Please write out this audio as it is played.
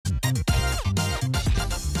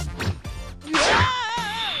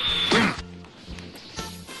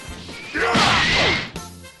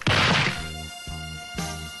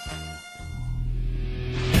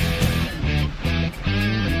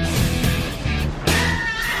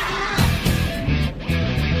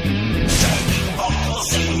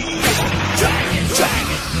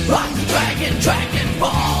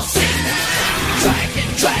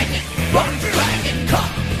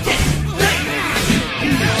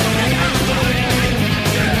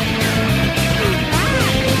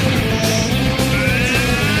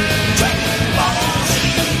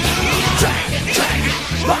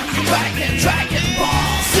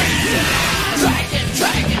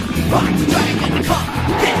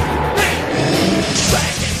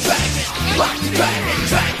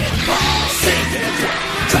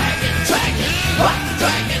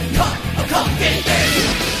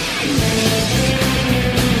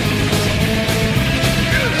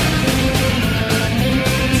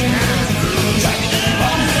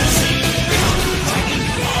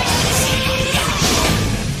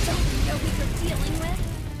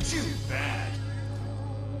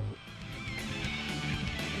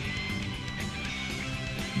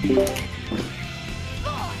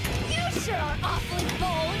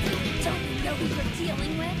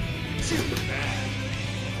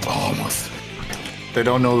They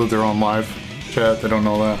don't know that they're on live chat. They don't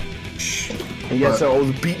know that. Yeah, so I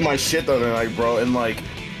was beating my shit the other night, bro, and like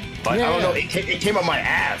I don't know, it came up my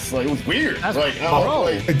ass. Like, it was weird. That's like,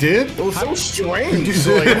 it did? It was so strange.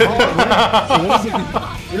 So, like,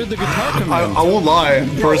 where did the guitar come in? I won't lie.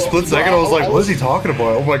 For a split second, I was like, what is he talking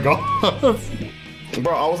about? Oh my god.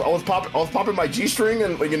 Bro, I was popping my G string,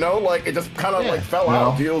 and you know, like it just kind of like fell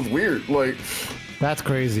out. Dude, it was weird. Like. That's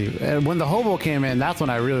crazy. And when the hobo came in, that's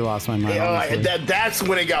when I really lost my mind. That's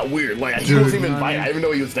when it got weird. Like, he wasn't even invited. I didn't even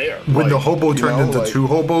know he was there. When the hobo turned into two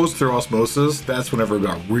hobos through osmosis, that's whenever it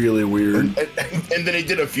got really weird. And then he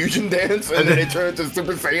did a fusion dance, and then it turned into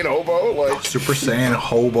Super Saiyan Hobo. Like Super Saiyan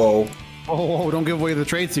Hobo. Oh, don't give away the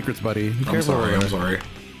trade secrets, buddy. I'm sorry.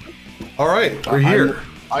 All right, we're here.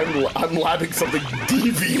 I'm labbing something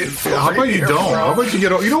devious. How about you don't? How about you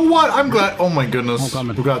get? You know what? I'm glad. Oh my goodness.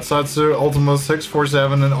 We got Satsu, Ultima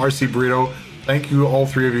 647, and RC Burrito. Thank you, all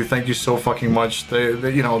three of you. Thank you so fucking much. They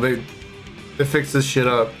fixed this shit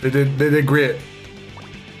up. They did great.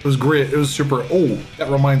 It was great. It was super. Oh, that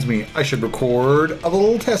reminds me. I should record a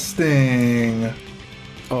little testing.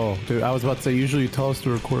 Oh, dude, I was about to say, usually you tell us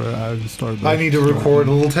to record. I need to record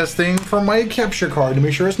a little testing for my capture card to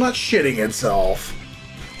make sure it's not shitting itself.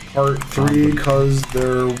 Part 3, because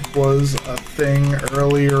there was a thing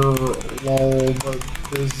earlier, lol, but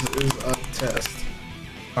this is a test.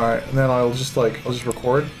 Alright, and then I'll just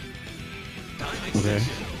record. Okay.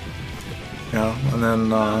 Yeah, and then,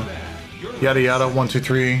 yada yada, 1, 2,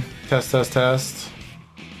 3, test.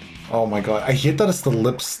 Oh my god, I hate that it's the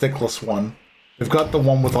lipstickless one. They've got the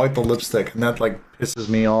one without the lipstick, and that, like, pisses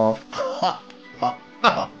me off.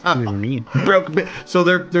 Broke. So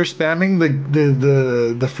they're spamming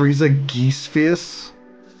the Frieza geese face,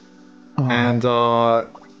 and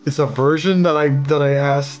it's a version that I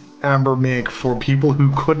asked Amber make for people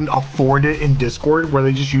who couldn't afford it in Discord, where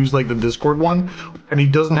they just use like the Discord one, and he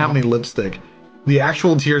doesn't have any lipstick. The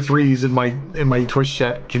actual tier 3s in my Twitch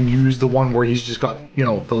chat can use the one where he's just got, you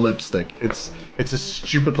know, the lipstick. It's a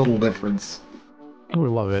stupid little difference. We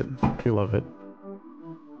love it. We love it.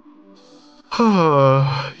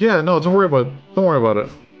 Yeah, no, don't worry about it.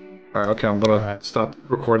 Alright, okay, I'm gonna stop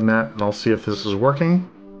recording that and I'll see if this is working.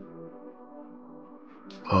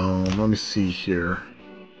 Let me see here.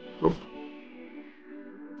 Oop.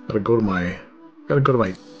 Gotta go to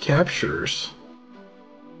my captures.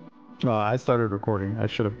 Oh, I started recording. I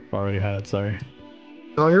should have already had it, sorry.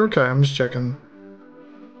 No, you're okay, I'm just checking.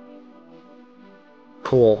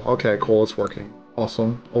 Cool, okay, cool, it's working.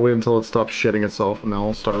 Awesome. I'll wait until it stops shitting itself and then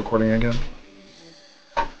I'll start recording again.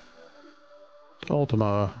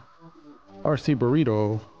 Ultima, RC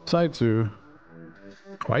Burrito, Saitsu.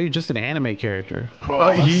 Why are you just an anime character?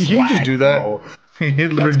 He can just do that. He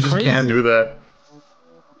literally just can't do that.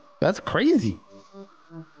 That's crazy.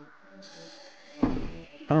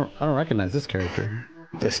 I don't recognize this character.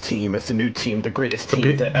 This team, it's a new team, the greatest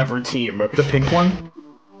team to ever team. The pink one?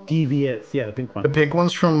 DVS, yeah, the pink one. The pink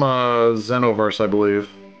one's from Xenoverse, I believe.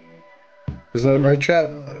 Is that right, chat?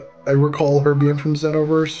 I recall her being from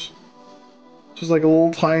Xenoverse. Just like a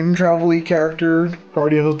little time travel-y character,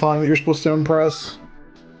 Guardian of Time that you're supposed to impress.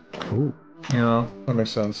 Ooh. Yeah, that makes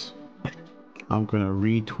sense. I'm gonna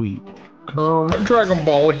retweet. Dragon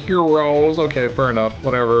Ball Heroes. Okay, fair enough.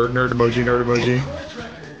 Whatever. Nerd emoji.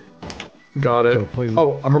 Got it.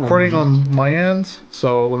 Oh, I'm recording on my end,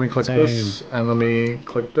 so let me click this, and let me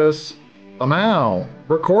click this. I'm out.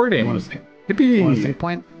 Recording. Yippee! Want a sync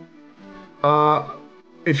point?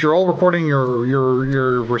 If you're all recording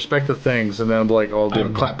your respective things, and then like I'll do a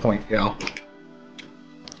clap point, yeah.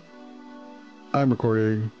 I'm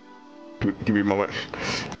recording. Give me a moment.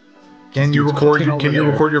 Can you record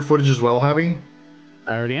your footage as well, Javi?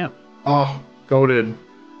 I already am. Oh, goated.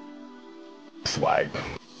 Swag.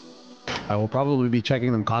 I will probably be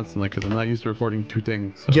checking them constantly because I'm not used to recording two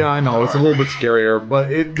things. So. Yeah, I know it's a little bit scarier, but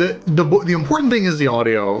the important thing is the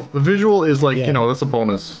audio. The visual is like you know, that's a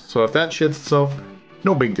bonus. So if that shits itself,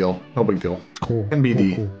 no big deal. No big deal. Cool.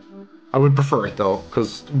 NBD. Cool. I would prefer it though,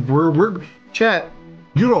 because we're chat.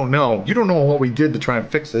 You don't know. You don't know what we did to try and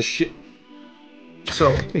fix this shit.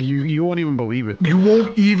 So you won't even believe it. You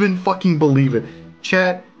won't even fucking believe it,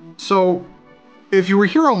 chat. So if you were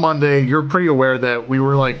here on Monday, you're pretty aware that we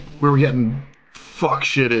were getting fuck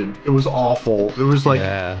shitted. It was awful. It was like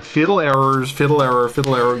fatal errors, fatal error,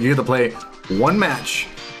 fatal error. You had to play one match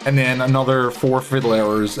and then another 4 fatal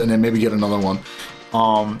errors and then maybe get another one.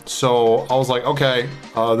 So I was like, okay,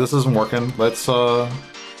 this isn't working. Let's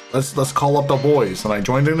call up the boys. And I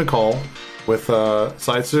joined in the call with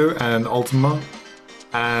Saitsu and Ultima.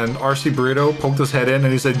 And RC Burrito poked his head in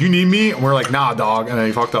and he said, "You need me?" And we're like, "Nah, dog." And then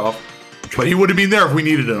he fucked off. But he would have been there if we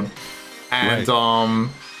needed him. And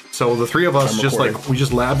so the 3 of us just we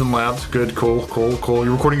just labbed and labbed. Good, cool.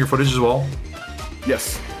 You're recording your footage as well?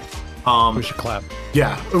 Yes. We should clap.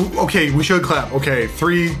 Yeah. Okay, we should clap. Okay,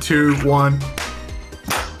 3, 2, 1.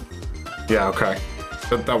 Yeah, okay.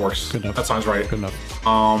 That works. Good enough. That sounds right. Good enough.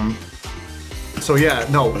 So yeah,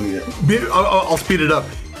 no. I'll speed it up.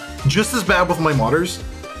 Just as bad with my modders.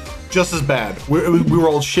 Just as bad. We were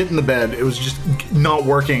all shit in the bed. It was just not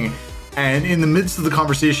working. And in the midst of the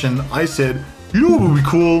conversation, I said, "You know what would be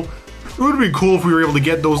cool? It would have been cool if we were able to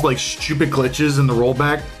get those like stupid glitches in the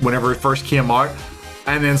rollback whenever it first came out."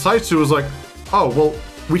 And then Saitsu was like, "Oh, well,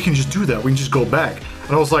 we can just do that. We can just go back."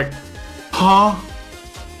 And I was like, "Huh?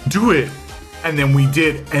 Do it." And then we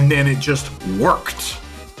did, and then it just worked.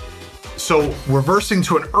 So reversing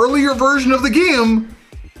to an earlier version of the game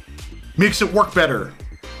makes it work better.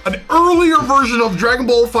 An earlier version of Dragon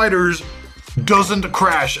Ball FighterZ doesn't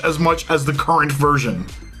crash as much as the current version.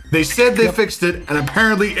 They said they fixed it, and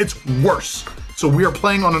apparently it's worse. So we are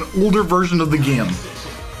playing on an older version of the game.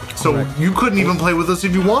 So you couldn't even play with us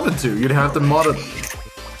if you wanted to. You'd have to mod it.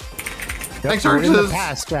 Thanks, Arxis.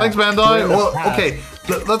 Thanks, Bandai. Well, okay,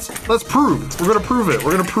 let's prove. We're gonna prove it.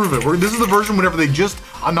 We're gonna prove it. This is the version whenever they just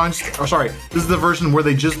announced. Oh, sorry, this is the version where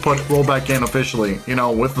they just put rollback in officially. You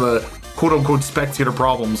know, with the quote-unquote spectator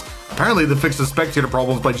problems. Apparently, they fixed the spectator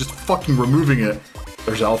problems by just fucking removing it.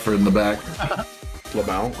 There's Alfred in the back.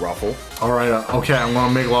 Lamau, Raffle. All right, okay, I'm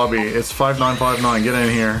gonna make lobby. It's 5959. Get in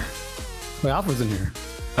here. Wait, Alfred's in here.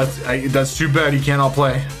 That's too bad. He cannot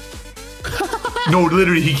play. No,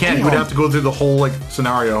 literally, he can't. He would have to go through the whole like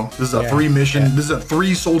scenario. This is a 3 mission. This is a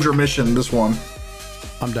 3 soldier mission. This one.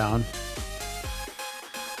 I'm down.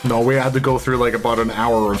 No, we had to go through like about an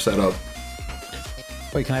hour of setup.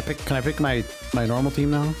 Wait, can I pick my normal team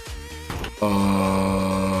now?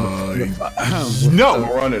 No. I'm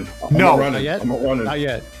running. No. Not yet. I'm running. Not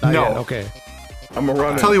yet. Okay. I'm a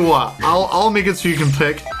running. Tell you what, I'll make it so you can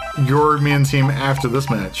pick your main team after this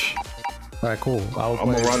match. All right, cool. I'm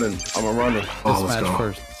a running. Oh, let's match go.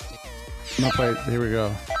 first. I'm not play. Here we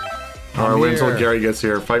go. All right, wait until Gary gets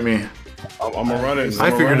here. Fight me. I'm a running. I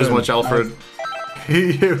figured as much, Alfred. There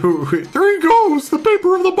he goes, the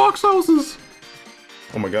paper of the box houses.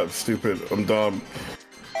 Oh my god, stupid. I'm dumb.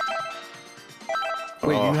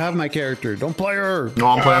 Wait, you have my character. Don't play her. No,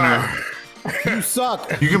 I'm playing her. You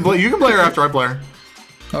suck. You can play her after I play her.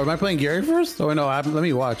 Oh, am I playing Gary first? Oh, no, let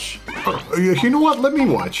me watch. You know what? Let me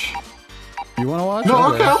watch. You want to watch?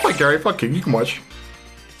 No, okay, I'll play Gary. Fuck you. You can watch.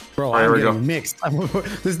 Bro, right, I'm here we getting mixed.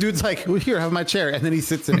 This dude's like, well, here, have my chair, and then he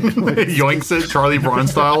sits in it. Yoinks it, Charlie Brown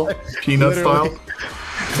style, Peanut Literally. style.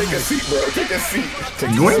 Take a seat, bro. Take a seat.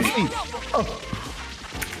 Yoink.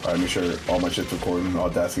 Alright, make sure all my shit's recording.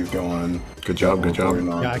 Audacity's going. Good job, good job.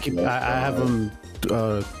 Yeah, I have them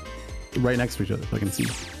right next to each other so I can see.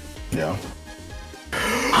 Yeah.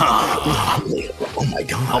 Oh my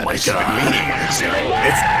god. Oh my god.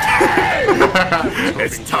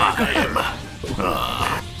 It's time.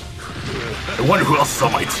 I wonder who else is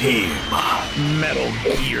on my team. Metal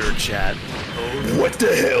Gear, chat. What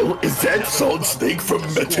the hell? Is that Solid Snake from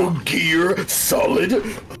Metal Gear Solid?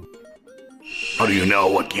 How do you know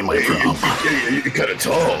what game I'm from? You're kind of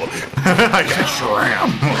tall. I sure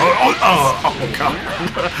am. Oh god.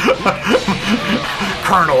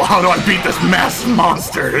 Colonel, how do I beat this masked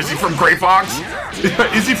monster? Is he from Grey Fox?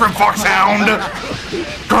 Is he from Foxhound?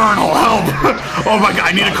 Colonel, help! Oh my god,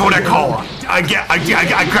 I need a Kodak call. I get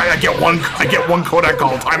one Kodak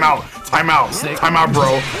call. Time out,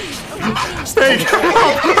 bro. Snake!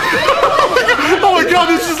 Oh my god,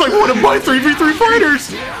 this is like one of my 3v3 fighters!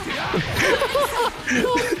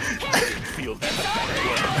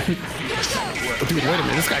 Dude, wait a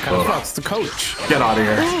minute, this guy kind of fucks. The coach. Get out of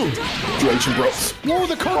here. Whoa,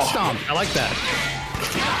 the coach stomp. I like that.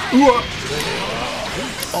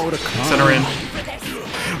 Oh, the coach. Center in.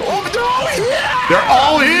 Oh, they're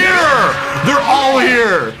all here! They're all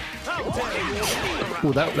here!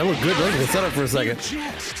 Ooh, that was good. Let me set up for a second.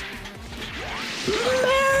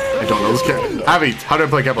 I don't know this cat. Abby, how do I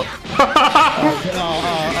play Keppa?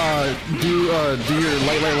 Do your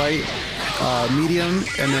light, medium,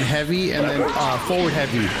 and then heavy, and then forward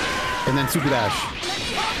heavy, and then super dash.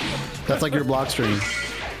 That's like your block string.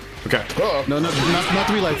 Okay. No, not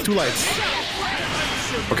 3 lights, 2 lights.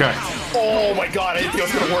 Okay. Oh my god, I didn't think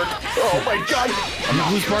it was gonna work. Oh my god.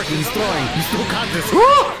 Who's sparking? He's throwing. You still got this.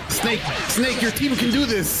 Snake, your team can do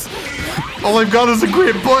this. All I've got is a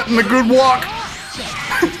great butt and a good walk.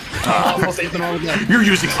 You're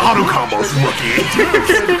using auto combos, rookie.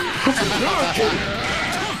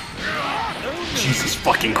 Jesus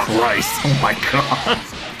fucking Christ. Oh my god.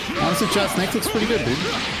 Honestly, chat, Snake looks pretty good, dude.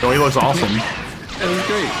 Oh, he looks awesome. It was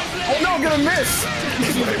great. Oh no, I'm gonna miss.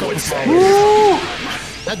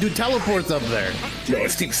 That dude teleports up there. No,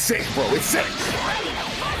 it's Team sick, bro. It's sick.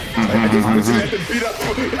 I just had to beat up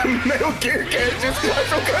Metal Gear gadgets. I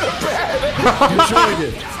feel kind of bad. You sure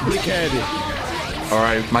did. Big head.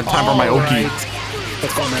 Alright, my time for my Oki.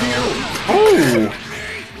 Let's go now. Oh!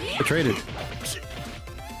 I traded.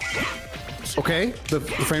 Okay, the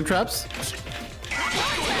frame traps.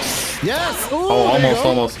 Yes! Ooh, Oh,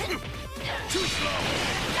 almost.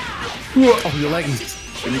 Oh, your leggings.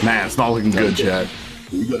 Man, it's not looking good, Chad.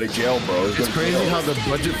 You go to jail, bro. It's crazy how the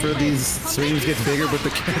budget for these streams gets bigger, but the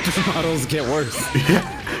character models get worse. Yeah.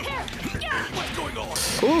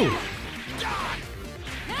 Ooh.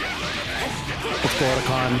 Let's go,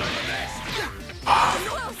 Otacon.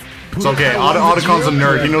 It's okay. Otacon's a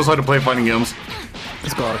nerd. He knows how to play fighting games.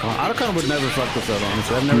 Let's go, Otacon. Otacon would never fuck this up,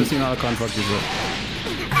 honestly. I've never seen Otacon fuck this up.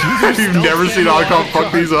 You've never seen Otacon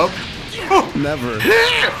fuck these up? Never.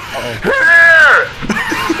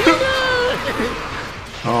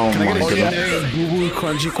 Oh my goodness. Boo-boo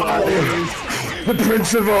crunchy quad. The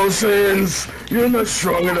Prince of All Saiyans. You're not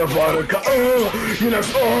strong enough, Otacon. Oh, you're not.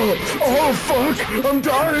 Oh, fuck. I'm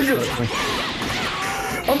dying.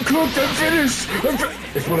 I'm cooked. I'm finished.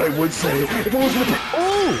 It's what I would say. If I wasn't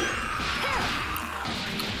Oh!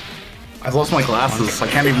 I've lost my glasses. I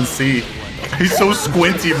can't even see. He's so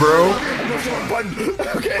squinty, bro.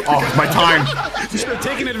 Okay. Oh, my time. You should have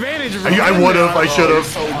taken advantage of it. I would have. I should have.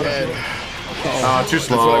 So bad. Too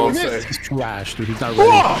slow. He's trash, dude. He's not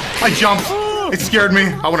ready. Oh, I jumped. It scared me.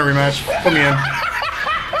 I want a rematch. Put me in.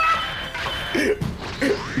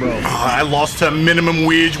 Bro. I lost to a minimum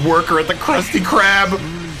wage worker at the Krusty Krab.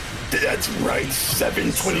 That's right,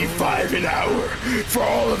 $7.25 an hour for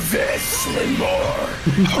all of this and more.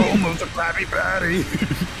 Home of the Krabby Patty.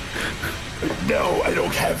 No, I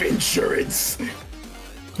don't have insurance.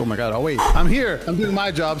 Oh my god, oh wait, I'm here. I'm doing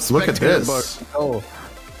my job. Look at Spectator this. book. Oh.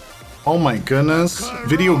 Oh my goodness.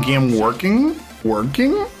 Video game working?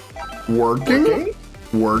 Working? Rematch.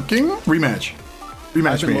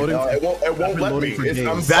 Rematch me. It won't let me.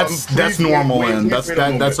 That's normal, man.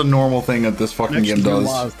 That's a normal thing that this fucking game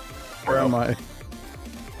does. Where am I?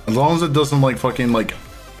 As long as it doesn't like fucking like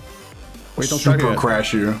wait, don't super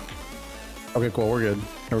crash you. Okay, cool. We're good.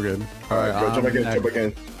 We're good. All right, jump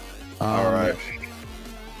again. All right.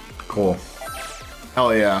 Cool.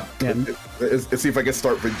 Hell yeah. Let's see if I can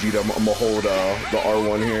start Vegeta. I'm gonna hold the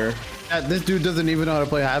R1 here. This dude doesn't even know how to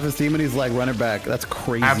play half his team, and he's like running back. That's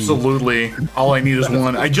crazy. Absolutely. All I need is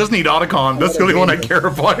one. I just need Otacon. That's the only one I care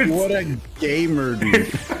about. What a gamer,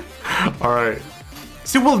 dude. All right.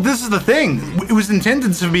 See, well, this is the thing. It was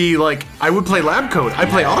intended to be like I would play Lab Coat. I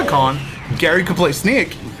play Otacon. Gary could play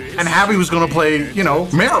Sneak. And Happy was going to play, you know,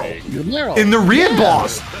 Meryl. In the raid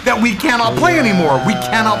boss that we cannot play anymore. We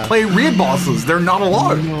cannot play raid bosses. They're not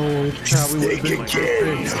allowed. Snake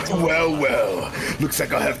again. Well. Looks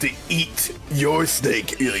like I'll have to eat your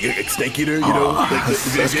snake. Like a snake eater, you know?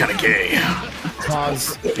 That's kind of gay.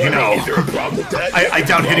 You know, is there a problem with that? I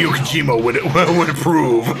doubt Hideo Kojima would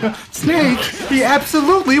approve. Snake? He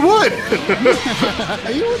absolutely would.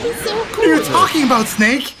 You would be so cool. You're talking about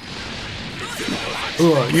Snake?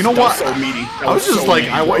 You know what? So meaty. I was just so like,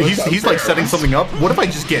 he's like setting something up. What if I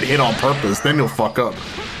just get hit on purpose? Then he'll fuck up.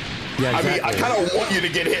 Yeah, exactly. I mean, I kind of want you to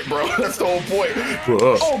get hit, bro. That's the whole point.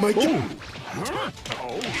 Oh my god.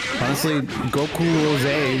 Honestly, Goku Rose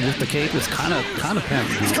with the cape is kind of pimp.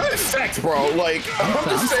 It's kind of sex, bro. Like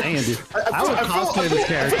I'm saying, dude. I would cosplay this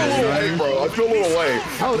character. I feel a little way.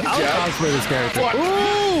 I would cosplay this character.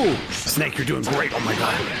 Ooh! Snake, you're doing great. Oh my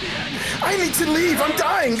god. I need to leave. I'm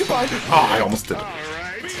dying. Goodbye. Oh, I almost did it.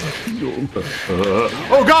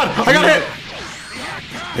 Oh god, I got hit.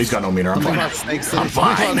 He's got no meter. I'm fine. I'm fine.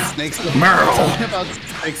 Meryl.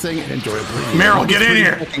 Enjoy it. Meryl, get in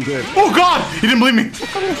here. Oh god, he didn't believe me.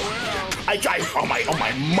 on my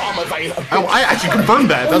mama's, I actually confirmed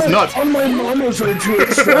that. That's nuts. On my mama's on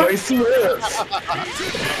Twitch, I swear.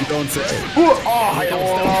 Don't say. Oh, I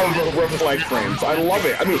love reflect frames. I love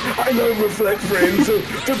it. I mean, I love reflect frames.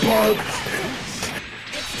 The bugs.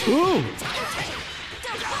 Ooh.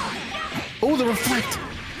 Oh, the reflect.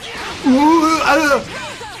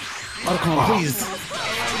 Otacon, please.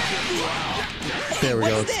 There we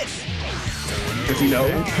go. Does he know?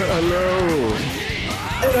 Hello.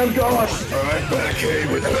 And I'm gone. All right, back. Hey,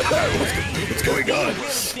 what's going on?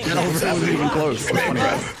 That wasn't even close.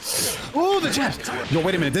 Oh, the chest. Yo,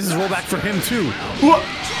 wait a minute. This is rollback for him too. What?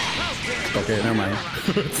 Okay, never mind.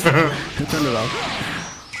 Turn it off.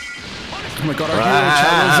 Oh my god, our hero,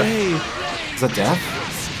 Charles. Is that death?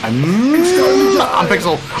 I'm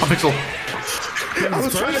Pixel. I'm Pixel. I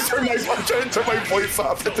was trying to turn my voice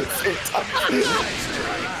off at the same time.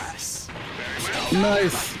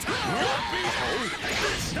 Nice.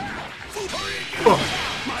 Oh,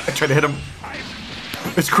 I tried to hit him.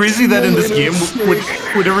 It's crazy that in this game,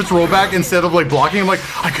 whenever it's rollback, instead of like blocking, I'm like,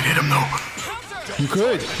 I could hit him though. You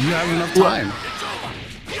could. You have enough time.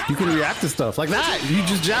 You can react to stuff like that. You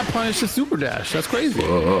just jab punish the super dash. That's crazy.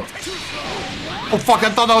 Oh fuck, I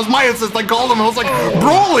thought that was my assist. I called him and I was like,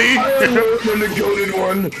 Broly! I'm the goated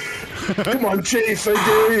one. Come on, Chase, I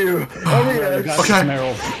dare you. Okay.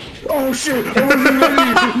 Oh shit! I wasn't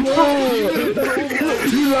ready. No!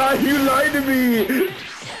 You lied to me.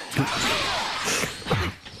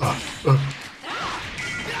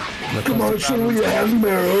 Come on, show me your hand,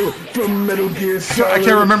 Meryl from Metal Gear Solid. I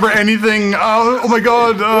can't remember anything. Oh my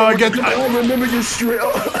god, I get. I remember your straight.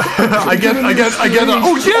 I get. Oh yes, I'm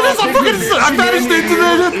vanished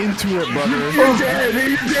Into it, brother. You're dead.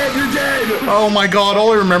 You're dead. Oh my god,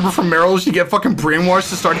 all I remember from Meryl is she get fucking brainwashed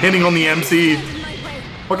to start hitting on the MC.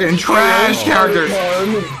 Fucking trash characters.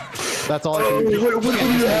 That's all I can do. What do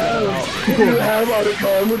you have? What do you have,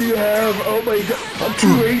 Otacon? What do you have? Oh my god. I'm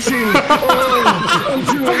too racing. I'm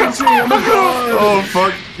too racing. Oh my god. Oh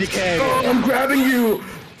fuck. Oh, I'm grabbing you.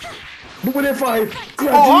 But what if I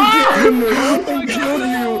grabbed you again and killed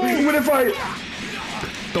you? What if I...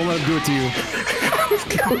 Don't let him do it to you.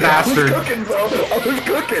 Bastard. I was cooking, bro. I was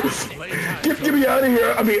cooking. Get me out of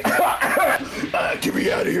here. I mean, get me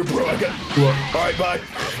out of here, bro. All right, bye.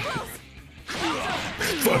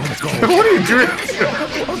 Fuck, let's go. What are you doing?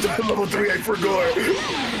 I'm doing level 3 for gore.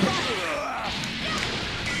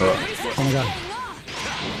 Oh my god.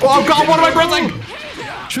 Oh god, what am I pressing?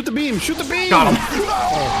 Shoot the beam. Shoot the beam. Got him.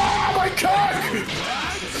 Oh my god.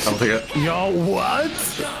 I'll take it. Yo, what?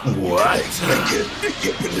 What? I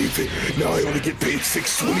can't believe it. Now I only get paid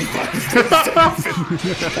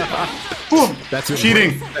 $6.25. That's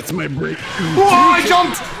cheating. That's my break. Oh, I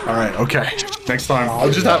jumped. All right, okay. Next time, I'll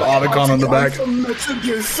just have Otacon on the back. Metal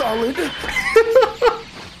Gear Solid.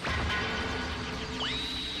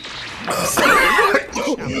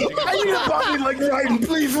 I need a body like Ryan,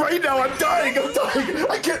 please, right now. I'm dying.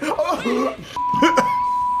 I can't. Oh.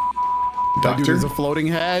 Dude, there's a floating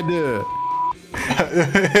head.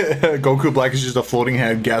 Goku Black is just a floating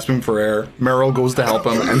head gasping for air. Meryl goes to help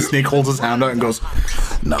him, and Snake holds his hand out and goes,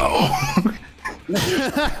 "No."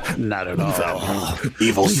 Not at all.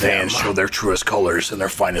 Evil Saiyans show their truest colors and their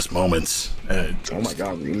finest moments. Oh my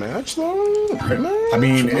god, rematch though? Rematch? I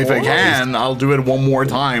mean, if I can, I'll do it one more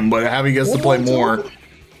time, but Javi gets to play more.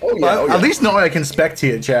 Oh yeah, At least know I can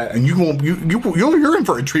spectate, chat, and you're in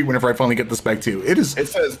for a treat whenever I finally get the spectate. It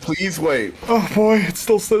says, please wait. Oh boy, it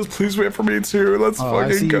still says, please wait for me too. Let's I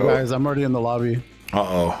fucking see go. you guys. I'm already in the lobby.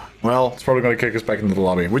 Uh-oh. Well, it's probably going to kick us back into the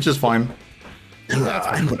lobby, which is fine.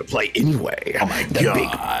 I'm gonna play anyway. Oh my that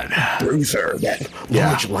god. Big bruiser, that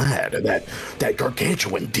large lad, that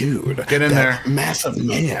gargantuan dude. Get in that there. massive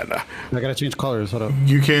man. I gotta change colors. Hold up.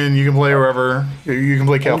 You can play wherever. You can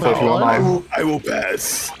play Calfo if you want. I will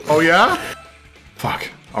pass. Oh yeah? Fuck.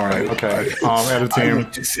 All right. Okay. Add a I team.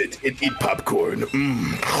 like to sit and eat popcorn.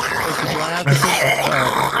 I have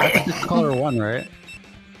to pick color 1, right?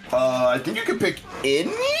 I think you can pick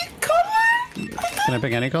any color. Can I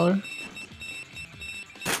pick any color?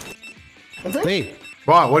 Hey,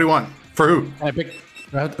 What do you want? For who? can I pick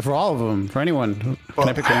for all of them? For anyone? Can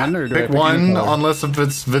I pick one or do I Pick pick one, any color? unless if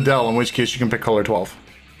it's Videl, in which case you can pick color 12.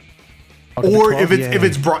 Okay, Or 12? if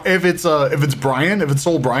it's Brian, if it's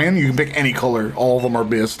Soul Brian, you can pick any color. All of them are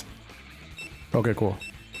based. Okay, cool.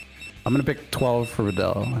 I'm gonna pick 12 for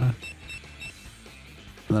Videl. And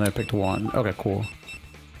then I picked 1. Okay, cool.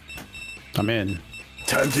 I'm in.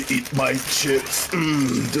 Time to eat my chips.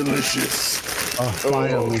 Delicious. Oh,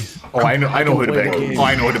 finally. Oh, I know who to pick. Game. Oh,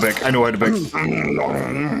 I know who to pick. Finally,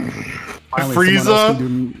 Frieza, someone else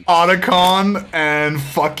can do- Otacon, and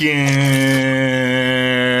fucking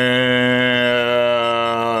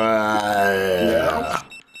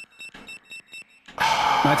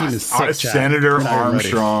team is sick, chat. Senator We're not even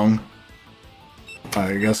ready. Armstrong.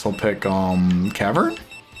 I guess I'll pick Cavern.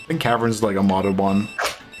 I think Cavern's like a modded one.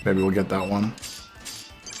 Maybe we'll get that one.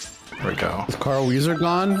 There we go. Is Carl Weezer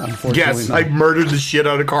gone? Unfortunately, Yes, no. I murdered the shit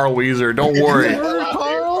out of Carl Weezer. Don't worry.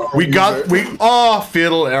 Carl? Oh,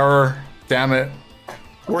 fatal error. Damn it.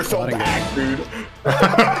 We're so back, dude.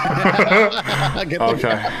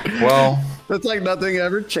 Okay. Well, It's like nothing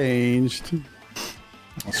ever changed.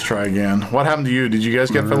 let's try again. What happened to you? Did you guys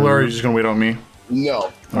get fiddler or are you just gonna wait on me?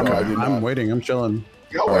 No. Okay. I did not. I'm waiting. I'm chilling.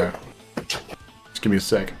 Go All away. right. Just give me a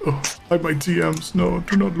sec. Oh, hide my TMs. No,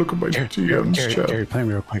 do not look at my TMs. chat. Gary, play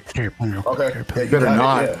me real quick. Gary, play me real quick. Okay. Gary, Yeah, play you Better got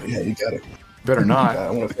not. it. Yeah, you got it. Better I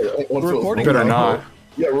not. want to feel recording. Better not.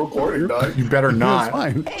 Yeah, we're recording, dog. You better It's not.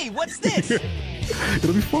 fine. Hey, what's this?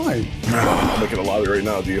 It'll be fine. I'm making a lobby right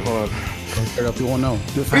now, dude. Hold on. Straight up, you won't know.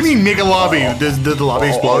 What do you mean make a lobby? Did the lobby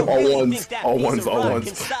explode? All Think ones. that All piece ones. of All rock ones.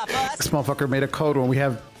 can stop us? This motherfucker made a code when we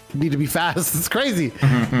need to be fast. It's crazy.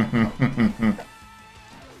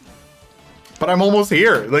 But I'm almost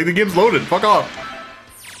here. Like the game's loaded. Fuck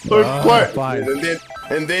off. Look, what? Fine.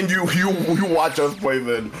 And then you watch us play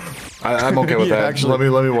then. I'm okay with Yeah, that. actually.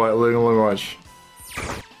 Let me watch.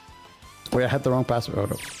 Wait, I had the wrong password. Oh,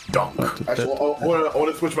 no. Dunk. Actually, I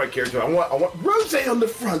want to switch my character. I want Rose on the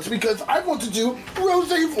front because I want to do Rose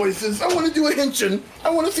voices. I want to do a Henshin. I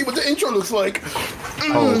want to see what the intro looks like.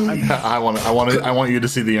 Oh, I want you to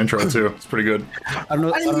see the intro too. It's pretty good. I don't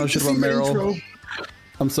know shit about Meryl.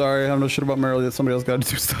 I'm sorry. I don't know shit about Meryl. That somebody else got to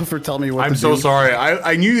do stuff or tell me what I'm to so do. sorry.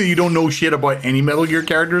 I knew that you don't know shit about any Metal Gear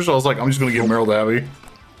characters, so I was like, I'm just gonna give Meryl to Abby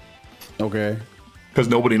Okay. because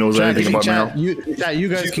nobody knows anything about Chat, Meryl. you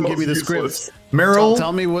guys She's can give me the most script. useless. Meryl.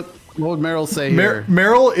 Tell me what would Meryl say here?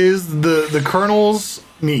 Meryl is the Colonel's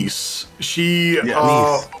niece. She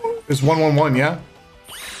is 111. Yeah.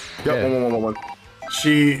 Yep, one.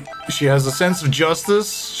 She has a sense of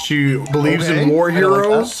justice. She believes Okay, in war I like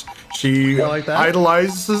heroes. She I like that.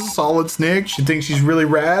 idolizes Solid Snake. She thinks he's really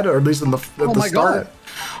rad, or at least at the my start.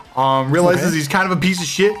 Realizes Okay. he's kind of a piece of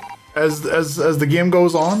shit as the game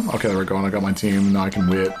goes on. Okay, there we go. And I got my team. Now I can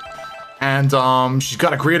wit. And she's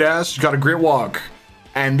got a great ass. She's got a great walk.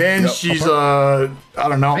 And then she's I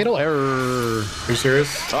don't know. Fatal error. Are you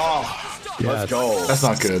serious? Oh, Yes. let's go. That's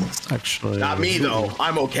not good. Actually, Not me though.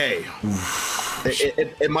 I'm okay.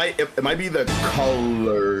 It might be the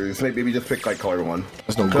colors. Maybe just pick like color one.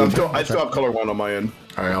 That's no 'Cause good. I still have color one on my end.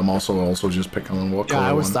 All right, I'm also just picking on what Yeah, color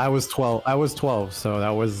I one. was 12. I was 12, so that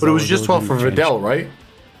was. But it was just 12 for Vidal, right?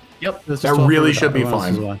 Yep. This That was 12 for really Vidal. should be Everyone else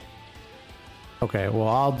fine. is one. Okay, well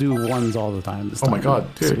I'll do ones all the time. This Oh my time. god,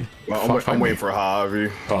 Let's dude. see. Well, I'm waiting for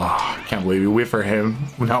Javi. Oh, I can't believe you wait for him,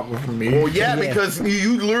 not for me. Well, yeah, because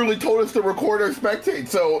you literally told us to record or spectate.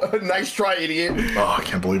 So nice try, idiot. Oh, I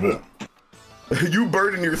can't believe it. You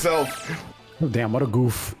burden yourself. Oh, damn, what a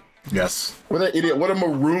goof. Yes. What an idiot. What a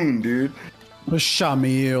maroon, dude. A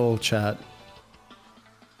Shamil chat.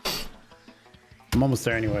 I'm almost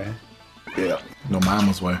there anyway. Yeah. No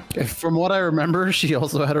mama's way. From what I remember, she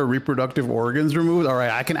also had her reproductive organs removed. All right,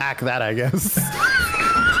 I can act that, I guess.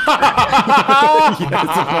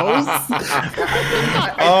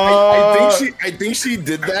 I think she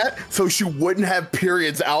did that so she wouldn't have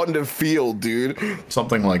periods out in the field, dude.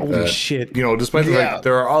 Something like Holy that. shit. You know, despite the Yeah. fact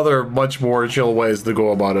there are other much more chill ways to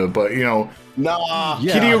go about it, but you know, Nah.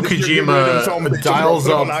 Yeah. I Hideo think you're giving them some Kojima dials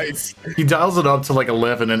real up. nice. He dials it up to like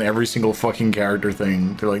 11 in every single fucking character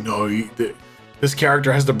thing. They're like, no, this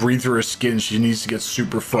character has to breathe through her skin. She needs to get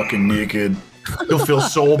super fucking naked. You'll feel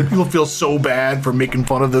so bad for making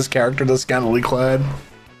fun of this character that's scantily clad.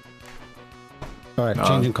 All right,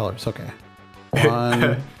 changing colors. Okay.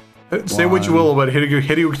 One. Say what you will about Hideo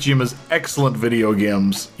Kojima's excellent video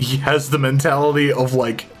games. He has the mentality of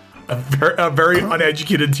like a very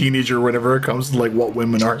uneducated teenager whenever it comes to like what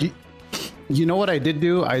women are. You know what I did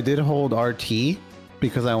do? I did hold RT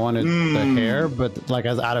because I wanted the hair, but like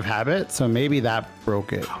as out of habit. So maybe that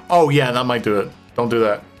broke it. Oh yeah, that might do it. Don't do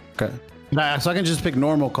that. Okay. Nah, so I can just pick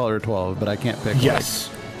normal color 12, but I can't pick. Yes.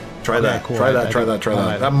 Try Okay, that. cool. Try I that. Try can- that. Try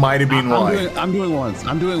alright. that. That might have been why. I'm doing ones.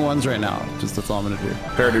 I'm doing ones right now. Just that's all I'm gonna do.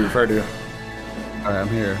 Fair do. Fair do. All right, I'm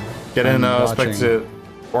here. Get in, I'm watching. spectate.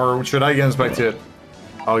 Or should I get in spectate?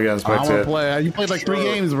 I'll get in I want to spectate. play. You played like 3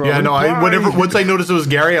 games, bro. Yeah, no. Once I noticed it was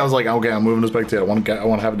Gary, I was like, okay, I'm moving to spectate. I want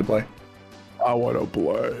to have it to play. I want to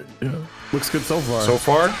play. Yeah. Looks good so far. So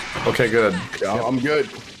far, okay, good. Yeah, I'm good.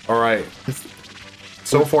 All right.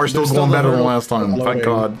 So far, still There's going still better than the last time. Thank loading.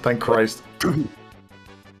 God. Thank Christ.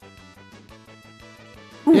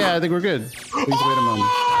 Yeah, I think we're good. Please wait a moment.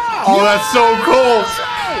 Oh, that's so cool.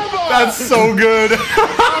 That's so good.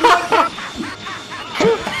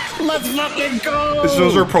 Let's fucking go! It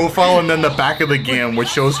shows her profile and then the back of the game, which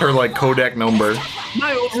shows her like codec number.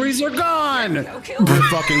 My ovaries are gone. We're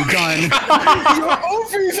fucking done. Your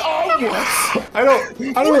ovaries are what? I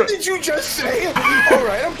don't. What did you just say? All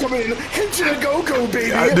right, I'm coming in. Henshin a go-go,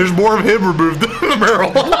 baby. There's more of him removed than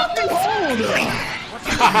Meryl. Behold!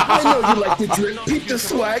 I know you like the drip. Peep the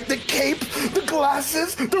swag, the cape, the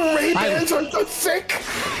glasses, the Ray-Bans are so thick.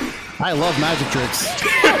 I love magic tricks.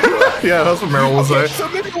 Yeah, that's what Meryl will say. So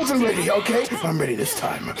maybe I wasn't ready, okay? I'm ready this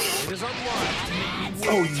time.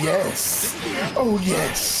 Oh, yes. Oh,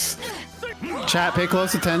 yes. Chat, pay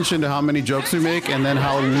close attention to how many jokes we make and then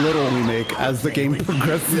how little we make as the game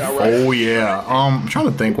progresses. Yeah, right. Oh yeah. I'm trying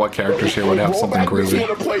to think what characters here would have something crazy. You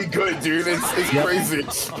want to play good, dude. It's crazy.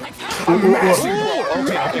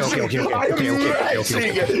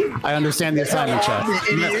 Okay. I understand the assignment, chat.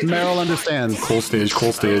 Meryl understands. Cool stage,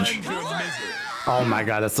 cool stage. Oh my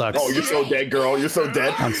god, that sucks. Oh, you're so dead, girl. You're so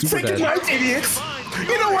dead. I'm super Say dead. goodnight, idiots.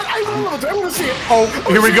 You know what? I love it. I want to see it. Oh,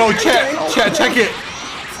 here we go. Chat, check it.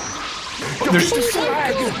 There's the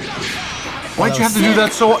swag. Why'd you have to do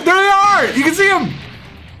that so? There they are! You can see them!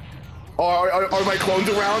 Are my clones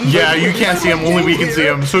around? Yeah, you can't see them. Only we can see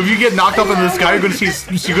them. So if you get knocked up in the sky, you're gonna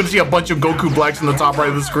see a bunch of Goku Blacks in the top right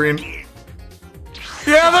of the screen.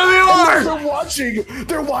 Yeah, there they are! They're watching.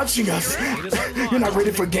 They're watching us. You're not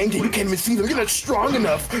ready for Genki. You can't even see them. You're not strong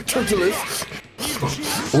enough, Turtulus.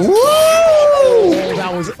 Woo! Oh,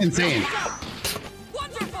 that was insane.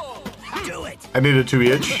 I need a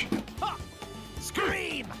 2-inch.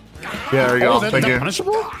 Yeah, there you go. Thank you.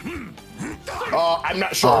 Punishable? I'm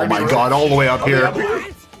not sure. Oh my god, all the way up here.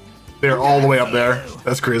 They're all the way up there.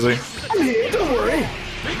 That's crazy. I'm here. Don't worry.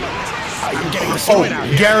 Oh,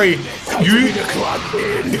 Gary, you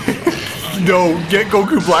no, get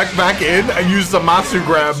Goku Black back in and use the Matsu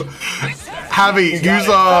grab. Javi,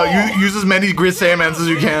 use as many Grid Saiyamans as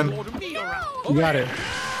you can. You got it.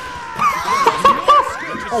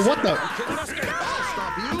 Oh, what the?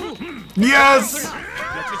 Yes!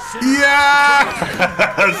 Yes!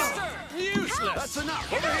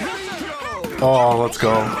 Oh, let's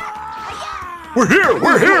go. We're here!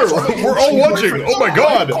 We're here! We're all watching! Oh my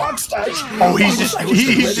god! Oh, he's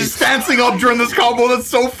just dancing up during this combo. That's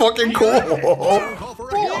so fucking cool!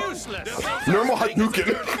 Normal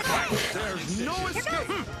Hadouken.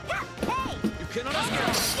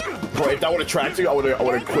 Bro, if that would have tracked you, I would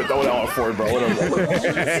have quit. That would have for it, bro.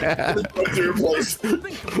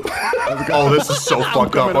 Oh, this is so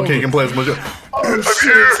fucked up. Okay, you can play as much. Oh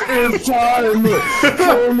shit! It's time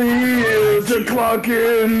for me to clock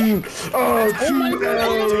in. Oh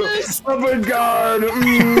my god!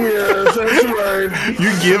 Yes, that's right.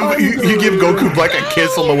 You give Goku Black a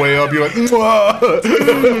kiss on the way up. You're like,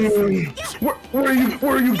 where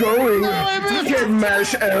are you going? Get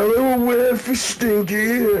mash L with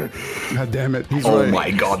Stinky. God damn it. He's oh right.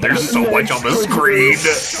 my god, there's so much on the screen.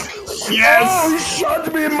 Yes! Oh, he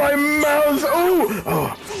shot me in my mouth.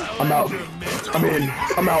 Oh, I'm out. I'm in.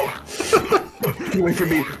 I'm out. Wait for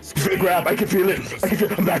me. Grab. I can feel it.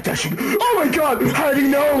 I'm backdashing. Oh my god. How do you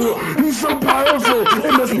know? He's so powerful.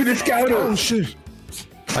 It must be the scouter. Oh shit.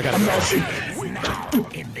 I got I'm it. mashing.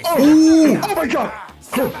 Oh my god.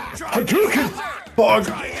 Hadouken. Fuck.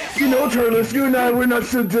 You know, Turles, you and I, we're not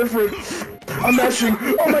so different. I'm mashing.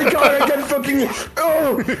 Oh my god, I got fucking.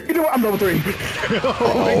 Oh, you know what? I'm level 3.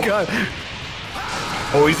 Oh my god.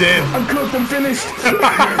 Oh, he's in. I'm cooked. I'm finished.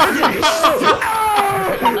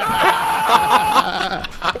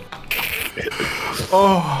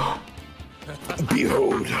 Oh.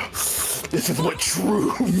 Behold, this is what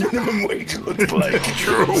true minimum wage looks like.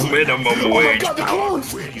 True minimum Oh my wage. god, the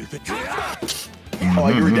clones! Oh,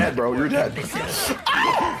 you were dead, bro. You were dead.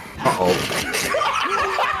 Oh.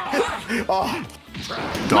 No, I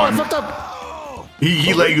Done. fucked up.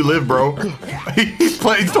 He let you live, bro. He's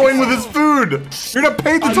toying with his food. You're not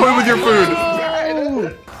paid to toy with your food.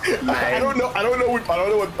 I don't know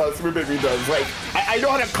what Super Baby does. Like, I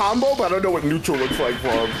know how to combo, but I don't know what neutral looks like for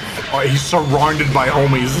him. Oh, he's surrounded by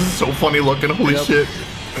homies. This is so funny looking. Holy shit.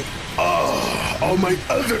 Oh, my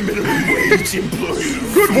other minimum wage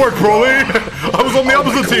employees. Good work, Broly. I was on the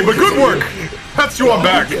opposite team, but good work. That's you, I'm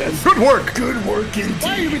back. Yes. Good work. Good work indeed.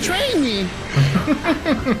 Why are you betraying me?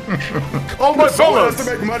 Oh, my Someone has to fellas.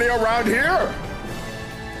 make money around here.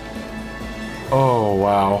 Oh,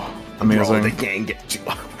 wow. Bro, the Amazing. gang gets you.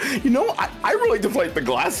 You know, I really deflate the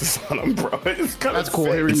glasses on him, bro. It's kind of That's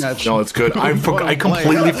cool. Here rematch. No, it's good. I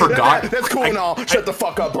completely forgot. That's cool and all. Shut the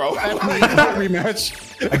fuck up, bro. Rematch.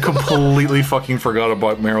 I completely fucking forgot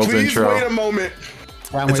about Meryl's Please intro. wait a moment.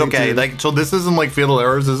 It's okay. Like, so this isn't like fatal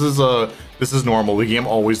errors. This is normal. The game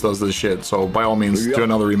always does this shit. So by all means, do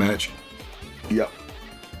another rematch. Yep.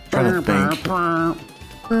 Try trying to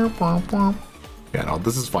think. Yeah, no,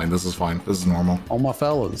 this is fine. This is fine. This is normal. All my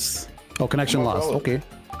fellas. Oh, connection lost. Okay.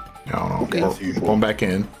 Yeah, I don't know. Going back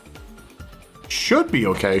in. Should be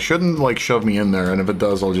okay. Shouldn't like shove me in there, and if it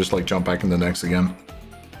does, I'll just like jump back in the next again.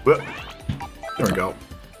 There we go.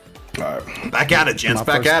 Alright. Back at it, gents.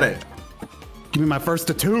 Back at it. Give me my first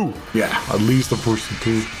to 2. Yeah, at least the first to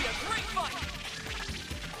 2.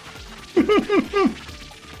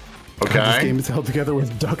 Okay. God, this game is held together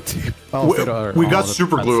with duct tape. Oh, we got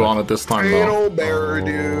super glue on it this time, though. Fatal error,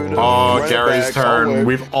 dude. Oh, Gary's turn.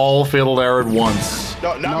 We've all fatal errored once.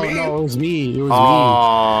 No, not me. No, it was me. It was me.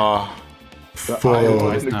 I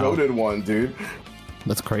was the goated one, dude.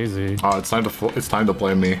 That's crazy. Oh, it's time to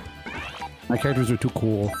play me. My characters are too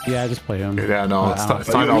cool. Yeah, just play him. Yeah, no, it's time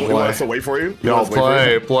to play. Want us to wait for you? Yo,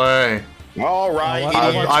 play. All right.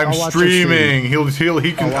 I'm streaming. He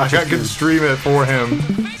can. I can stream it for him.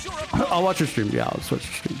 I'll watch your stream. Yeah, I'll switch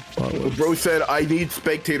your stream. Bro said I need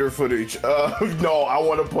spectator footage. No, I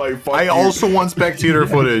want to play. I also want spectator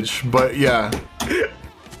footage, but yeah.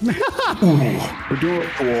 We're doing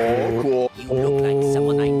cool.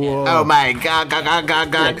 Oh my god. I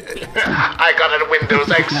got a Windows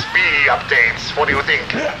XP updates. What do you think?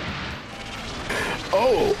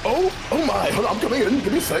 Oh my. Hold on, I'm coming in.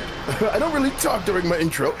 Give me a sec. I don't really talk during my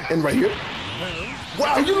intro. And right here.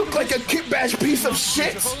 Wow, you look like a kit bash piece of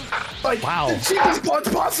shit. Like, wow. The cheapest part's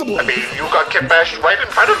possible. I mean, you got kit bashed right in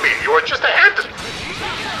front of me. You were just ahead.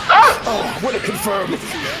 Ah! Oh, what a confirm.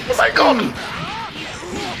 Oh my god.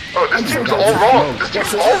 Oh, this team's all wrong. This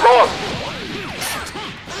team's all wrong.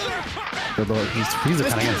 He's a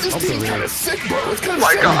This team's kind of sick, bro. It's kind of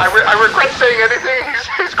My god, I regret saying anything.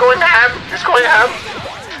 He's going ham. He's going ham.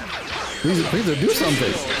 Please do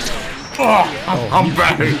something. Oh, I'm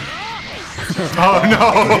back. Oh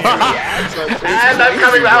no! And I'm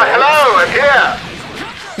coming out. Hello, I'm here.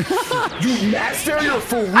 You master your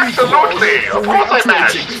full reach. Absolutely, of course I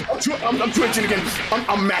mashed. I'm twitching again.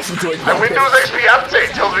 I'm mashing to it. My Windows XP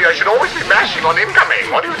update tells me I should always be mashing on incoming.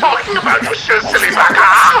 What are you talking about, you silly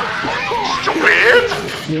baka? Stupid.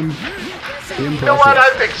 You know what? I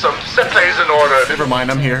think some set plays in order. Never mind,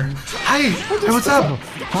 I'm here. Hi, what's up?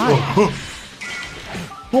 Hi.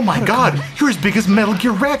 Oh my god, you're as big as Metal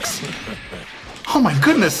Gear Rex. Oh my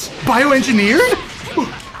goodness, bioengineered?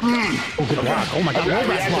 Oh my god,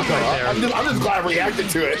 rollback block right there. I'm just glad I reacted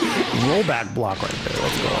to it. Rollback block right there.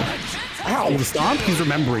 Let's go. Ow. The stomp? He's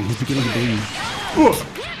remembering. He's beginning to bleed. Oh,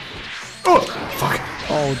 fuck.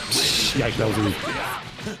 Oh, yikes, that was weak.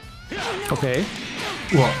 Okay.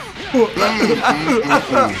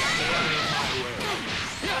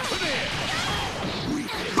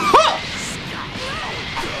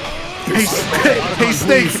 Hey,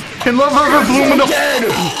 Snake, can love ever bloom in the...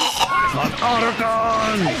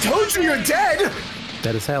 I told you you're dead!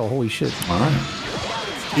 Dead as hell, holy shit. Alright.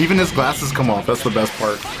 Even his glasses come off, that's the best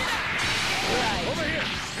part.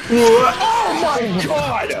 Oh my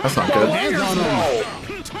god! That's not good.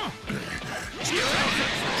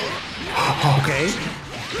 Okay.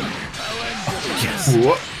 Yes.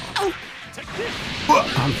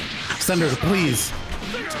 Senator, please.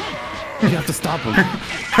 You have to stop him.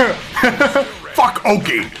 Fuck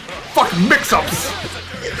Oki. Fuck mix-ups.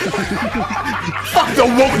 Fuck the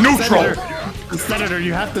woke neutral. Senator,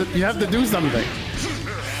 you have to do something.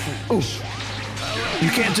 Oh. You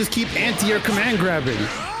can't just keep anti-air command grabbing.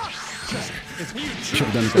 Should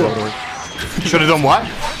have done it. Should have done what?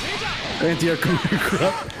 Anti-air command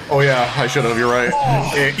grab. Oh yeah, I should have. You're right.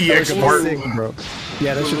 EX part. Bro.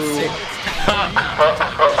 Yeah, that shit's sick.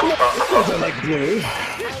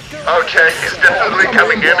 Okay, he's definitely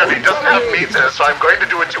coming in, and he doesn't have meters, so I'm going to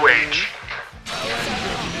do it to H.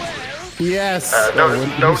 Yes.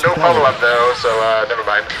 No follow-up though, so never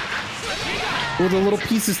mind. Oh, the little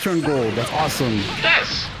pieces turn gold. That's awesome.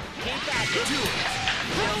 Yes.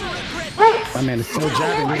 My man is still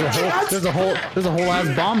jabbing. There's a whole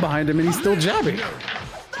ass bomb behind him, and he's still jabbing.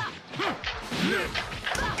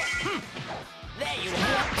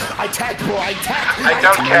 I tagged, bro. I tagged. I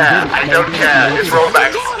don't care. I don't care. It's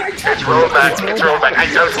rollback. It's rollback. It's rollback. I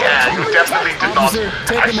don't care. You definitely did not. Officer,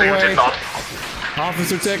 take him Actually, you away. did not.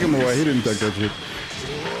 Officer, take him away. He didn't take that shit.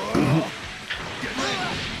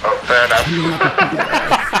 Oh, fair enough.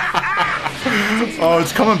 Oh,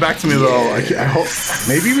 it's coming back to me though. I hope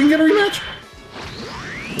maybe we can get a rematch.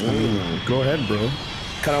 Go ahead, bro.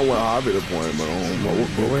 Kind of want Javi to play, but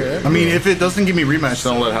go ahead. I mean, if it doesn't give me rematch,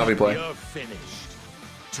 then I'll let Javi play.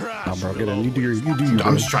 Oh, bro, get in. You do your.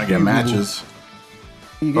 I'm just trying to get matches.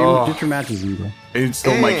 You get your matches in, bro. It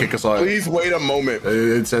still might kick us out. Please wait a moment.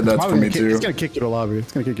 It said that's for me too. It's gonna kick you to lobby.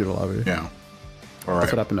 It's gonna kick you to lobby. Yeah. All right.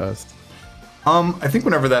 That's what happened to us. I think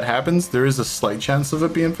whenever that happens, there is a slight chance of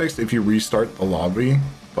it being fixed if you restart the lobby,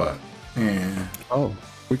 but yeah. Oh,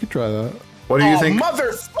 we could try that. What do you think?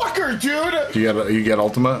 Motherfucker, dude! Do you get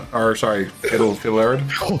ultimate? Or sorry, it'll feel aired?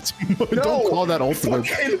 Don't call that ultimate.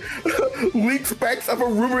 Leaked specs of a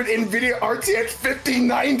rumored NVIDIA RTX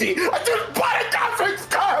 5090. I just bought a graphics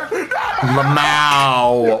card! No!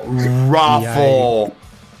 Lamau! Raffle!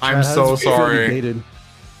 I'm so sorry. Dated.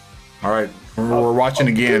 All right, we're watching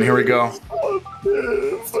again. Here we go.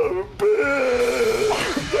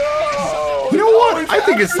 You know what? I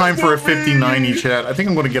think it's time for a 5090, chat. I think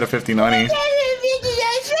I'm going to get a 5090.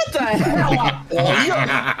 Shut the hell up, boy.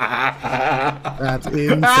 That's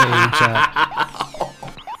insane, chat.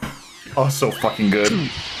 Oh, so fucking good.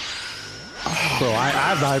 Bro, I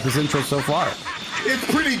have the hyper intro so far. It's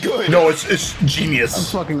pretty good. No, it's genius.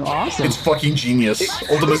 It's fucking awesome. It's fucking genius.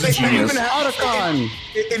 Ultimate is genius.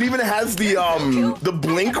 It even has the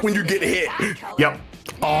blink when you get hit. Yep.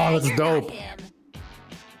 Oh, that's dope.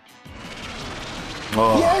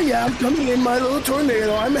 Yeah, I'm coming in my little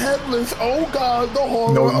tornado. I'm headless. Oh god, the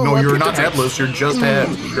horror. No, you're not headless. You're just head.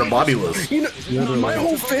 You're bodiless. You know, my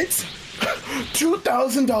whole fits.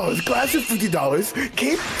 $2,000, glasses $50,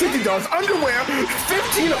 cape $50, underwear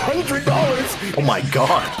 $1,500. Oh my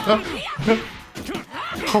god.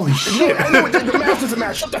 Holy shit. I know the mask is a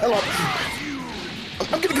mask. Shut the hell up.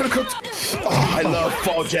 I'm gonna cook. Oh, I love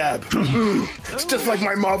fall jab. It's just like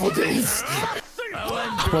my Marvel days.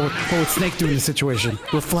 What would Snake do in this situation?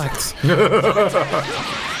 Reflect.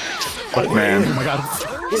 Oh man. Oh my god.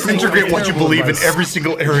 Integrate what you believe in every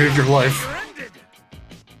single area of your life.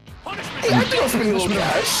 I think I'll spend a little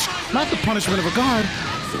cash. Not the punishment of a god.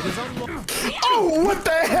 Oh, what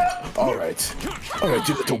the hell? All right,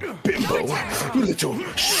 you little bimbo, you little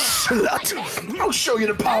slut. I'll show you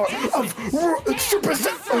the power of Super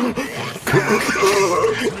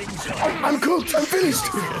I'm cooked. I'm finished.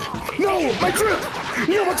 No, my trip.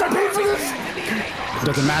 You know what I paid for this?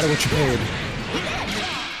 Doesn't matter what you paid.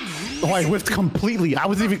 Oh, I whiffed completely. I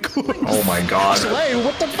wasn't even close. Oh my god. Hey,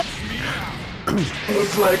 what the fuck?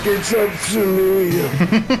 Looks like it's up to me.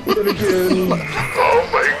 Yet again. Oh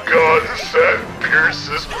my god, that Pierce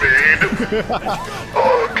is made.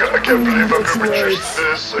 Oh god, I can't believe I've ever purchased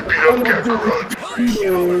this. I beat up Kakarot.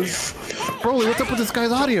 Broly, what's up with this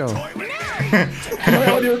guy's audio? I have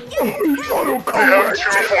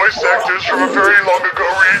two voice actors from a very long ago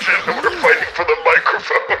region and we're fighting for the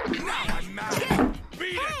microphone.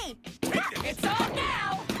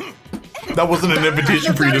 That wasn't an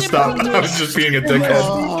invitation for you to stop. I was just being a dickhead.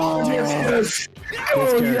 Oh, yes, it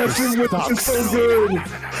was so good.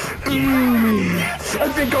 I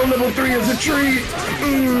think on level 3 is a treat.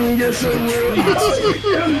 Yes, I will.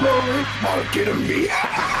 Oh, get him, me.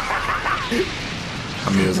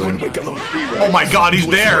 Amazing. Oh my god, he's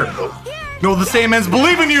there! No, the Saiyamans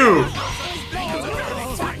believe in you!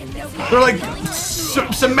 They're like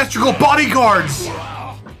symmetrical bodyguards!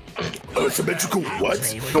 Symmetrical what?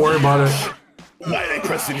 Don't worry about it. Why did I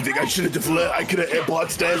press anything? I should have just let. I could have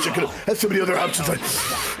blocked stash. I could have had so many other options. Like,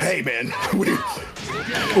 hey man, what do you?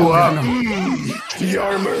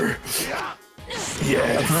 Yarmer.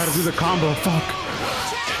 Yeah. I forgot to do the combo. Fuck.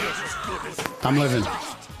 I'm living.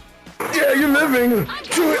 Yeah, you're living.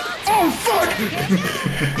 Do it. Oh fuck.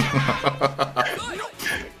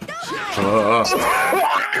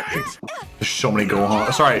 There's so many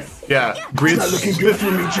Gohan. Sorry. Yeah. Great. Not looking good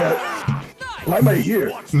for me, chat. Why am I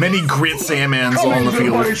here? Many great Saiyamans on the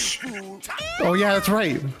field. Oh yeah, that's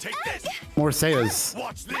right. More Saiyas.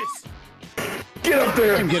 Get up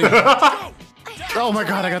there. I'm getting. Oh my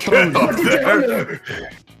god, I got thrown.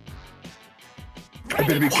 I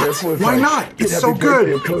better be careful. Why not? It's so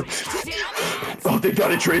good. Oh, they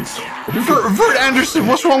got it, trades. Vert Anderson,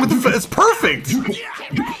 what's wrong with the? It's perfect. Did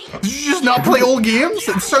you just not play old games?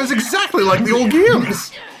 It sounds exactly like the old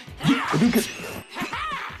games. I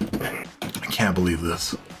can't believe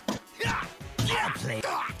this. You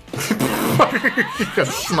got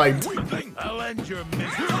sniped.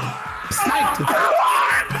 Sniped.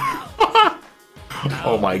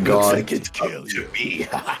 Oh my god. Like it's up to me.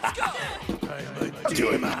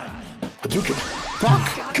 Do it. Fuck.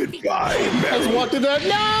 Goodbye, Let's Mary. walk to that.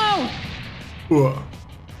 No.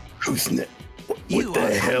 Who's next? What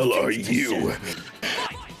the hell are you?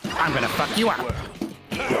 I'm gonna fuck you up.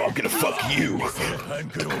 No, I'm gonna fuck you.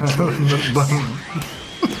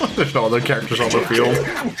 There's no other characters on the field.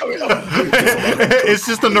 It's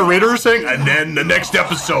just the narrator saying, and then the next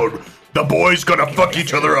episode, the boys gonna fuck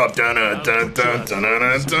each other up. Dun, dun, dun, dun, dun,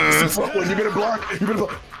 dun, dun. Fuck one, you better block. You better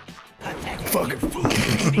block. Fuck.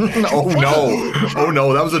 Oh no. Oh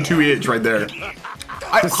no, that was a 2H right there.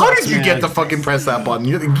 How did you get to fucking press that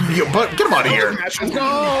button? But get him out of here.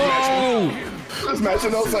 No! Just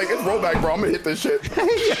matching those like it's rollback, bro. I'm gonna hit this shit. Yeah,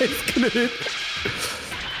 it's gonna hit.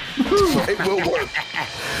 It will work.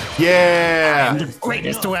 Yeah. The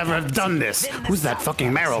greatest to ever have done this. Who's that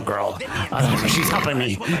fucking Meryl girl? She's helping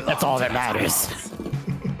me. That's all that matters.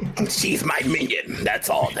 She's my minion. That's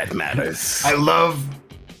all that matters. I love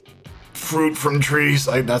fruit from trees.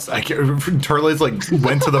 Turles like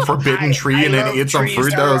went to the forbidden tree and then ate some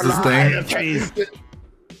fruit. That was his thing.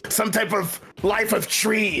 Some type of life of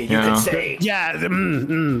tree, you could say. Yeah.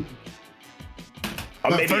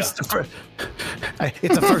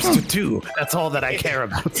 It's a first to two. That's all that I care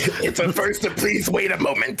about. It's a first to please wait a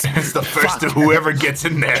moment. It's the first to whoever gets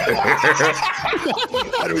in there.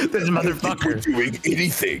 This motherfucker doing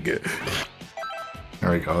anything.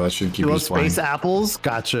 There we go. That should keep You you love flying. space apples?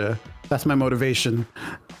 Gotcha. That's my motivation.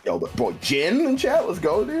 Yo, bro, Jen in chat, let's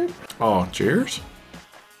go, dude. Oh, cheers.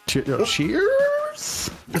 Cheers.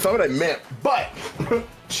 That's not what I meant, but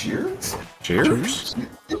cheers. Cheers.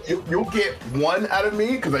 You'll get one out of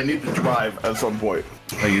me because I need to drive at some point.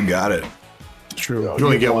 Oh, you got it. True. You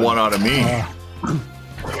only get one out of me.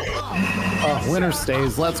 Winner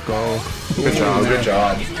stays. Let's go. Good job. Good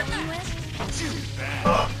job.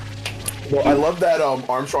 Well, I love that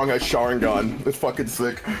Armstrong has Sharingan. It's fucking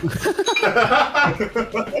sick. Is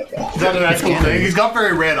that an actual thing? He's got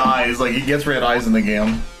very red eyes. Like, he gets red eyes in the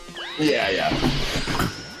game. Yeah.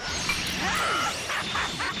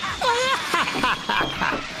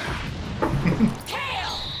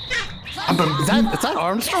 Is that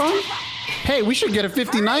Armstrong? Hey, we should get a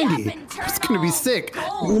 50-90. It's gonna be sick.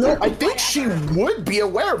 You know, I think she would be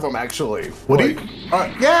aware of him, actually. Would he?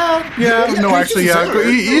 Yeah. No, actually, yeah.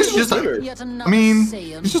 He's just a, I mean,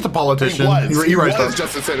 he's just a politician. He writes was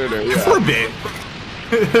stuff. just a senator, yeah. For a bit.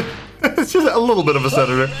 It's just a little bit of a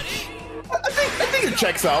senator. I think it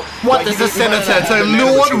checks out. What is the senator to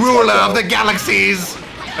Lord Ruler of the Galaxies?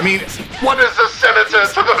 I mean, What is the senator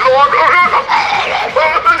to the Lord?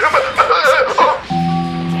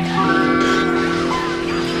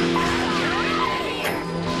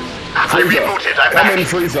 I rebooted, I'm I'm in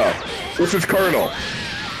back. Frieza. This is Colonel.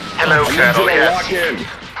 Hello, Colonel, Lock yes. in.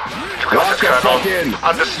 Lock the fuck in.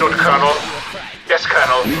 Understood, Colonel. Yes,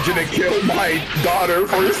 Colonel. Need you to kill my daughter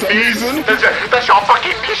for some reason. That's your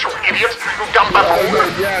fucking niche, you idiot. You dumb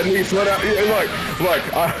baboon. Yeah, niece, what up? Yeah, look,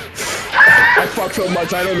 I fuck so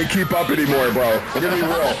much I don't even keep up anymore, bro. I'm gonna be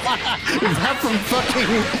real. Is that from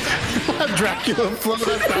fucking Dracula float?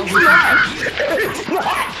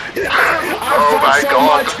 Oh my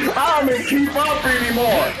God. I don't even keep up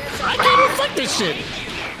anymore. I can't fuck this shit.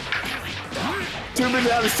 Too many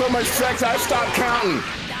having so much sex, I stopped counting.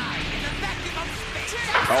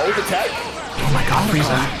 Oh, the tech. oh my God,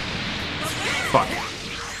 Frieza. Fuck.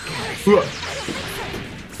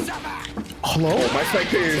 Hello? My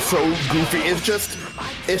spectator is so goofy.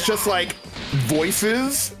 It's just like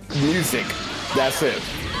voices, music. That's it.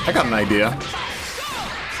 I got an idea.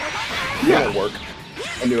 Yeah, it'll work.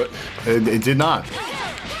 I knew it. It did not.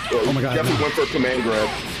 Oh my God. Definitely went for a command grab.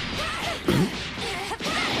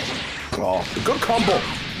 Oh, good combo.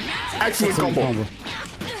 Excellent combo.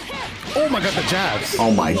 Oh my God, the jabs.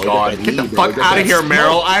 Oh my God. Get the fuck out of here,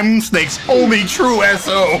 Meryl. I'm Snake's only true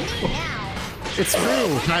SO. It's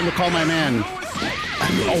true. Time to call my man.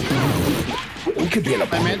 We could be in a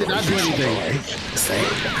My man did not do anything.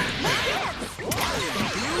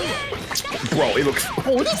 Bro, it looks.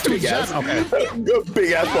 Oh, this dude's big ass. jab. Okay.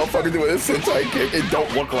 Big ass motherfucker doing this sentai kick. It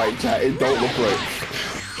don't look right, chat. It don't look right.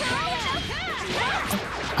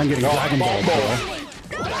 I'm getting Dragon Ball, bro.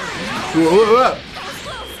 Whoa.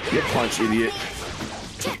 You punch, idiot.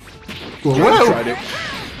 Whoa. Tried it.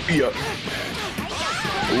 Yeah.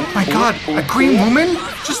 Oh my God, a green woman?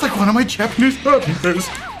 Just like one of my Japanese partners.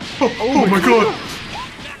 Oh my God.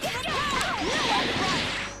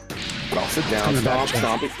 Well, sit down.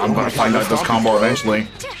 Stomp. I'm gonna find out this combo eventually.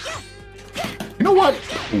 You know what?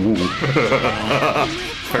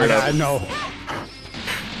 Fair enough. I know.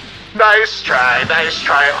 Nice try,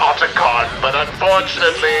 Otacon, but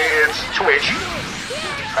unfortunately it's Twitch.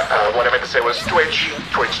 What I meant to say was Twitch.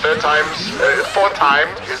 Twitch fourth time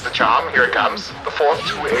is the charm. Here it comes. The fourth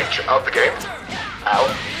 2H of the game. Ow.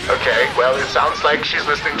 Okay, well, it sounds like she's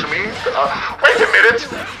listening to me. Wait a minute!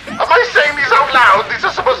 Am I saying these out loud? These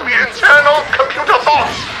are supposed to be internal computer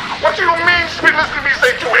thoughts! What do you mean she's been listening to me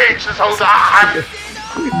say 2H this whole time?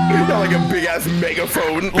 Got like a big ass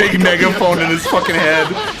megaphone. Big megaphone in his fucking head.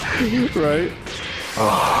 Right?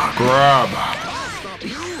 Oh, grab.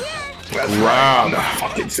 That's Grab. right, I'm the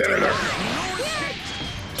fucking senator.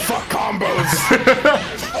 fuck combos.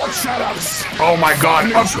 Shut up. Oh my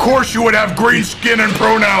god, of course you would have green skin and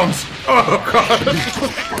pronouns. Oh god.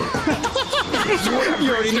 You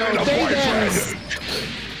already know. Dance.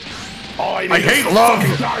 I hate love.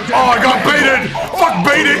 Oh, I got baited. Fuck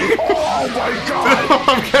baiting. Oh my god.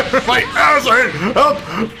 I'm getting my ass hit. Help.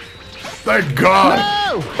 Thank god.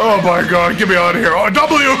 No! Oh my god, get me out of here. Oh,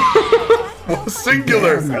 W.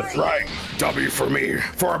 Singular. That's right. W for me.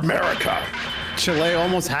 For America. Chile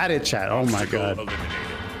almost had it, chat. Oh my god.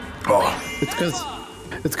 Oh.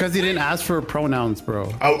 It's because he didn't ask for pronouns,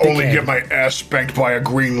 bro. I'll only get my ass spanked by a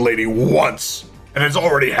green lady once. And it's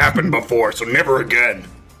already happened before, so never again.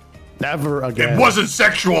 Never again. It wasn't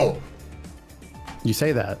sexual. You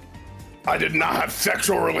say that. I did not have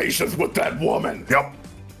sexual relations with that woman. Yep.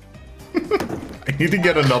 I need to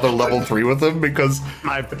get another level 3 with him because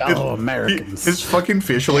My fellow Americans. his fucking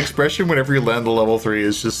facial expression whenever you land the level 3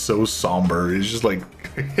 is just so somber. It's just like,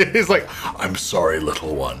 he's like, I'm sorry,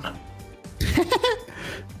 little one.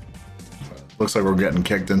 Looks like we're getting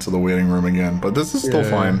kicked into the waiting room again, but this is still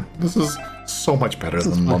fine. This is so much better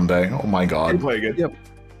than Monday. Oh my god. Play good. Yep.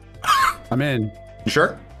 I'm in. You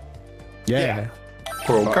sure? Yeah.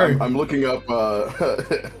 Okay. I'm looking up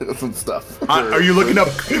some stuff. Are you looking up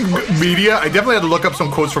media? I definitely had to look up some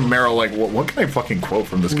quotes from Meryl. Like, what can I fucking quote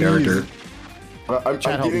from this character? I'm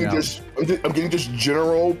getting just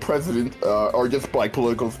general president or just like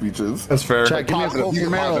political speeches. That's fair. Chat, give me a quote for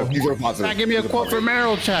Meryl. These are positive. Chat, give me a quote for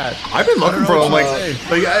Meryl, chat. I've been looking for them.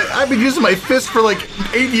 I've been using my fist for like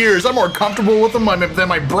 8 years. I'm more comfortable with them than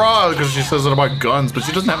my bra because she says it about guns, but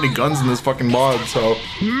she doesn't have any guns in this fucking mod. So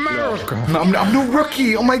America. I'm no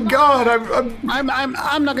rookie. Oh my god.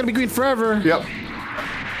 I'm not gonna be green forever. Yep.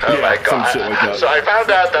 Oh my some god. shit like that. So I found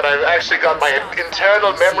out that I've actually got my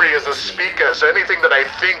internal memory as a speaker, so anything that I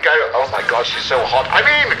think oh my god, she's so hot. I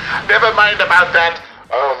mean, never mind about that.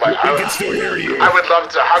 Oh my god. I can still hear you. I would love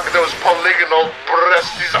to hug those polygonal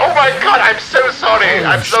breasties. Oh my god, I'm so sorry.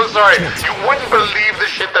 I'm so sorry. You wouldn't believe the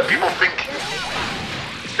shit that people think.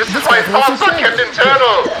 This is why thoughts are kept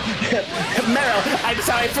internal. Meryl, I'm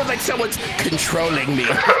sorry. I feel like someone's controlling me.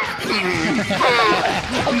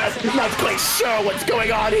 I'm not quite sure what's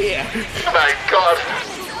going on here. Oh my god.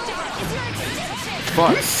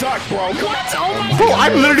 Fuck. You suck, bro. Bro,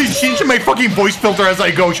 I'm literally changing my fucking voice filter as I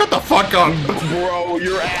go. Shut the fuck up. Bro,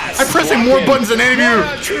 your ass. I'm pressing more buttons than any of you.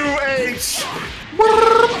 True H.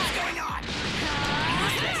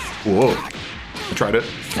 Whoa. I tried it.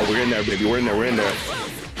 Oh, we're in there, baby. We're in there. We're in there.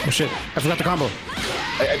 Oh shit! I forgot the combo.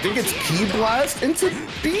 I think it's key blast into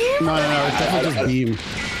beam. No, it's definitely just beam.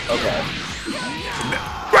 Okay.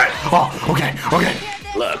 Right. Oh, okay. Okay.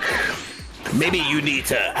 Look, maybe you need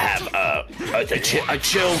to have a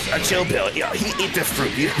chill pill. Yeah, eat this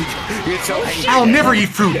fruit. You're so angry. I'll never eat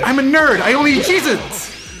fruit. I'm a nerd. I only eat Cheez-Its.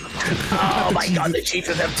 Oh my god, the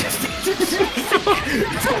Cheez-Its have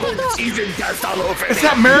Cheez-Its dust all over Is me.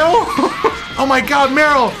 that Meryl? Oh my god,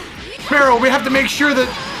 Meryl. Meryl, we have to make sure that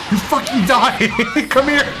you fucking die. Come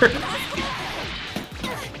here.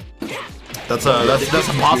 That's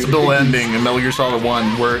a possible ending in Metal Gear Solid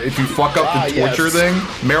 1 where if you fuck up the torture thing,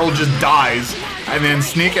 Meryl just dies, and then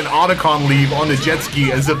Snake and Otacon leave on the jet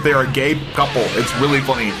ski as if they're a gay couple. It's really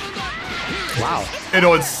funny. Wow. You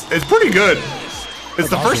know, it's pretty good. It's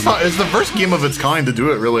the first game of its kind to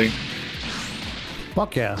do it, really.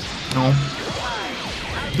 Fuck yeah. No.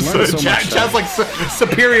 Learned so much Chad's like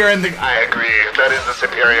superior ending. I agree. That is the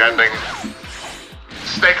superior ending.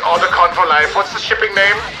 Snake Otacon for life. What's the shipping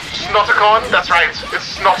name? Snoticon? That's right. It's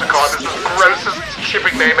Snoticon. It's the grossest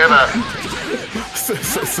shipping name ever.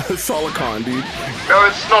 Solicon, dude. No,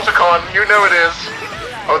 it's Snoticon. You know it is.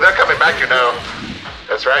 Oh, they're coming back, you know.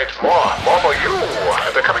 That's right. More for you.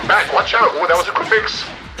 They're coming back. Watch out. Oh, that was a quick fix.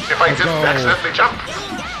 If I didn't accidentally jump.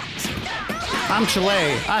 I'm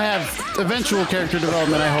Chile. I have eventual character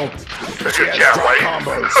development, I hope. Yeah, right.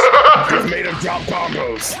 Combos. Just made him drop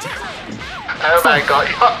combos. Oh my god.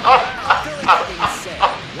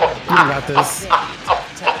 You don't got this.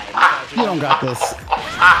 You don't got this.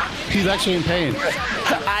 He's actually in pain.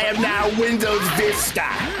 I am now Windows Vista.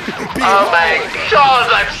 Oh my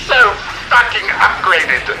god, I'm so fucking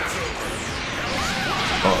upgraded.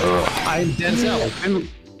 I'm Denzel.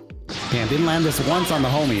 Didn't land this once on the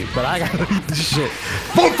homie, but I got this shit.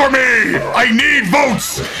 Vote for me! I need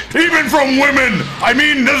votes! Even from women! I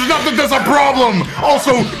mean, there's nothing that's a problem!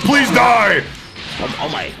 Also, please die! Oh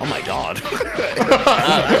my god. I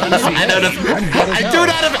do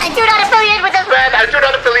not affiliate with this man. I do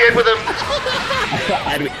not affiliate with him.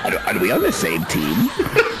 Are we on the same team?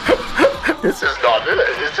 This is not.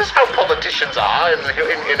 Is this how politicians are in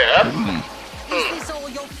Earth?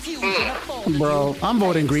 Bro, I'm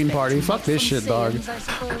voting Green Party. Fuck this shit, dog.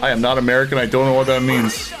 I am not American. I don't know what that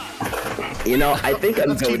means. You know, I think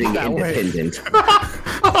I'm voting independent.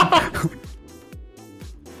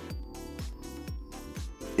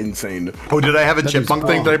 Insane. Oh, did I have a chipmunk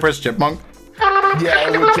thing? Did I press chipmunk? Yeah,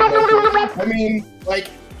 I would chipmunk. I mean, like,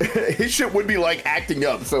 his shit would be like acting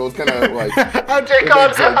up, so it's kind of like. Oh dear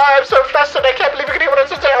God, I'm so flustered. I can't believe you can even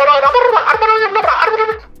say.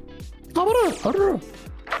 Hold on.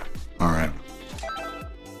 All right.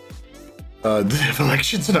 Did they have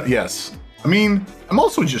elections? Yes. I mean, I'm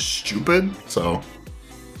also just stupid, so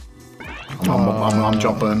I'm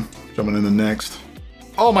jumping in the next.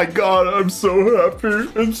 Oh my God, I'm so happy.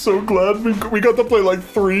 I'm so glad we got to play like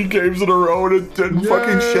 3 games in a row and it didn't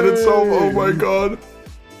fucking shit itself. Oh my God.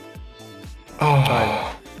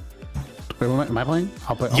 Oh. Wait, am I playing?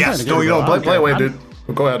 I'll play. Yes, no, you don't play away, dude.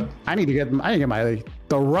 Go ahead. I need to get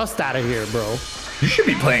the rust out of here, bro. You should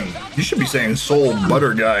be saying Soul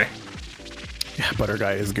Butter Guy. Yeah, Butter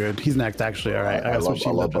Guy is good. He's next, actually. All right, I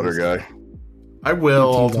love Butter Guy. I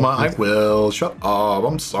will, Ultima. I will. Shut up.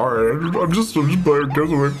 I'm sorry. I'm just playing games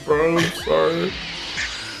with my friends. I'm sorry.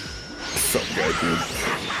 Some guy, dude.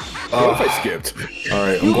 What if I skipped? All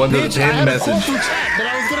right, I'm going to the pinned message. That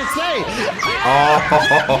I was gonna say.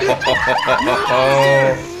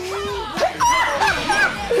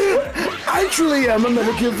 I truly am a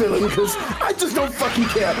Metal Gear villain because I just don't fucking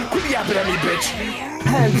care. Quit yapping at me, bitch.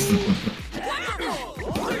 Hands.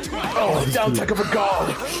 Oh, down tech of a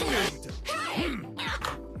god.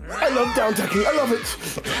 I love down teching. I love it.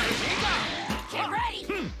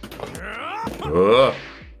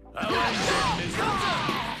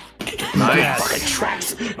 Nice. Fucking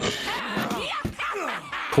tracks.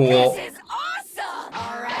 Cool. This is awesome.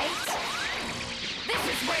 All right. This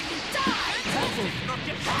is where you die.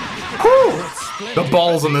 The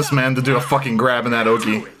balls on this man to do a fucking grab in that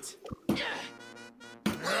Oki.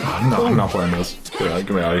 No, I'm not playing this. Get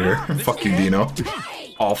me out of here. Fuck you, Dino.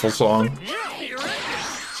 Awful song.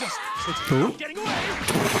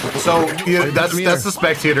 So yeah, that's the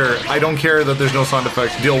spectator. I don't care that there's no sound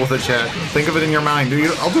effects. Deal with it, chat. Think of it in your mind.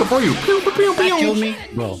 I'll do it for you. Kill me,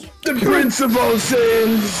 bro. The Prince of all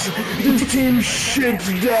sins. This team shit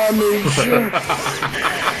damage.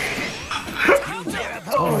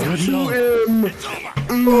 Oh, to him.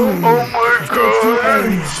 Oh my God.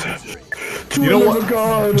 You know what?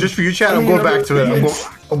 God. Just for you, chat. I'm going back to it.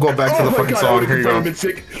 I'm going back to the fucking song. Here you go.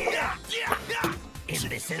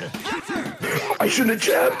 I shouldn't have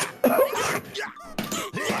jabbed.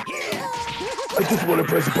 I just want to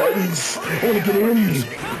press buttons. I want to get in.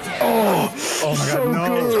 Oh my so God,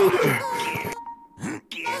 no. Good.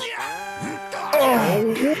 Oh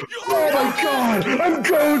my God, I'm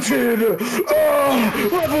goated. Oh,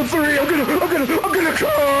 level 3. I'm gonna come.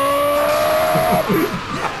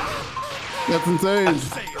 That's insane.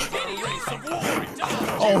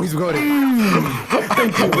 Oh, he's going.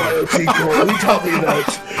 Thank you, YOT Core. He taught me that.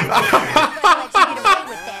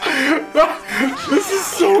 This is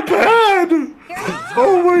so bad.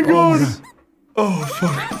 Oh my God. Oh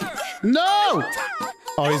fuck. No.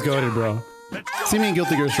 Oh, he's goated, bro. See me in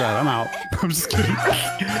Guilty Gear Strive. I'm out. I'm just kidding. Yeah,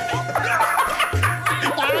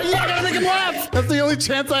 I gotta make him laugh. That's the only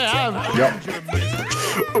chance I have. Yep.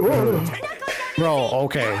 Bro,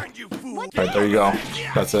 okay. Alright, there you go.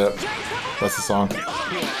 That's it. That's the song.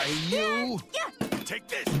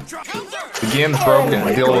 The game's broken.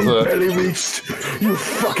 Deal with it. Barely reached. You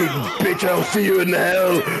fucking bitch, I'll see you in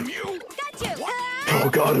hell. Oh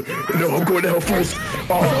God, no, I'm going to hell first.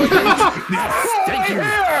 Oh, Thank you.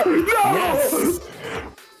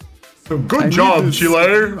 No. Good job,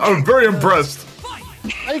 Chile. I'm very impressed.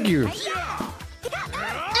 Thank you.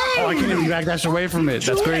 Oh, I can't even backdash away from it.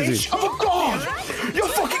 That's crazy. Oh God, you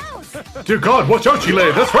fucking. Dear God, watch out,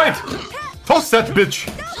 Chile. That's right. Toss that bitch.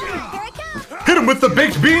 Hit him with the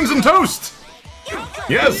baked beans and toast.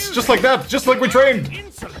 Yes, just like that. Just like we trained.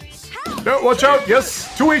 No, watch out. Yes,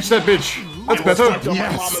 2H that bitch. That's better. My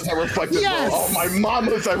mamas I reflected. Yes. Oh, my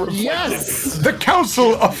mamas I reflected. Yes. The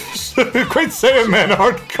Council of Great Saiyan Men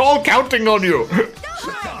are all counting on you. I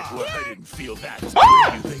didn't feel that.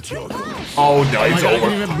 Oh, no, it's over.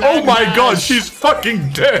 Oh my God, she's fucking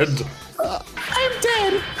dead. I'm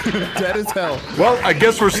dead. Dead as hell. Well, I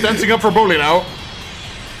guess we're stancing up for Broly now.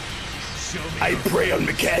 I prey on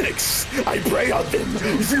mechanics. I prey on them.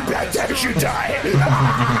 If you backdash, you die.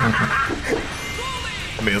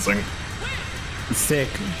 Amazing. Sick.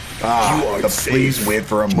 You are Please safe. wait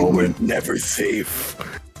for a You moment. were never safe.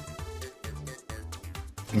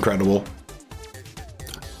 Incredible.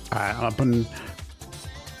 Alright, I'm putting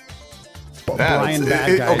Bad. Brian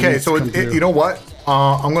Bad Guy Okay, needs so to come through. you know what?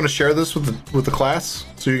 I'm gonna share this with the class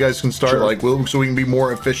so you guys can start like so we can be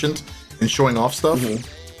more efficient in showing off stuff.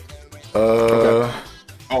 Okay.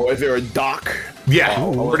 Oh, is there a doc? Yeah,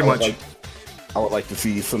 pretty much. I would like to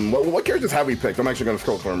see some. What characters have we picked? I'm actually gonna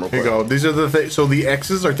scroll through them real quick. Here you go. These are the things. So the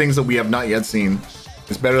X's are things that we have not yet seen.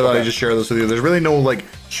 It's better that I just share this with you. There's really no like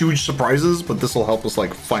huge surprises, but this will help us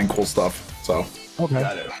like find cool stuff. So okay,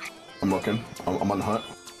 got it. I'm looking. I'm on the hunt.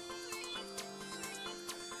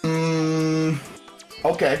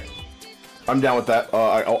 Okay, I'm down with that.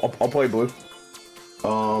 I'll play blue.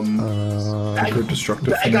 good destructive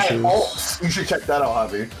that finishes. Guy, you should check that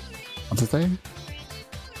out, Javi. What's the thing?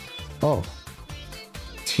 Oh.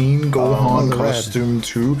 Teen Gohan costume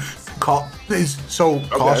 2.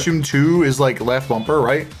 Costume 2 is like left bumper,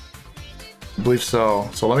 right? I believe so.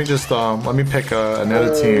 So let me just let me pick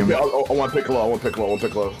another team. Yeah, I want Piccolo. I want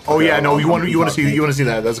Piccolo. Oh yeah, no, you want to see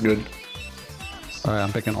that. That's good. All right,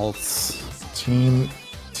 I'm picking ults. Teen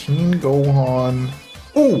Gohan.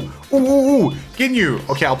 Ooh, Ginyu.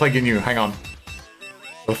 Okay, I'll play Ginyu. Hang on.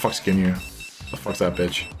 What the fuck's Ginyu? What the fuck's that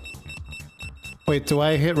bitch? Wait, do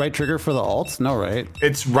I hit right trigger for the ults? No, right?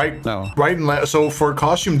 It's right. No. Right and left. So for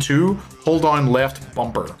costume 2, hold on left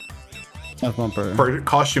bumper. Left bumper. For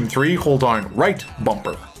costume 3, hold on right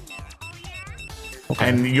bumper. Okay.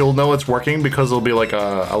 And you'll know it's working because it'll be like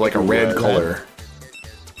a red color.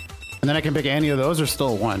 And then I can pick any of those or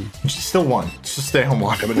still one? Still one. Just stay on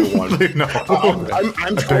one. I'm gonna do one. No.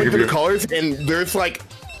 I'm going through the colors, and there's like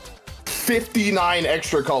 59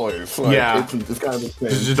 extra colors. Like, yeah. It's kind of insane.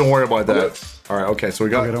 Just don't worry about that. All right. Okay. So we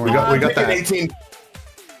got that. 18.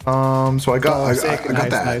 So I got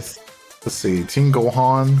that. Nice. Let's see. Teen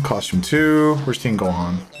Gohan costume 2. Where's Teen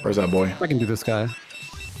Gohan? Where's that boy? I can do this guy.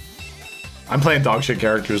 I'm playing dog shit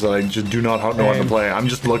characters that I just do not know how to play. I'm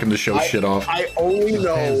just looking to show shit off. I only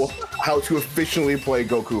know how to efficiently play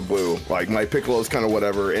Goku Blue. Like, my Piccolo is kind of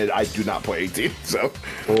whatever, and I do not play 18. So,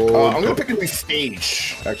 I'm going to pick a new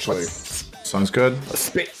stage, actually. Sounds good.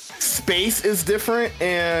 Space is different,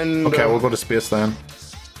 and... Okay, we'll go to space then.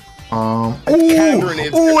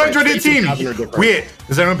 Android 18! Wait,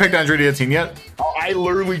 has anyone picked Android 18 yet? I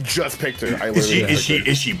literally just picked her.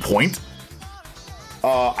 Is she point?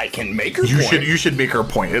 I can make her point. You should make her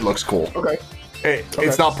point. It looks cool. Okay.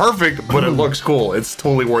 It's not perfect, but it looks cool. It's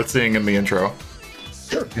totally worth seeing in the intro.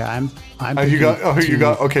 Sure. Yeah, I'm you got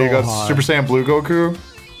Super Saiyan Blue Goku?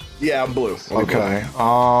 Yeah, I'm blue. Okay.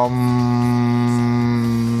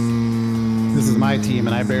 This is my team,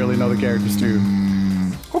 and I barely know the characters too.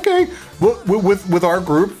 Okay. Well, with our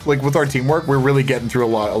group, like with our teamwork, we're really getting through a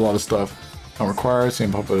lot of stuff. Not required.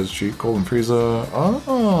 Same puppet as Cheat Golden Frieza.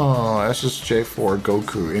 Oh, SSJ for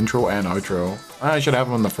Goku intro and outro. I should have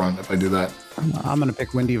him in the front if I do that. I'm gonna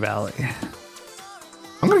pick Windy Valley.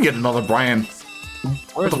 I'm gonna get another Brian.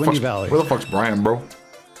 Where's Windy Valley? Where the fuck's Brian, bro?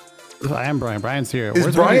 I am Brian. Brian's here.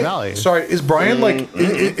 Where's Brian? Windy Valley? Sorry, is Brian like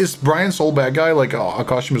is Brian Soul Bad Guy like a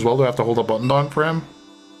costume as well? Do I have to hold a button on for him?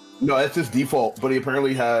 No, that's his default, but he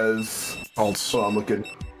apparently has alts. So I'm looking.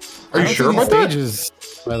 Are you sure about stages,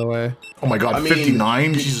 by the way? Oh my god,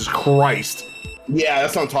 59? Jesus Christ. Yeah,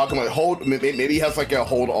 that's what I'm talking about. Hold, maybe he has like a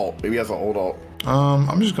hold alt. Maybe he has a hold alt.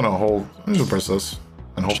 I'm just gonna hold. I'm just gonna press this,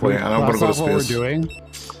 and hopefully, and I'm gonna go to space. What we're doing?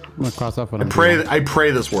 I'm gonna cross off what I'm doing. I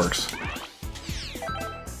pray this works.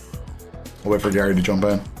 I'll wait for Gary to jump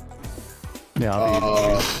in.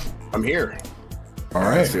 Yeah, I'm here. All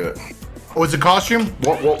right. Let's do it. Oh, it's a costume?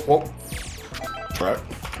 Whoa. Right.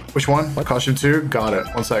 Which one? What? Costume 2? Got it.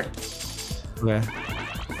 One sec. Okay.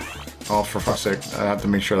 Oh, for fuck's sake. I have to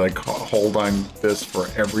make sure I hold on this for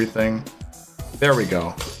everything. There we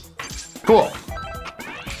go. Cool.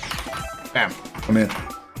 Bam. I'm in.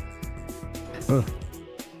 Oh.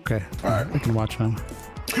 Okay. Alright. I can watch now.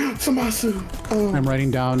 Samasu. Oh. I'm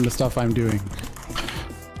writing down the stuff I'm doing.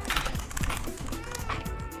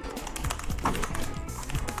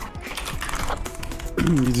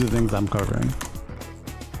 These are the things I'm covering.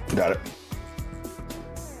 Got it.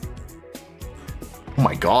 Oh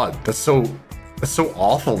my god, that's so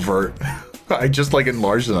awful, Vert. I just like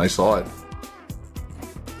enlarged and I saw it.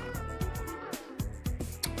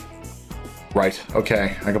 Right,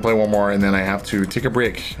 okay. I can play one more and then I have to take a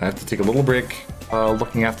break. I have to take a little break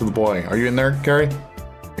looking after the boy. Are you in there, Gary?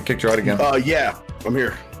 I kicked you out again. Yeah, I'm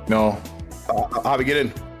here. No. How to get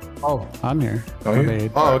in? Oh, I'm here.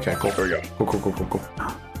 Oh, okay, cool. There we go. Cool.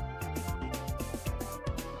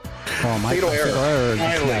 Oh, my turn.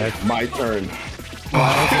 My turn. I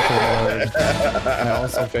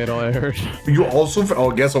also fatal error. You also?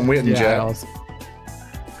 Oh, I guess I'm waiting, Jack.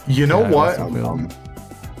 You know what?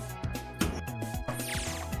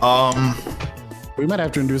 We might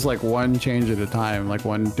have to introduce like one change at a time, like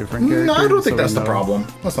one different character. No, I don't think so that's we the know. problem.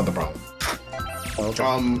 That's not the problem.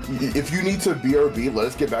 If you need to BRB, let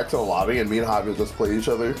us get back to the lobby, and me and Javi will just play each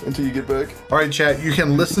other until you get back. All right, chat. You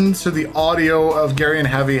can listen to the audio of Gary and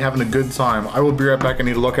Heavy having a good time. I will be right back. I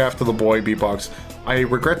need to look after the boy, Beatbox. I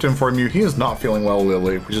regret to inform you, he is not feeling well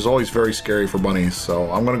lately, which is always very scary for bunnies.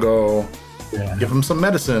 So I'm gonna go give him some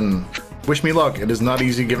medicine. Wish me luck. It is not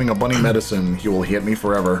easy giving a bunny medicine. He will hit me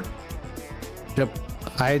forever. Yep.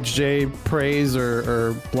 IJ praise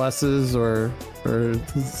or blesses or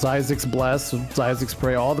Zyzix bless, Zyzix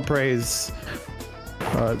pray, all the praise.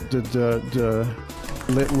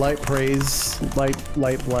 Light praise,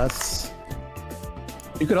 light bless.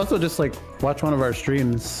 You could also just like watch one of our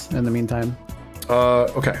streams in the meantime.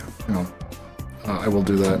 Okay. Hang on. I will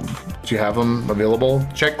do that. Do you have them available?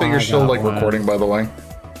 Check that you're still like recording, by the way.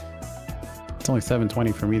 It's only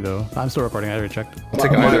 7:20 for me though. I'm still recording. I already checked. I'll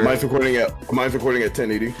take either. Mine's recording at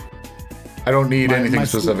 1080. I don't need anything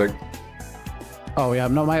specific. Oh yeah,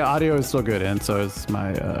 no, my audio is still good, and so is my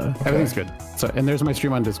everything's good. So, and there's my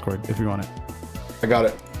stream on Discord if you want it. I got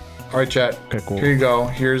it. All right, chat. Okay, cool. Here you go.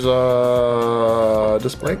 Here's a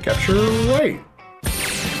display capture right.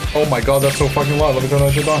 Oh my god, that's so fucking loud. Let me turn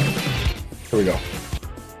that shit on. Here we go.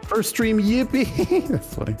 First stream, yippee!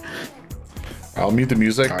 That's funny. I'll mute the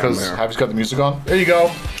music because Javi's got the music on. There you go.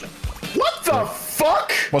 What the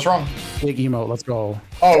fuck? What's wrong? Big emote. Let's go.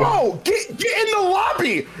 Oh, Bro, get in the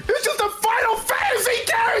lobby. There's just a Final Fantasy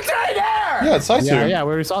character in there. yeah, it's Saisu. Yeah, we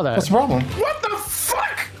already saw that. What's the problem? What the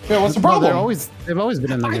fuck? Yeah, what's the No, problem? they've always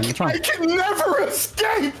been in the game. What's wrong? I can never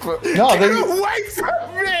escape. No, Get away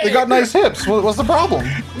from me. They got nice hips. What's the problem?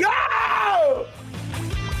 No.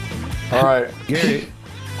 All right. Gary,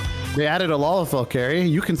 they added a Lalafell carry.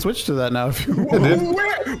 You can switch to that now if you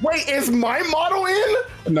want. Wait, is my model in?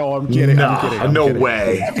 No, I'm kidding. I'm No kidding.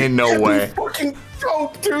 way. In no way. Fucking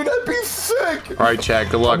dope, dude. That'd be sick. All right, chat.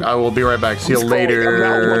 Good luck. I will be right back. See you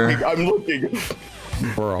later. I'm looking.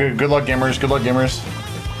 Bro, Good luck, gamers. Good luck, gamers.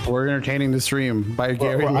 we're entertaining the stream by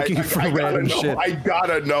Gary looking for random shit. I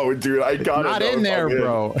gotta know, dude. I gotta Not know in if there, I'm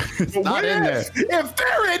bro. It's not in there. If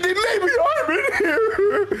they're in, then maybe I'm in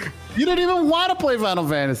here. You don't even want to play Final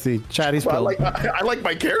Fantasy. Chatty's I pill. like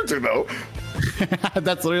my character though.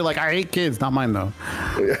 That's literally like, I hate kids. Not mine though.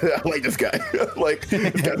 I like this guy.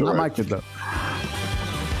 Not my kid though.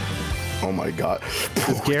 Oh my god.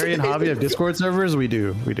 Does Gary and Javi have Discord servers? We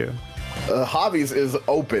do. Javi's is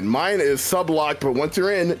open. Mine is sub-locked, but once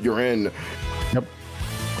you're in, you're in. Yep.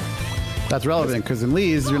 That's relevant because in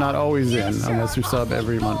Lee's you're not always in unless you sub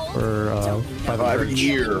every month or by the Every merge.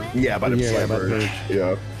 year. Yeah, by the Yeah, by the merge. merge.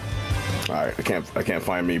 Yeah. All right, I can't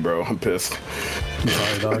find me, bro. I'm pissed. I'm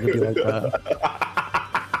sorry, dog. It'd be like that.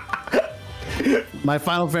 My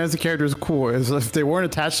Final Fantasy character is cool. If they weren't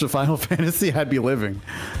attached to Final Fantasy, I'd be living.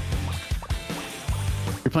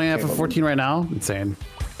 You're playing FF14 right now? Insane.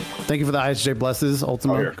 Thank you for the ISJ blesses,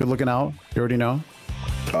 Ultima. here. Good looking out. You already know.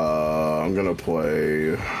 I'm gonna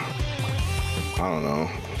play. I don't know.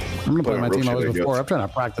 I'm gonna play my team I was Roche, I before. guess. I'm trying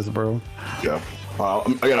to practice, bro. Yeah. I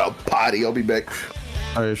got a potty. I'll be back.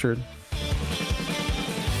 Are you sure?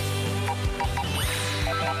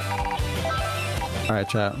 All right,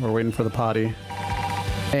 chat. We're waiting for the potty.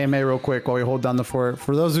 AMA real quick while we hold down the fort.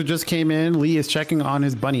 For those who just came in, Lee is checking on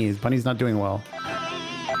his bunny. His bunny's not doing well.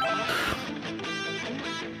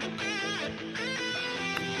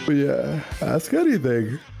 But yeah, ask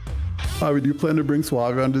anything. Do you plan to bring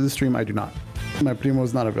Suave onto the stream? I do not. My primo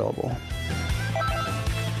is not available.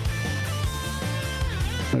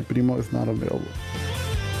 My primo is not available.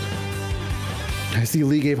 I see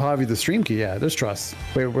Lee gave Javi the stream key. Yeah, there's trust.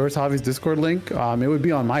 Wait, where's Javi's Discord link? It would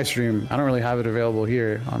be on my stream. I don't really have it available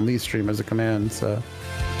here on Lee's stream as a command. So,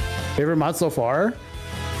 favorite mod so far?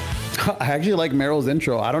 I actually like Meryl's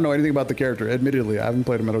intro. I don't know anything about the character. Admittedly, I haven't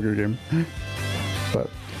played a Metal Gear game. But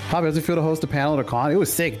Javi, how's it feel to host a panel at a con? It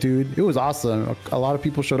was sick, dude. It was awesome. A lot of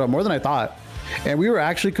people showed up, more than I thought. And we were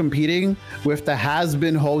actually competing with the Has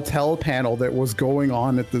Been Hotel panel that was going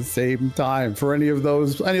on at the same time. For any of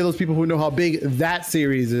those people who know how big that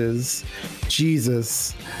series is,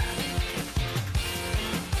 Jesus.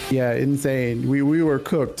 Yeah, insane. We were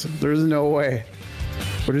cooked. There's no way.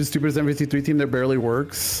 What is the stupidest MVC3 team that barely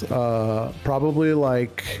works? Probably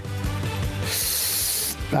like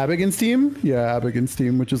Abigail's team? Yeah, Abigail's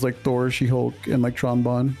team, which is like Thor, She-Hulk, and like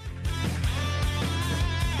Tron.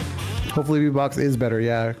 Hopefully V-Box is better,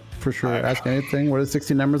 yeah, for sure. Ask anything. What are the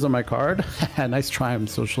 16 numbers on my card? Nice try, I'm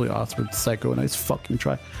socially awkward. Psycho, nice fucking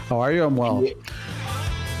try. How are you? I'm well.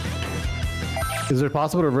 Is it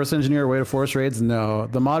possible to reverse engineer a way to force raids? No.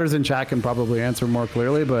 The modders in chat can probably answer more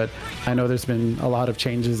clearly, but I know there's been a lot of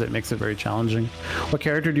changes that makes it very challenging. What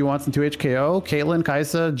character do you want in 2HKO? Caitlyn,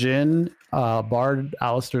 Kaisa, Jin, Bard,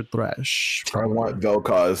 Alistair, Thresh. I want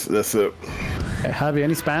Vel'Koz. That's it. Javi,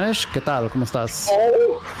 any Spanish? ¿Qué tal? ¿Cómo estás?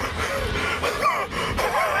 Oh!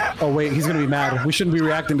 Oh wait, he's gonna be mad. We shouldn't be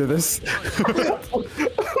reacting to this.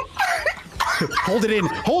 Hold it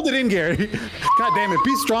in, Gary. God damn it,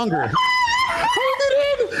 be stronger. Hold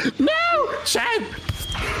it in. No, chat.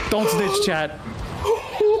 Don't snitch, chat.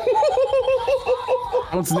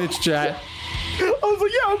 Don't snitch, chat. I was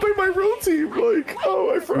like, yeah, I'll play my real team. Like,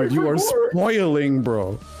 oh, I forgot. You are spoiling,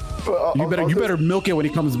 bro. You better milk it when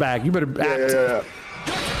he comes back. You better act. Yeah.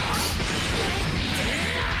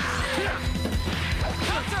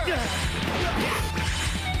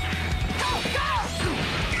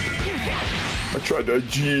 I tried to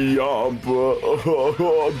jump.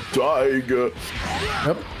 I'm dying.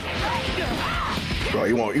 Yep. Bro,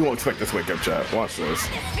 you won't expect this wake up, chat. Watch this.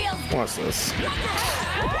 Watch this.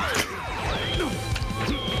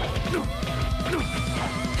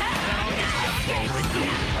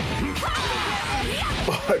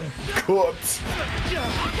 I'm cooked.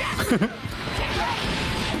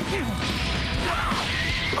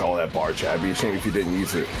 Call that bar, chat. It'd be a shame if you didn't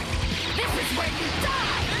use it. This is where you die!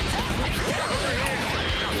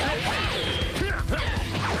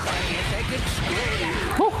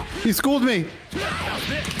 Whew, he schooled me.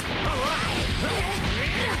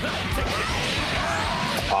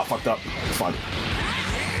 Ah, fucked up. It's fine.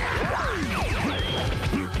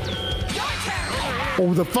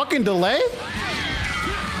 Oh, the fucking delay?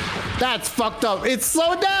 That's fucked up. It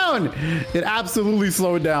slowed down. It absolutely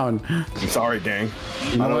slowed down. I'm sorry, gang.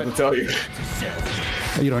 I don't know what to tell you.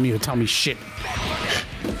 You don't need to tell me shit.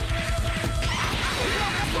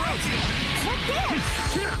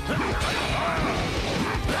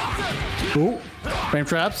 Ooh, frame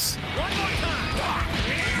traps.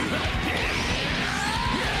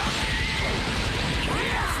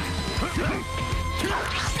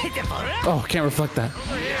 Oh, can't reflect that.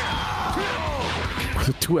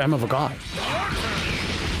 The 2M of a god.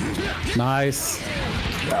 Nice.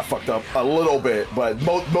 Yeah, I fucked up a little bit, but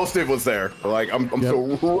most of it was there. Like, I'm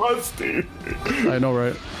so rusty. I know,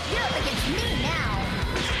 right? You're up against me now.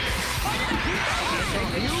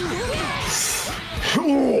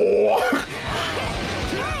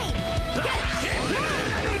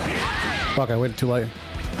 Fuck, I waited too late.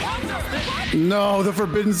 No, the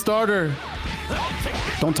forbidden starter.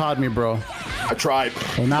 Don't Todd me, bro. I tried.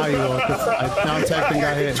 Well, now you will. I down tech and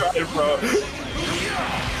got hit. I tried, bro.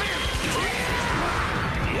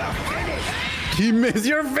 He missed.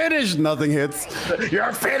 You're finished. Nothing hits.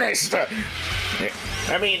 You're finished.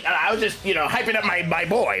 I mean, I was just, hyping up my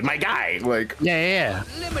boy, my guy. Like, Yeah.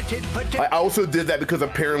 I also did that because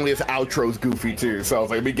apparently his outro's goofy too. So I was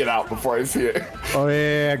like, let me get out before I see it. Oh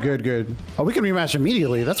yeah, good. Oh, we can rematch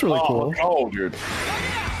immediately. That's really cool. Oh, dude.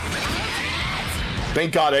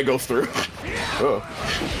 Thank God that goes through. Oh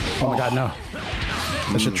my God, no.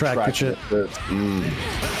 That should track. Good shit.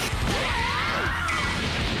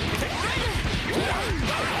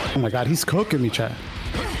 Oh my God, he's cooking me, chat.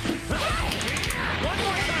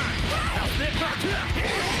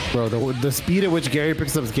 Bro, the speed at which Gary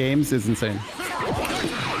picks up his games is insane.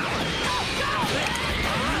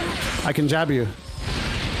 I can jab you.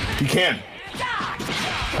 You can.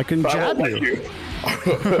 I can But I jab won't let you. you.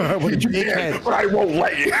 With your You big can, head. but I won't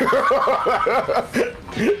let you.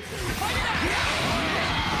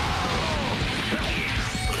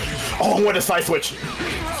 Oh, I want a side switch.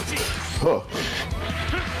 Huh.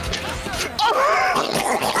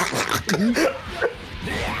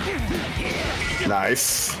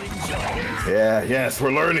 Nice. Yeah, yes,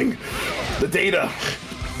 we're learning the data.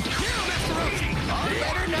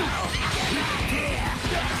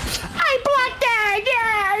 I blocked that!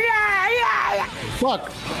 Yeah!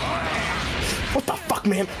 Fuck. What the fuck,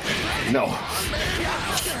 man? No.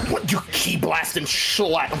 What, you key blasting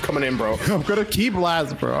slut? I'm coming in, bro. I'm gonna keep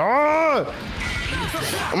blast, bro. Oh!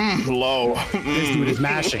 Low. This dude is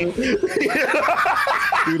mashing. Dude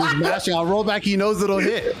is mashing. I'll roll back. He knows it'll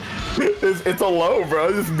hit. It's a low, bro.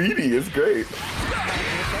 It's meaty. It's great.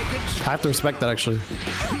 I have to respect that, actually.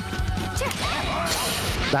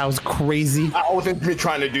 That was crazy. I wasn't even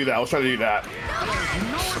trying to do that. I was trying to do that.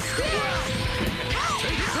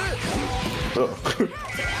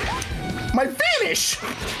 My finish!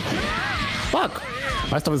 Fuck.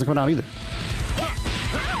 My stuff isn't coming out either.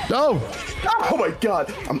 No. Oh my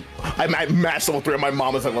god. I'm at max level 3 and my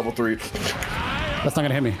mom is at level 3. That's not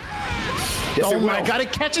gonna hit me. Yes, Oh it my will. God,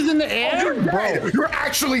 it catches in the air? You're dead. You're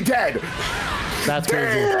actually dead. That's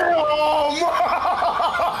crazy.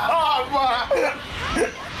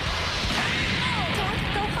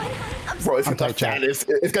 Bro, it's got that status.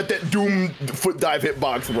 It's got that Doom foot dive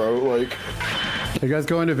hitbox, bro. Like, You guys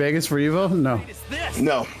going to Vegas for Evo? No.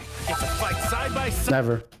 no.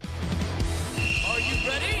 Never.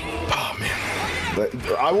 Oh man. But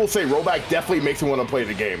I will say, rollback definitely makes me want to play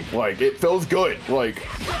the game. Like, it feels good. Like,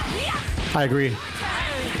 I agree.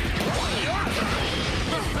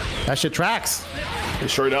 That shit tracks. it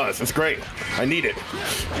sure does. It's great. I need it.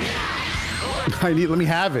 Let me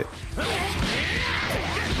have it.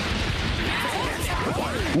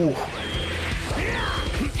 Ooh.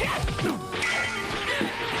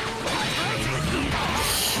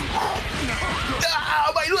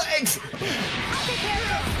 Ah, my legs!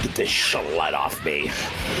 Get this shit off me.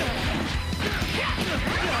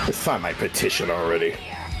 Sign my petition already.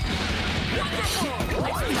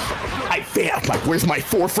 I failed. Like, where's my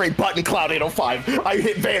 4-frame button, Cloud 805? I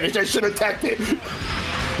hit vanish. I should have attacked it.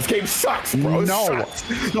 This game sucks, bro. It No. sucks.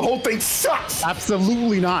 The whole thing sucks.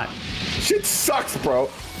 Absolutely not. Shit sucks, bro.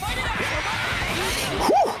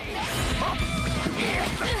 Whew.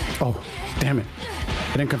 Oh, damn it.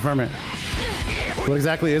 I didn't confirm it. What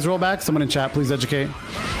exactly is rollback? Someone in chat, please educate.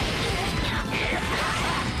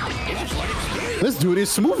 This dude is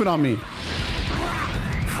smoothing on me.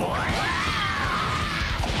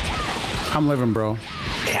 I'm living, bro.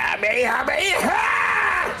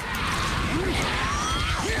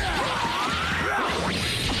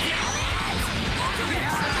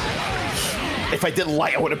 If I did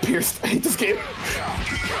light, I would have pierced. I hate this game.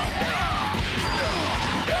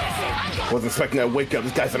 Wasn't expecting that wake up.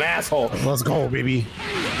 This guy's an asshole. Let's go, baby.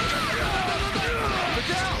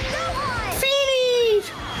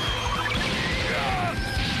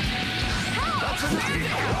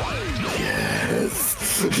 Yes.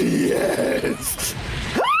 Yes.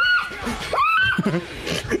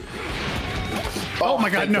 Oh my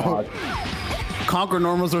god, no. Conquer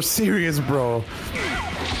normals are serious, bro.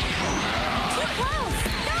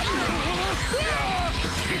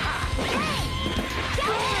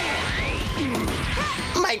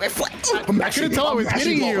 I couldn't tell I was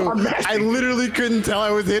hitting you. I literally couldn't tell I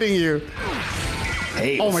was hitting you.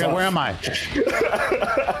 Hey, oh my god, where am I?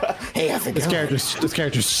 Hey, how's it going? This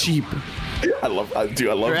character's cheap. I love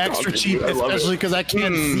You're extra cheap, especially because I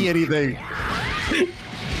can't see anything.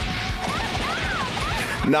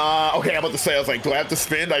 Nah, okay, I'm about to say, I was like, do I have to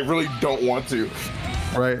spin? I really don't want to.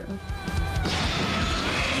 Right.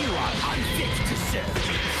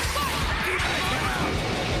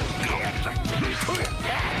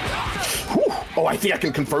 Whew. Oh, I think I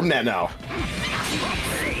can confirm that now.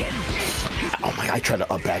 Oh my god, I tried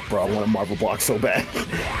to up back, bro. I want a Marvel block so bad.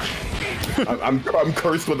 I'm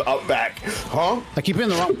cursed with up back. Huh? I keep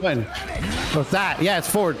hitting the wrong button. What's that? Yeah, it's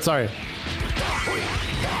forward. Sorry.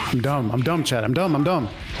 I'm dumb, Chad. I'm dumb.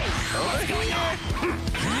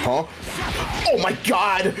 Huh? Oh my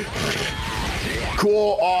god!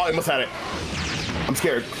 Cool. Oh, I almost had it. I'm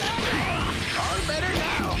scared.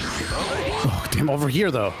 Oh, damn, over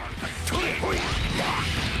here, though.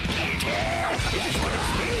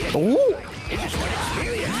 Ooh!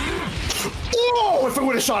 Oh, if I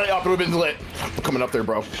would have shot it up, it would have been lit. I'm coming up there,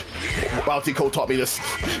 bro. Bounty Code taught me this.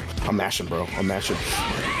 I'm mashing, bro. I'm mashing.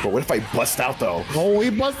 But what if I bust out, though? Oh, we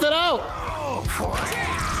busted out!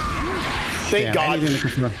 Thank God.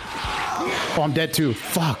 Oh, I'm dead, too.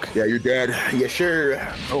 Fuck. Yeah, you're dead. Yeah, sure.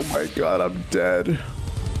 Oh my god, I'm dead.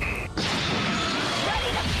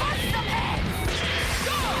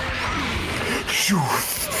 Phew.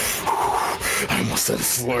 I almost said a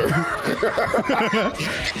slur.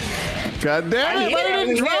 God damn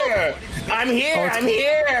it! I'm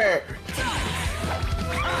here.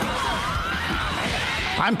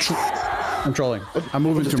 I'm trolling. I'm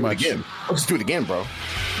moving too much. I'll just do it again, bro.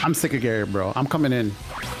 I'm sick of Gary, bro. I'm coming in.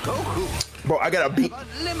 Bro, I gotta beat.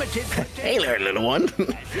 Hey there, little one.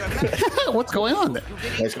 What's going on there?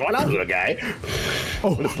 What's going on, little guy?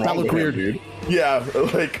 Oh, that looked weird, dude. Yeah,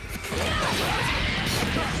 like.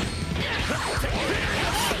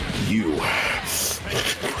 You.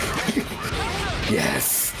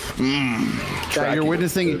 Yes. Yeah, you're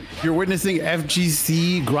witnessing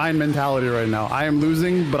FGC grind mentality right now. I am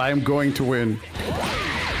losing, but I am going to win.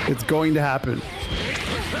 It's going to happen.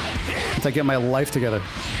 Once I get my life together.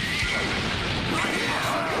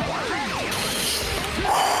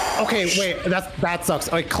 Okay, wait, that sucks.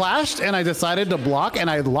 I clashed and I decided to block and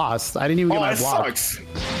I lost. I didn't even get my block. Sucks.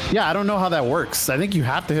 Yeah, I don't know how that works. I think you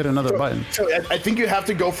have to hit another button. So I think you have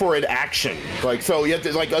to go for an action. Like, so you have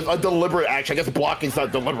to, like, a deliberate action. I guess blocking's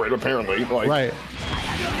not deliberate, apparently. Like, right.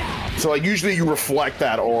 So like usually you reflect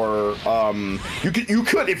that, or you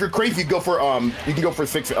could if you're crazy go for you can go for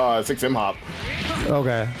 6M hop.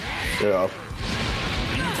 Okay. Yeah.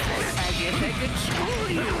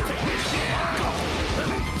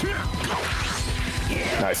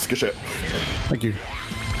 Nice, good shit. Thank you.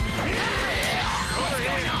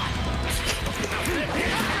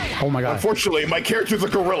 Oh my god. Unfortunately, my character's a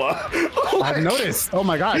gorilla. I've noticed. Oh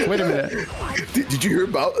my gosh, wait a minute. Did you hear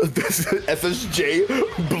about this SSJ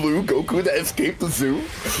blue Goku that escaped the zoo?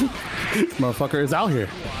 Motherfucker is out here.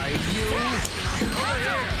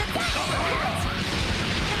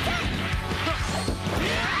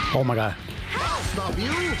 Oh my god.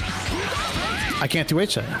 I can't do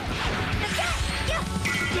H.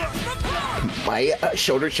 My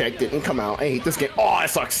shoulder check didn't come out. I hate this game. Oh,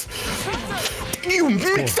 that sucks. You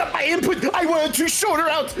mixed up my input. I wanted to shoulder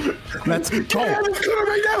out. Let's go. Let's go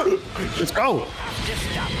right now. Let's go.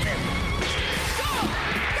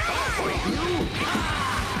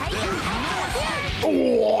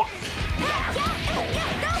 Oh.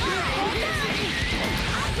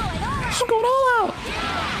 I'm going all out.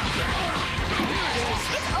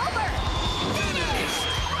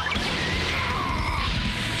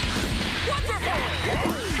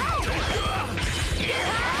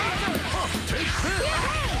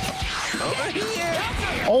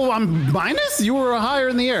 Oh, I'm minus? You were higher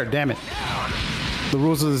in the air. Damn it. The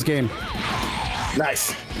rules of this game.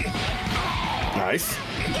 Nice. Nice.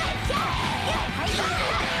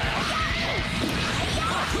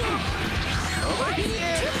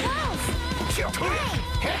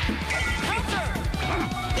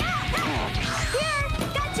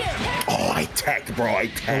 Oh, I tagged, bro. I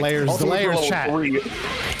tagged. The layers, chat. 3.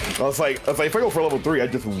 I was like, if I go for level 3, I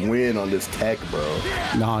just win on this tech, bro.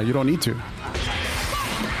 No, you don't need to.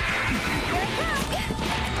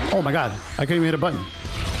 Oh my god, I couldn't even hit a button.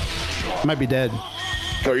 I might be dead.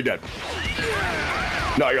 No, you're dead.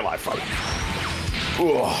 No, you're alive, fuck.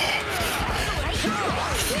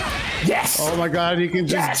 Yes! Oh my god, you can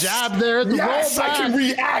just jab there at the yes, rollback. I can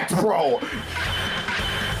react, bro!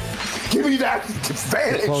 Give me that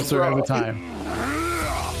advantage, Closer bro. every time.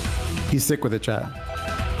 He's sick with it, chat.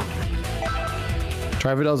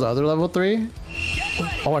 Trividel's other level 3?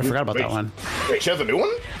 Oh, I forgot about that one. Wait, she has a new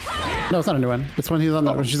one? No, it's not a new one. It's when he's on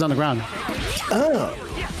the when she's on the ground. Oh.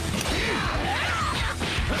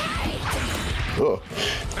 Oh.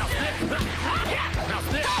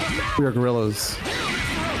 We are gorillas.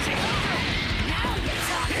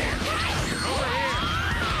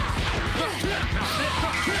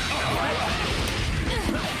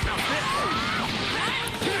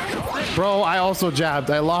 Bro, I also jabbed.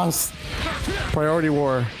 I lost. Priority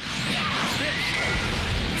war.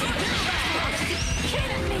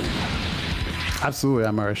 Absolutely,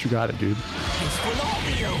 Amarish. You got it, dude.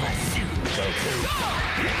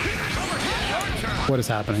 What is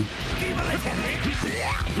happening?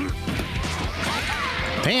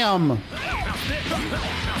 Damn!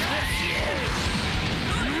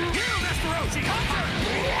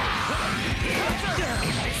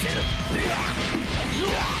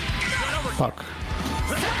 Fuck.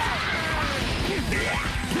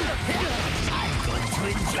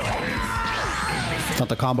 It's not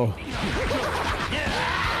the combo.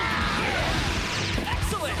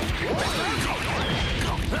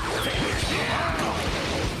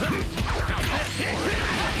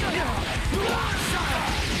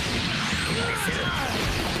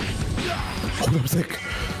 Oh, that was sick.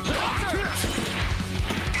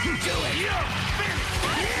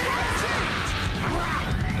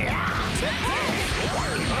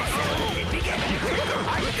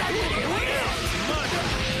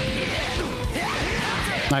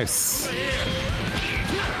 Nice.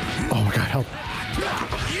 Oh my god, help.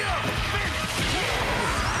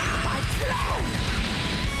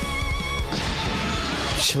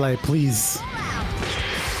 Shall I please?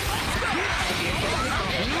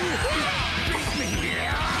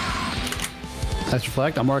 Let's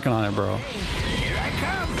reflect. I'm working on it, bro.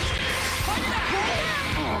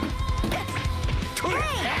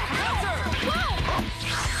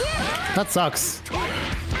 That sucks.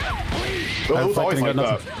 It was always like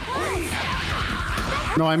that.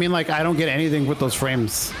 No, I mean like I don't get anything with those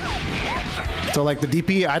frames. So like the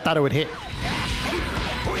DP, I thought it would hit.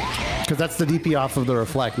 Because that's the DP off of the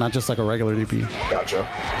reflect, not just like a regular DP. Gotcha.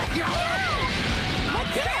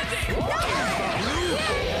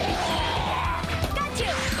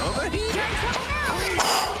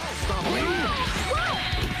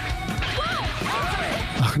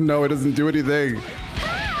 No, it doesn't do anything.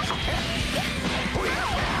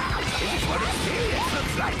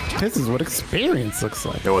 This is what experience looks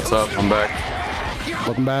like. Yo, what's up? I'm back.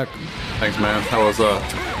 Welcome back. Thanks, man. How was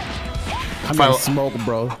I'm getting smoked,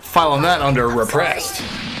 bro. Filing that under repressed.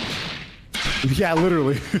 Yeah,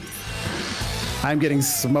 literally. I'm getting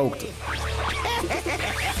smoked.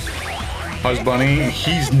 How's Bunny?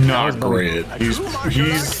 He's not great.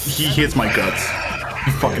 He hits my guts.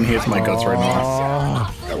 He fucking hits my guts right now.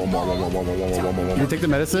 You take the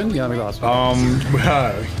medicine? Yeah, let me go.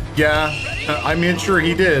 Yeah. I mean, sure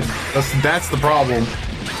he did. That's the problem.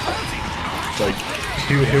 Like,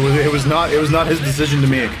 it was not his decision to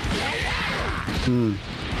make.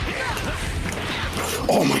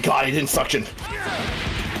 Oh my god, he didn't suction.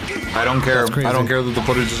 I don't care. I don't care that the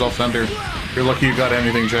footage is off center. You're lucky you got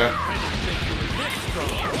anything, chat.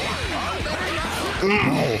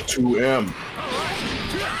 2M.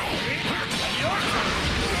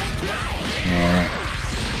 Alright.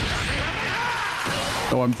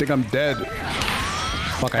 Oh, I think I'm dead.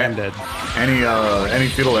 Fuck, I am dead. Any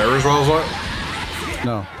fetal errors while I was what?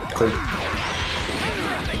 No. Cool.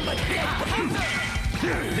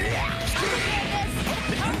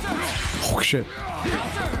 Oh shit.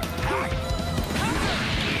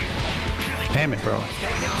 Damn it, bro.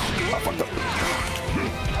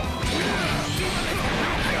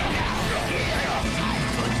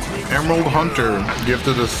 Emerald Hunter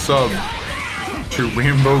gifted a sub to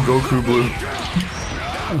Rainbow Goku Blue.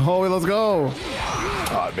 Oh, let's go.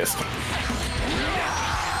 Oh, I missed.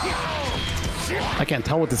 I can't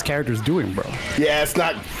tell what this character's doing, bro. Yeah, it's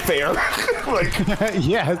not fair. Like,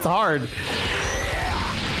 yeah, it's hard.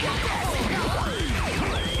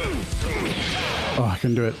 Oh, I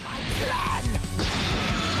can do it.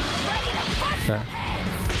 Okay.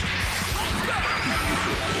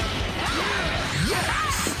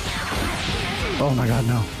 Oh my god,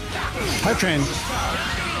 no. Hype train.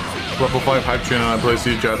 Level 5 hype train and I play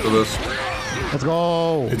Siege after this. Let's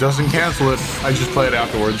go. It doesn't cancel it. I just play it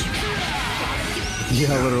afterwards. Yeah,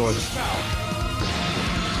 literally.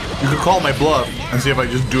 You could call my bluff and see if I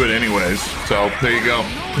just do it anyways. So there you go.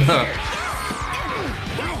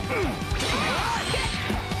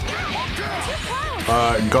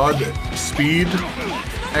 Godspeed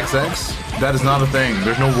XX. That is not a thing.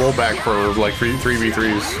 There's no rollback for like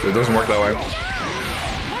 3v3s. It doesn't work that way.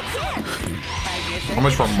 How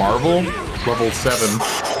much for Marvel? Level 7.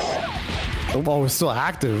 Oh, it's still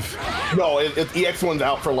active. no, the EX1's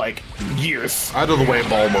out for like years. Out of the way,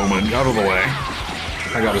 ball moment. Out of the way.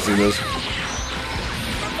 I gotta see this.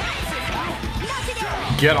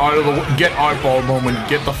 Get out of the get out, ball moment.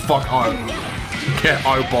 Get the fuck out. Get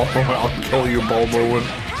out, ball moment. I'll kill you, ball moment.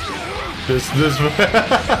 This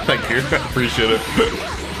thank you. I appreciate it.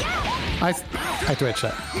 I twitch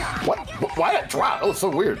that. What? Why that drop? That was so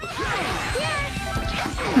weird.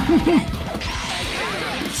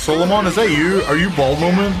 Solomon, is that you? Are you ball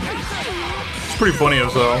moment? It's pretty funny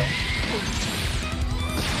as well.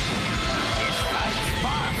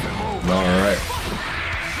 Alright.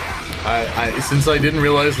 Since I didn't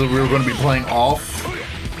realize that we were going to be playing off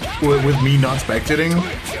with me not spectating,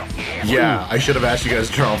 yeah, I should have asked you guys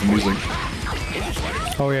to turn off the music.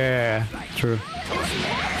 Oh yeah, true.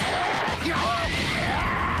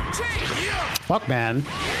 Fuck, man.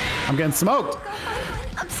 I'm getting smoked.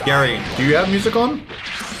 Gary, do you have music on?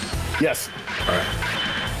 Yes. Alright.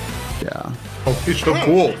 Yeah. Oh, he's so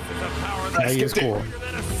cool. Yeah, he is cool.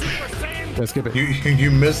 Let's skip it.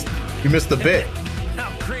 You missed the bit.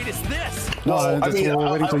 How great is this? No, Well, I mean,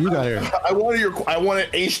 we're waiting till you got here. I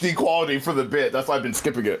wanted HD quality for the bit. That's why I've been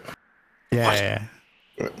skipping it. Yeah.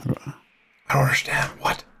 I don't understand.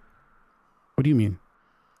 What? What do you mean?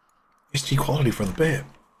 HD quality for the bit.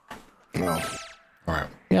 No. Alright.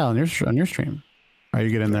 Yeah, on your stream. All right, you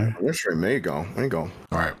get in there. Your stream, there you go. There you go.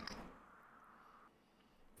 Alright.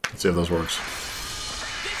 Let's see if this works.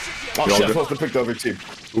 Oh Y'all shit, I'm good? supposed to pick the other team.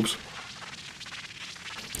 Oops.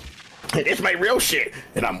 It's my real shit,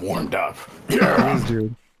 and I'm warmed up. Please,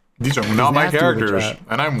 dude. These are not my nasty with the characters, chat.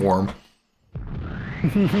 and I'm warm.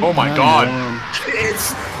 Oh my god.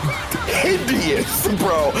 It's hideous,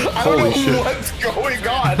 bro. I don't Holy know shit. what's going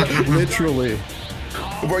on. Literally.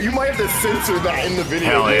 Bro, you might have to censor that in the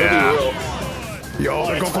video. Hell You yeah. really will. Yo,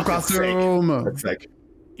 the That's Goku fucking sick. costume. That's sick.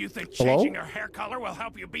 You think Hello? changing your hair color will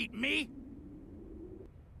help you beat me?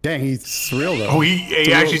 Dang, he's surreal though. Oh,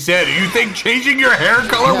 he actually said, you think changing your hair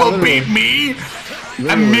color will literally. beat me?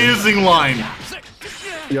 Literally. Amazing line.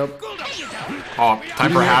 Yep. Oh,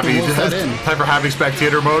 time for happy. have to wolf that in. Time for happy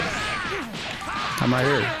spectator mode. I'm right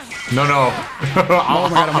here. No, no.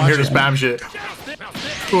 I'm here to spam shit.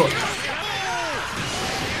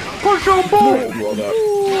 Push your ball. Roll up.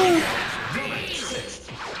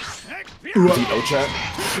 No chat.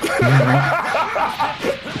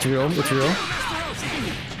 It's real. It's real.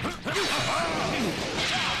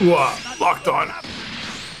 Locked on.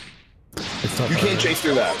 It's You can't chase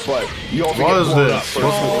through that, but you also What get is blown this? up for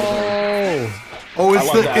Oh, it's I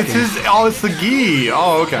love the that. it's his oh it's the gi.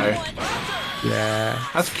 Oh, okay. Yeah,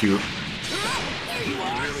 That's cute.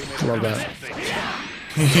 love that.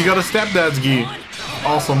 You got a stepdad's gi.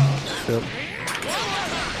 Awesome. Yep.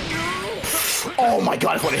 Oh my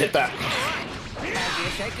god, I want to hit that.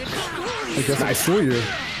 I guess I saw you.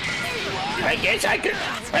 I guess I could.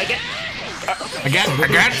 Again.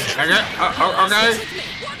 Okay.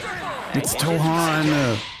 It's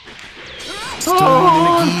Tohan. It's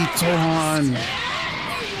Tohan in the gi. Tohan.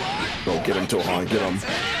 Go get him, Tohan, get him.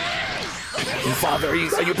 Father, are you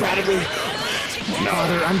proud of me?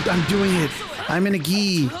 Father, I'm doing it. I'm in a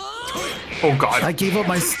gi. Oh god. I gave up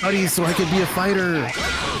my studies so I could be a fighter.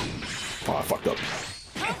 Oh, I fucked up.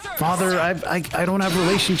 Father, I don't have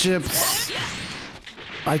relationships.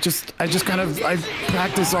 I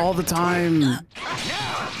practice all the time.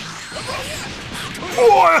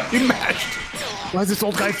 Oh, he matched. Why is this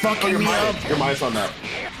old guy fucking me up? Your mind's on that.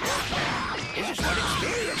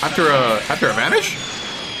 After a vanish?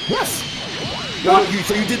 Yes. No,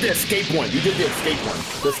 so you did the escape one. You did the escape one.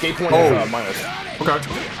 The escape one is minus. Okay.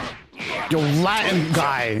 Yo, Latin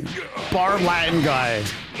guy. Bar Latin guy.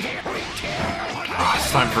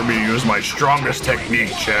 It's time for me to use my strongest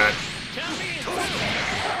technique, chat.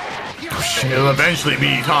 It'll eventually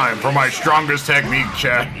be time for my strongest technique,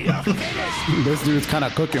 chat. This dude's kind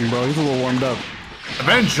of cooking, bro. He's a little warmed up.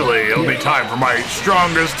 Eventually, it'll be time for my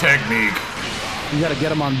strongest technique. You gotta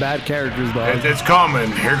get him on bad characters, dog. It's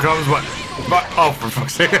coming. Here comes my oh, for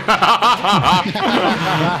fuck's sake.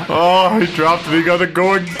 Oh, he dropped it. He gotta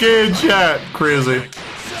go again, chat. Crazy.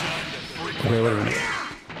 Okay, wait a minute.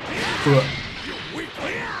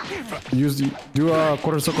 Do a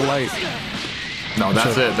quarter circle light. No,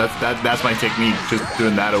 that's it. That's my technique. Just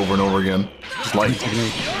doing that over and over again. Just like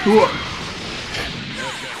technique.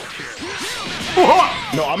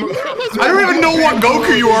 No, I'm. I don't even know what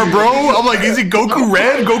Goku you are, bro. I'm like, is he Goku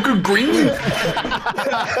red? Goku green?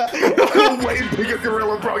 You're way bigger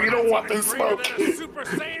gorilla, bro. You don't want this smoke.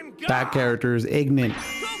 That character is ignorant.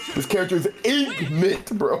 This character is ignorant,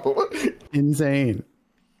 bro. Insane.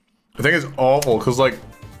 I think it's awful because like,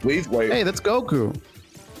 Please wait. Hey, that's Goku.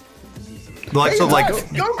 the likes of like,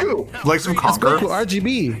 Goku. the likes of Conquer. Goku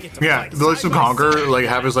RGB. Yeah, the likes of Conquer like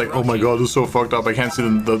have his like, oh my god, this is so fucked up. I can't see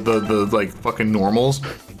the like fucking normals,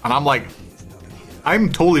 and I'm like, I'm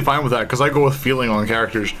totally fine with that because I go with feeling on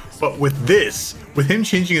characters. But with this, with him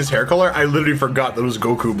changing his hair color, I literally forgot that it was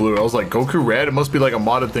Goku blue. I was like, Goku red? It must be like a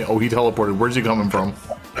modded thing. Oh, he teleported. Where's he coming from?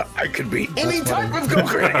 I could be any type of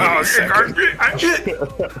Goku.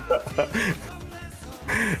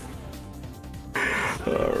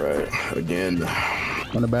 All right, again.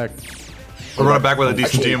 Run it back. We'll run it back with a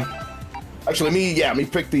decent team. Actually, let me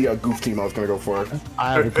pick the goof team I was gonna go for.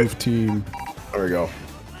 I have a goof team. There we go.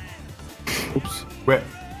 Oops. Wait,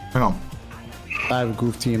 hang on. I have a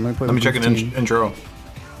goof team. Let Let me check an intro.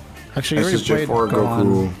 Actually, you already played SSJ4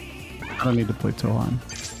 Goku. I don't need to play Tohan.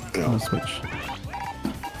 No. I'll switch.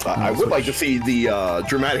 I would like to see the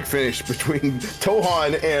dramatic finish between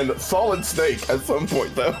Tohan and Solid Snake at some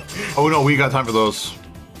point, though. Oh no, we got time for those.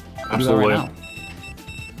 Absolutely. Right now.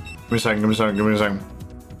 Give me a second.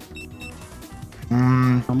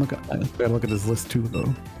 I gotta look at this list too,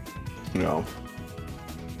 though. No.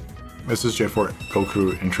 This is J4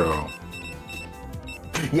 Goku intro.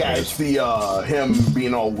 Yeah, it's the him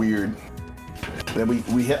being all weird. Then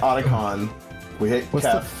we hit Otacon. We hit What's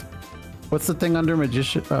Kef. What's the thing under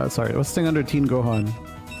Magician? Sorry, what's the thing under Teen Gohan?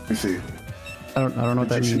 Let me see. I don't know what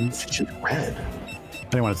that means. Red. I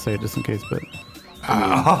didn't want to say it just in case, but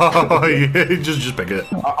Oh, yeah, just pick it.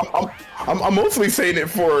 I'm mostly saying it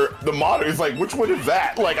for the modders. Like, which one is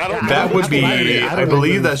that? Like, I don't know. That would be, I I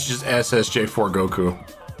believe that's just SSJ4 Goku.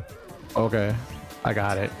 okay, I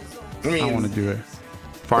got it. I mean, I want to do it.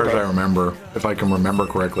 As far as I remember, if I can remember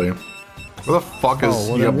correctly. Where the fuck is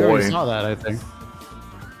Oh, well, your then we already boy? saw that, I think.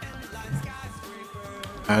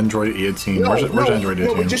 Android 18. Where's Android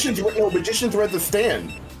 18? Magician's Red the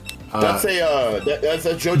Stand. That's that's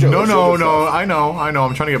JoJo. No. I know.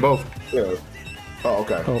 I'm trying to get both. Yeah. Oh,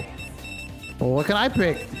 okay. Oh, well, what can I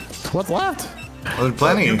pick? What's left? Oh, there's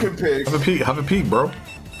plenty. You can pick. Have a peek, bro.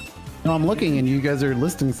 No, I'm looking, and you guys are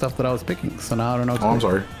listing stuff that I was picking, so now I don't know. What to Oh, I'm pick.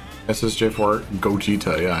 sorry. SSJ4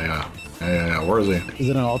 Gogeta. Yeah. Where is he? Is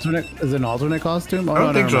it an alternate? Is it an alternate costume? Oh, I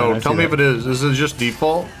don't think never so. mind, I Tell see me that. if it is. Is it just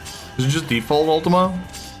default? Is it just default Ultima?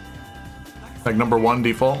 Like number 1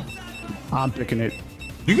 default? I'm picking it.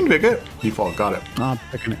 You can pick it. Default, got it. I'm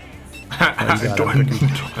picking it. I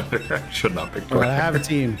should not pick All right, I it. have a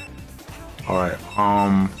team. Alright,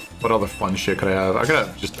 what other fun shit could I have? I could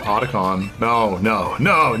have just Otacon. No.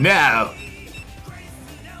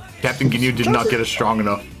 Captain Ginyu did not get us strong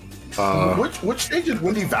enough. Which stage is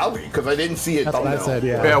Windy Valley? Because I didn't see it. That's what I said.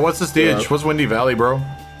 Yeah. Yeah, what's the stage? What's Windy Valley, bro?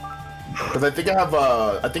 Because I think I have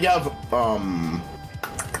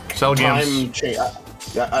Cell games. time change.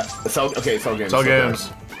 Cell games. Cell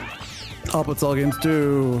games. I'll put Cell Games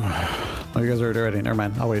too. Oh, you guys are already. Never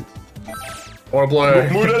mind. I'll wait. Wanna play?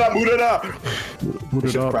 Mood it up, mood it up. Boot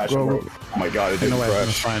it up, Crashing, go. bro. Oh my god, it didn't No way.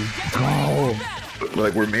 That's crash. fine. Oh.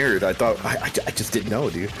 Like we're mirrored. I thought I just didn't know,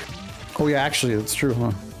 dude. Oh yeah, actually, that's true,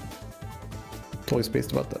 huh? Totally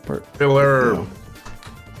spaced about that part. Killer.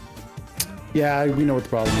 Yeah, we know what the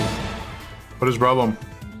problem is. What is the problem?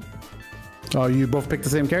 Oh, you both picked the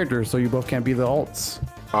same character, so you both can't be the alts.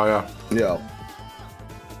 Oh yeah. Yeah.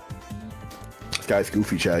 This guy's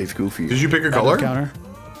goofy, Chad. He's goofy. Did you pick your color? Counter.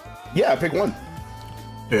 Yeah, I picked one.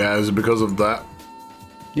 Yeah, is it because of that?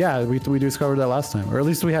 Yeah, we discovered that last time, or at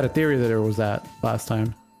least we had a theory that there was that last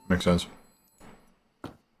time. Makes sense.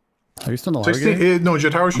 Are you still in the live 16. game? No,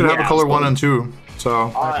 Jotaro should have a color 1 and 2.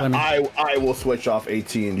 So. I will switch off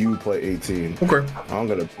 18. You play 18. Okay. I'm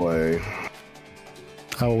gonna play.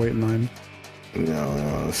 I will wait in line.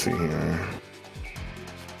 No, let's see here.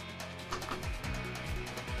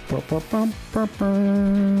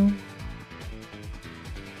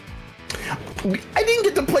 I didn't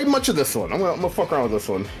get to play much of this one. I'm gonna fuck around with this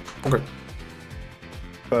one. Okay.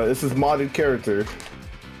 This is modded character.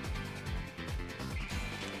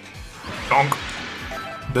 Dunk.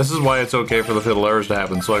 This is why it's okay for the fiddle errors to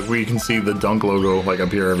happen. So like we can see the dunk logo like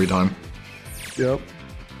appear every time. Yep.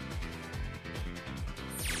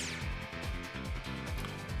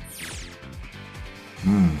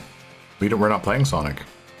 We're not playing Sonic.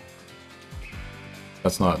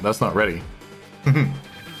 That's not ready.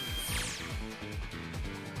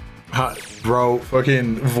 Bro,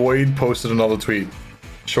 fucking Void posted another tweet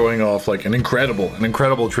showing off like an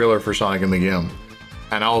incredible trailer for Sonic in the game.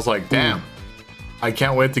 And I was like, damn, I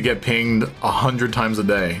can't wait to get pinged 100 times a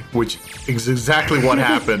day, which is exactly what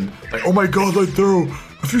happened. Like, oh my god, like, bro,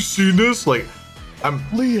 have you seen this? Like,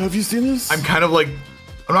 Lee, have you seen this? I'm kind of like,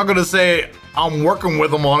 I'm not gonna say I'm working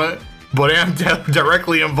with him on it, but I am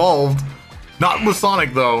directly involved. Not with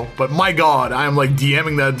Sonic though, but my god, I am like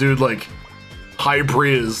DMing that dude like high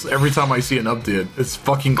praise every time I see an update. It's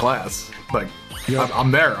fucking class. Like,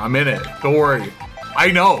 I'm there, I'm in it. Don't worry.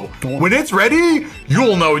 I know. When it's ready,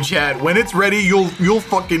 you'll know, chat. When it's ready, you'll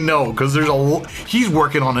fucking know, because he's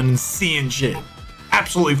working on insane shit.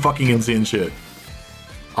 Absolutely fucking insane shit.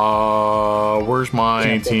 Where's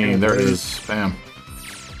my team? There it is. Bam.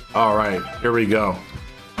 All right, here we go.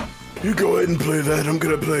 You go ahead and play that. I'm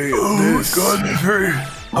gonna play this. God, very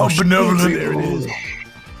benevolent. There it is.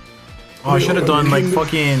 Oh, I should have done like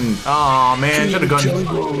fucking. Oh man, should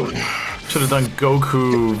have done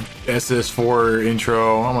Goku SS4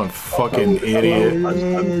 intro. I'm a fucking idiot.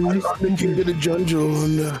 I'm thinking get a Junjo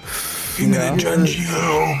and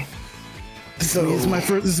So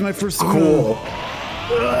This is my first. Cool.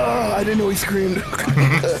 I didn't know he screamed.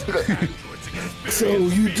 So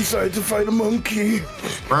you decide to fight a monkey.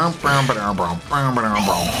 That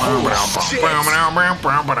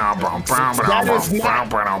is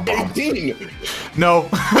not 18. No,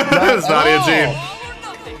 it's not 18.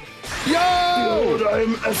 Yo!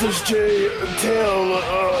 I'm SSJ Tail.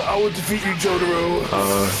 I will defeat you, Jotaro.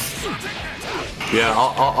 Yeah,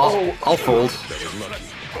 I'll fold.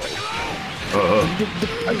 I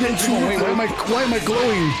didn't you. Wait, why am I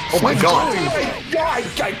glowing? Oh my god.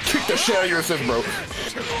 I kicked the shit out of your assist, bro.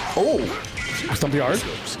 Oh. Stump the art?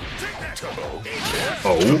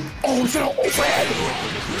 Oh. Oh, is that an overhead?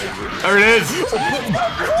 There it is.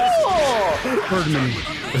 Birdman.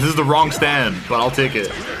 This is the wrong stand, but I'll take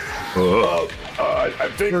it. I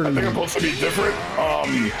think I'm supposed to be different.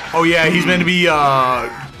 Oh yeah, he's meant to be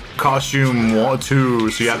costume 2,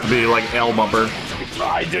 so you have to be like L bumper.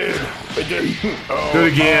 I did. Oh, Do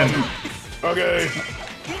it again. Okay.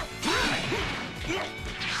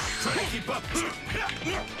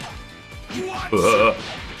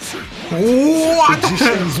 What?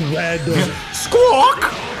 Magician's red. Squawk!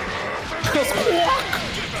 Squawk!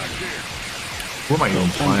 Where am I even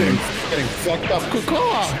playing? Getting fucked up.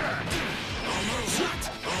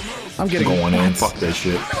 I'm getting Going in. Fuck that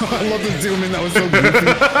shit. I love the zoom in. That was so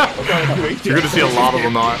goofy. You're gonna see a lot of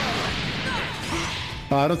them not.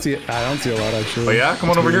 I don't see a lot actually. Oh yeah? Come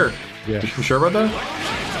on over here. Yeah. You sure about that?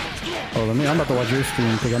 Oh, I'm about to watch your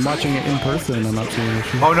stream because I'm watching it in person and I'm not seeing it.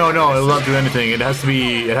 Oh no, it'll not do anything. It has to be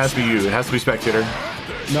you. It has to be spectator.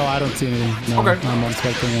 No, I don't see anything. No, Okay. I'm on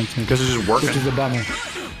spectating. Because it's just working. Which is a bummer.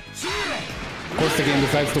 Of course, the game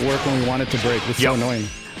decides to work when we want it to break. It's so annoying.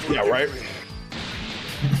 Yeah, right.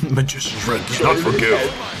 Magician's red does not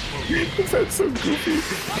forgive. That's so goofy.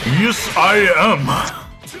 Yes, I am.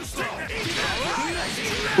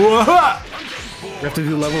 Wha-ha! We have to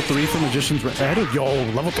do level 3 for Magician's Red. Yo,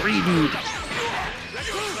 level 3, dude.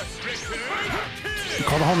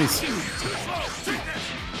 Call the homies.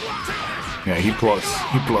 Yeah, he plus.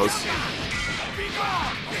 He plus.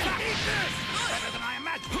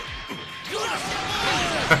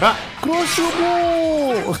 Crush your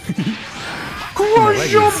ball!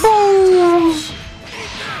 Crush your balls!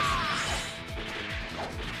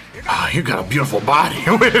 Ah, you got a beautiful body.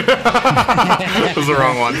 That was the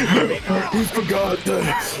wrong one. He forgot that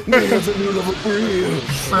he has a new level 3.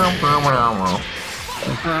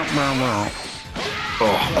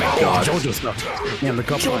 Oh my god. JoJo stuff. Man, the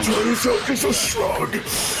cup line. JoJo is so strong.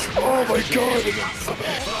 Oh my god.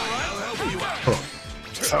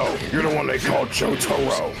 So, you're the one they call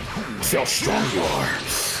Jotaro. See how strong you are.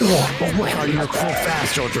 Oh my god, you're so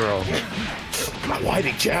fast, JoJo. Why'd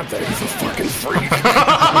he jab that? He's a fucking freak.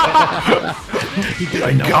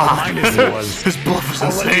 I know how minus it was. His bluff is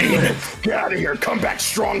insane. Get out of here. Come back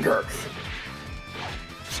stronger.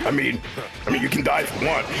 I mean, you can die if you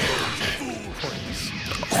want.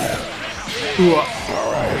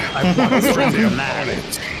 Alright. I want to strength on that.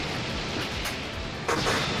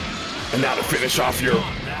 And now to finish off your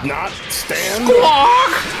not stand. Oh,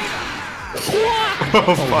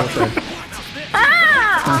 fuck.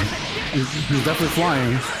 He's definitely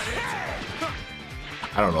flying.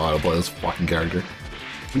 I don't know how to play this fucking character.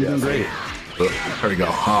 He's doing great. There we go.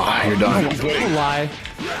 Ah, you're done. Don't lie.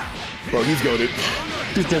 Bro, he's goated.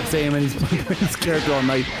 Just kept saying, man, he's playing his character all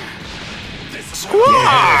night.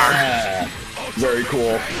 Squawk! Very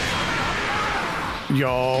cool.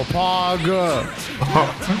 Yo, Pog.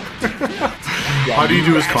 How do you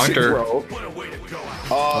do his counter?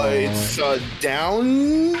 It's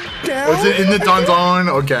down. Was it in the Danzon?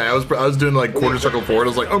 Okay, I was doing like quarter circle forward. I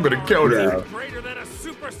was like, I'm gonna counter. Greater than a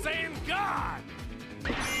Super Saiyan God.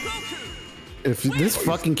 If this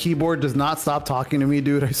fucking keyboard does not stop talking to me,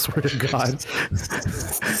 dude, I swear to God.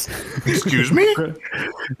 Excuse me?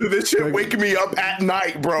 This shit waking me up at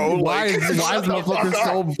night, bro. Why is motherfucker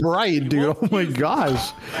so bright, dude? Oh my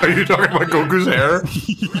gosh. Are you talking about Goku's hair?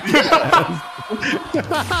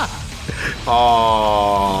 Oh.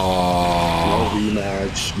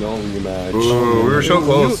 No rematch. Ooh, we were so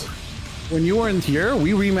close. When you weren't here,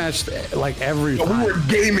 we rematched like every time. We were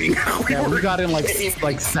gaming. We got in like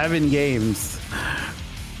 7 games.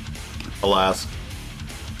 Alas.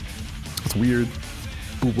 It's weird.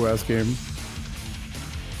 Boo ass game.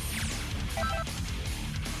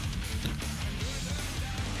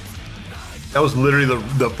 That was literally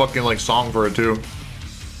the fucking like song for it too.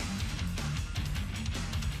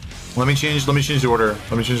 Let me change the order.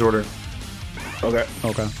 Okay.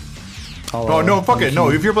 Okay. Oh no, fuck it. No,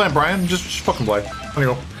 if you're playing Brian, just fucking play. Let me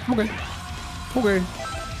go. Okay. Okay.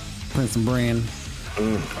 Playing some brain.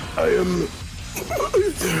 I am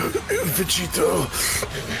Vegeta.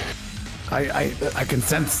 I can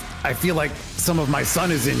sense. I feel like some of my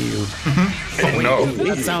son is in you. Oh no.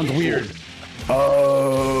 That sounds weird.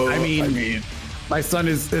 I mean, my son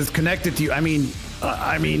is connected to you. I mean,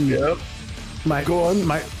 Yep. My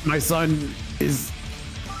son is.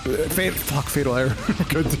 Fatal error.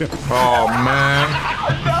 Good deal. Oh man.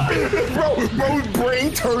 Bro,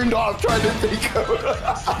 brain turned off trying to think of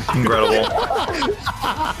Incredible.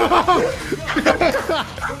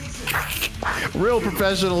 Real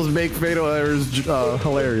professionals make fatal errors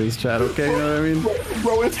hilarious, Chad. Okay, you know what I mean?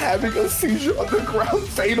 Bro is having a seizure on the ground.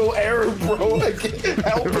 Fatal error, bro. I can't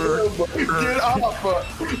help him. Get up.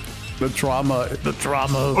 The trauma.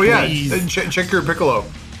 Oh yeah, please. and check your Piccolo.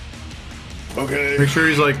 Okay. Make sure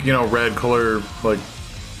he's like, you know, red color, like,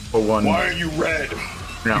 one. Why are you red?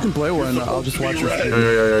 Yeah. You can play one. I'll just watch your red. stream.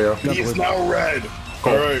 Yeah. He's now red.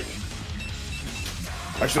 Cool. All right.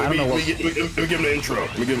 Actually, I don't know let me give him the intro.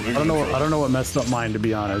 I don't know what messed up mine, to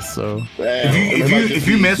be honest. So If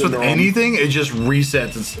you mess with anything, it just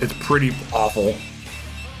resets. It's pretty awful.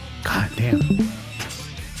 God damn.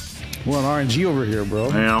 We're on RNG over here, bro.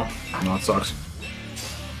 Yeah. No, it sucks.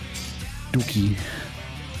 Dookie.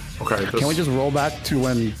 Okay. Can we just roll back to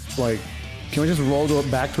when, like, can we just roll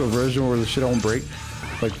back to a version where the shit don't break,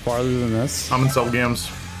 like, farther than this? I'm in sub games.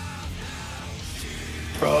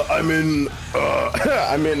 I'm in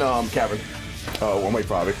Cavern. One way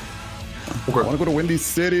probably. I want to go to Windy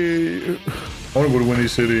City. I want to go to Windy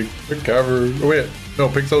City. Pick Cavern. Oh wait, no,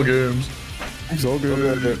 Pixel Games. So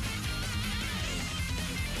good.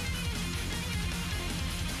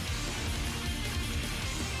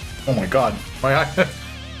 Oh my god, my eye.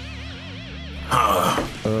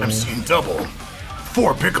 I'm seeing double.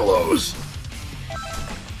 4 Piccolos.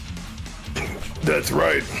 That's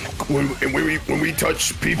right. When we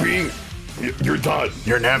touch PP, you're done.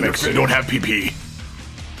 You're Namex. You don't have PP.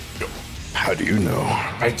 How do you know?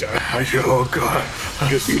 Oh god.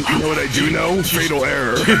 You know what I do know? Fatal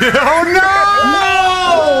error. Oh no!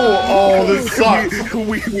 Oh, this sucks.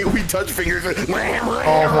 we touch fingers. Oh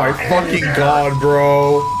my fucking god,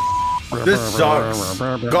 bro. This sucks.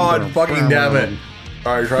 God fucking damn it.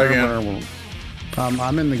 Alright, try again.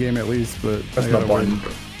 I'm in the game at least, but That's not button.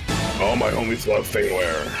 All my homies love fatal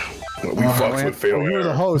error. We fucks with fatal You're the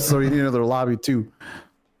error. host, so you need another lobby too.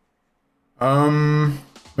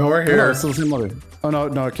 No, we're here. No, still the same lobby. Oh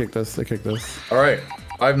no, it kicked us. It kicked us. Alright.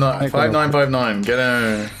 5959. Get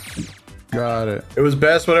in. Got it. It was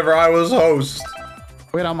best whenever I was host.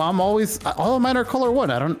 Wait, I'm always all of mine are color 1.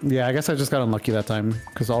 I guess I just got unlucky that time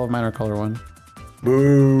because all of mine are color 1.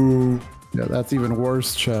 Boo. Yeah, that's even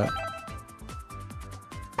worse, chat.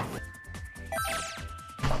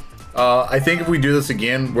 I think if we do this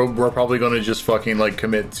again, we're probably gonna just fucking like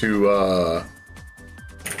commit to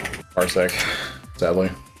Parsec, sadly.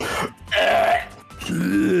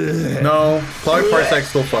 No, Cloud Parsec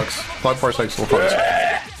still fucks. Cloud Parsec still fucks.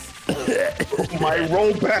 My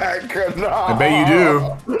rollback. No. I bet you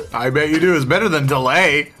do. I bet you do. It's better than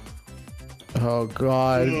delay. Oh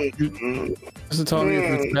god. Just tell me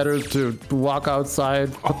if it's better to walk outside.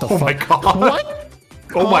 What the Oh fuck? my god. What?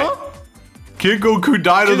 Oh my. Kid Goku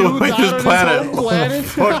died on the way to this planet. planet?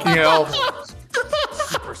 Fucking hell.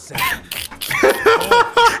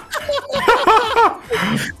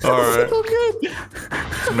 Alright. So good.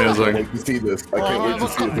 It's amazing. You see this? I can't wait to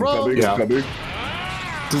see it. bro. Coming, Yeah. coming.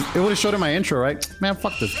 It would have showed in my intro, right? Man,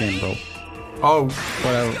 fuck this game, bro. Oh,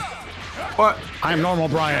 Whatever. what? I'm normal,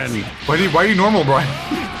 Brian. Why are you normal, Brian?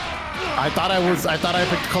 I thought I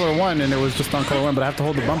picked color 1 and it was just on color 1, but I have to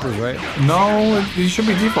hold the bumpers, right? No, you should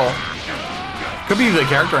be default. Could be the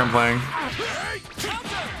character I'm playing.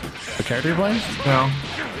 The character you're playing? No.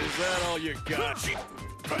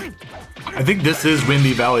 I think this is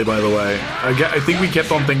Windy Valley, by the way. I think we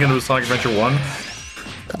kept on thinking it was Sonic Adventure 1.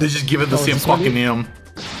 They just give it the same this fucking Windy? name.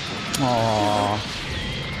 Aww.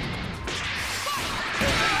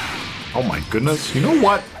 Oh my goodness. You know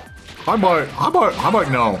what? How about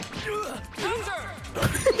no?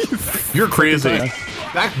 You're crazy.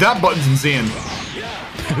 That button's insane.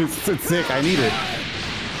 It's sick. I need it.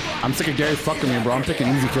 I'm sick of Gary fucking me, bro. I'm picking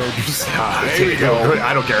easy characters. There you go.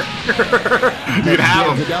 I don't care. You can have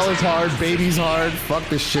them. Vidal is hard. Baby's hard. Fuck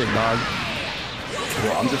this shit, dog.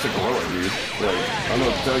 Well, I'm just a gorilla, dude. Like, I don't know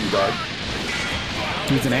what to tell you, dog.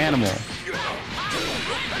 He's an animal.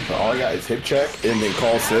 All I got is hip check and then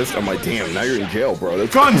call assist. I'm like, damn, now you're in jail, bro.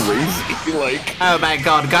 That's Guns! crazy. Like, Oh my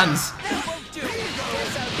god, guns.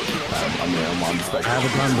 I'm on the spectrum. I have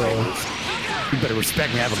a gun, bro. You better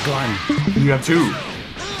respect me. I have a gun. You have two.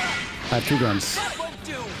 I have 2 guns.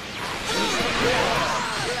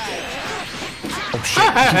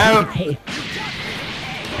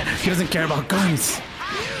 He doesn't care about guns.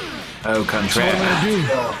 Oh, So country. what am I gonna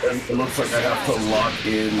do? It looks like I have to lock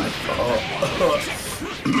in.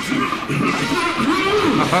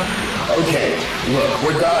 Okay, look,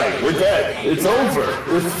 we're dying. We're dead. It's over.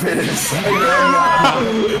 We're finished.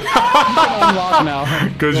 Unlock now.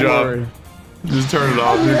 Good Don't job. worry. Just turn it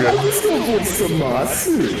off. You're good. I'm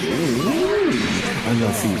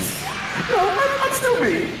still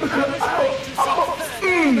me.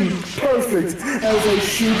 Perfect. As I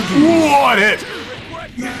shoot you. What hit?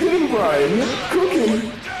 Get him, Brian. Cook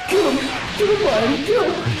him. Kill him. Kill him, Brian. Kill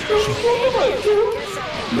him. Kill him.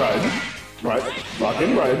 Brian. Right. Lock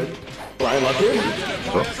in, Brian. Brian, lock in.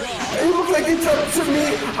 It looks like it's up to me.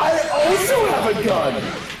 I also have a gun.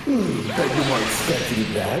 Bet you weren't expecting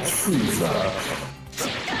that, Frieza.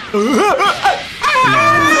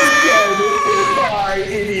 Bye,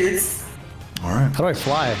 idiots. How do I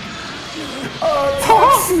fly?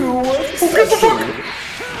 Tatsu, what's Get the fuck?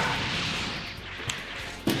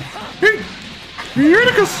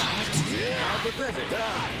 Unicus!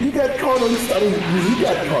 You got caught on Stardust. You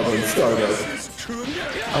got caught on Stardust.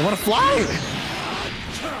 I want to fly.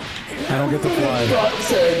 I don't get to fly. God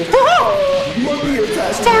said, monkey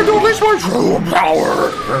attack. Time to unleash my true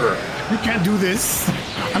power! You can't do this.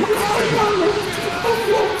 I'm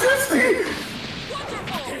Disney.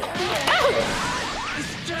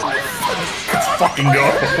 Let's fucking go.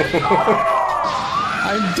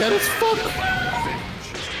 I'm dead as fuck.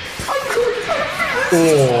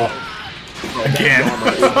 Oh. Again.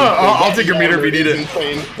 I'll take your meter if you need it.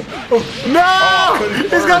 No!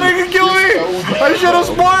 He's gonna kill me! I should have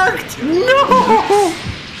sparked! No!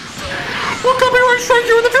 We'll copyright strike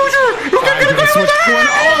you in the future! You can I'm get gonna away switch with to an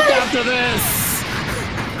that! alt after this.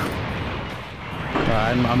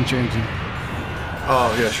 I'm changing.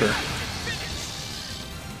 Oh, yeah, sure.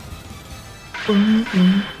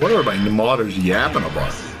 What are my modders yapping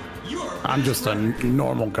about? I'm just a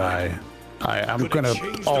normal guy. I'm gonna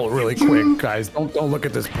really quick, guys. Don't look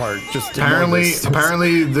at this part. Just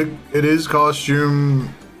apparently it is costume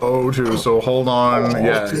 02. So hold on.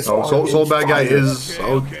 Yeah. Soul bad guy is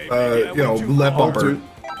left bumper.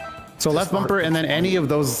 So left bumper and then any of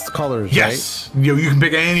those colors. Yes. Right? You can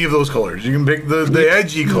pick any of those colors. You can pick the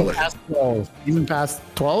edgy color. Even past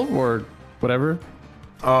 12 or whatever.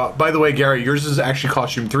 By the way, Gary, yours is actually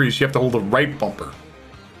costume 3, so you have to hold the right bumper.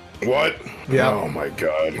 What? Yeah. Oh my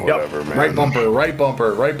god. Whatever, man. Right bumper, right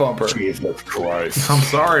bumper, right bumper. Jesus Christ. I'm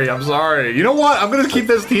sorry. You know what? I'm gonna keep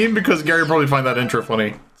this team because Gary will probably find that intro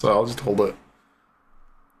funny. So I'll just hold it.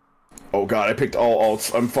 Oh god, I picked all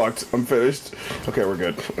alts. I'm fucked. I'm finished. Okay, we're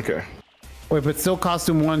good. Okay. Wait, but still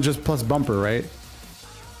costume 1 just plus bumper, right? Is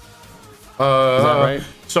that right?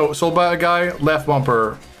 So Soul Bad Guy, left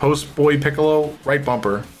bumper. Post Boy Piccolo, right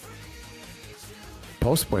bumper.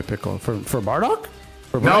 Post Boy Piccolo for Bardock?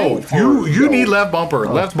 No, you need left bumper.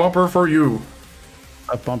 Oh. Left bumper for you.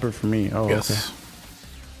 Left bumper for me. Oh, yes.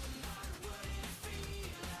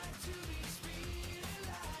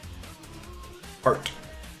 Okay. Art.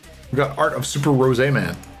 We got art of Super Rose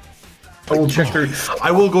Man. I will check through.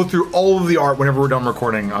 I will go through all of the art whenever we're done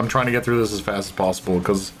recording. I'm trying to get through this as fast as possible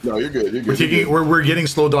because no, you're good. You're good. We're getting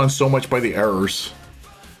slowed down so much by the errors.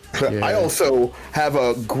 Yeah. I also have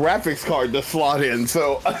a graphics card to slot in,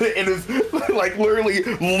 so it is like literally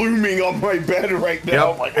looming on my bed right now.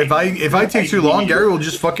 Yep. Like, if I take too long, Gary will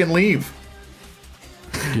just fucking leave.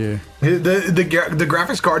 Yeah. The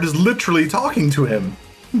graphics card is literally talking to him.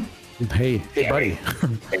 Hey, buddy.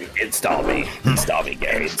 Hey, install me,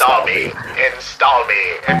 Gary. Install me.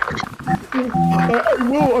 I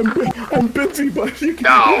will. I'm busy, but you can.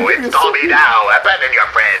 No, install me now. Abandon your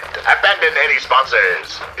friend. Abandon any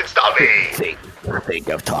sponsors. Install me. Think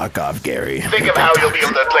of Tarkov, Gary. Think of how you'll be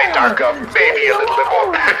able to play Tarkov maybe a little bit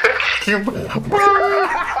more.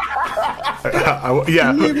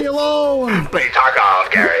 Yeah. Leave me alone. Play Tarkov,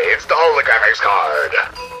 Gary. Install the graphics card.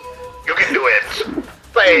 You can do it.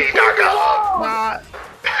 Play Tarkov.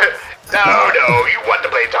 No, you want to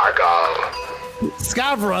play Tarkov.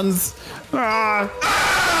 Scav runs.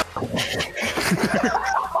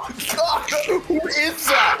 Who is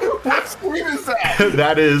that? What screen is that?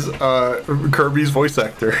 That is Kirby's voice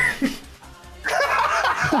actor.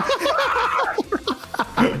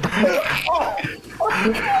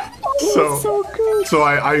 So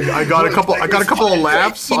I got a couple of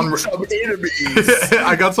laughs on some enemies.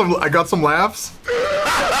 I got some laughs.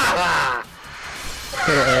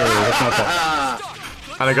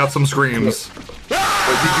 And I got some screams. Did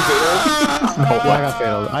you fail? No, I got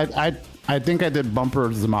failed. I think I did bumper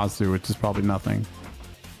Zamasu, which is probably nothing.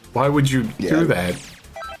 Why would you do that?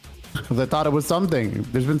 Because I thought it was something.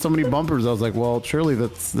 There's been so many bumpers. I was like, well, surely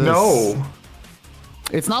that's this. No.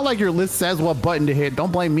 It's not like your list says what button to hit.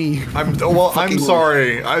 Don't blame me. I'm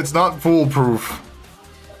sorry. It's not foolproof.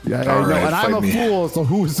 Yeah, I know, and I'm a fool, so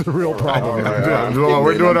who's the real problem?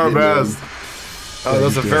 We're doing our best.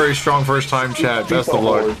 That's a very strong first time chat. Best of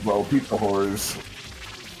luck. Bro, pizza whores.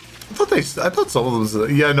 I thought some of them was,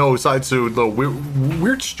 yeah, no, side suit, though.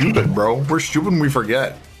 We're stupid, bro. We're stupid and we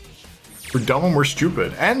forget. We're dumb and we're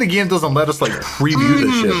stupid. And the game doesn't let us, like, preview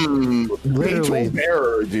this shit. Literally.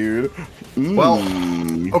 Error, dude. Well,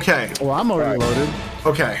 okay. Well, I'm already loaded.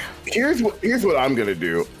 Okay. Here's what I'm gonna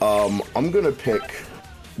do. I'm gonna pick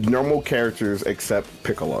normal characters except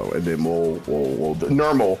Piccolo, and then we'll do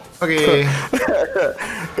normal. Okay.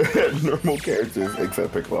 Normal characters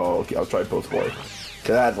except Piccolo. Okay, I'll try Post Boy.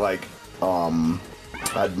 Cause I had like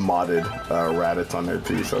I'd modded Raditz on there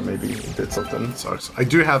too, so maybe it did something. Sucks. I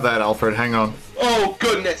do have that, Alfred. Hang on. Oh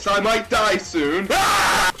goodness, I might die soon.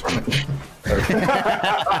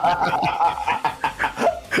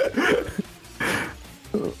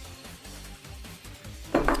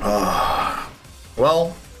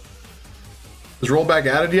 Well, is rollback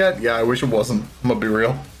added yet? Yeah, I wish it wasn't. I'm gonna be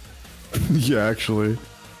real. Yeah, actually.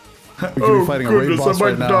 We could be fighting a raid boss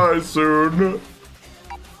right now. Die soon.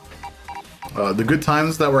 The good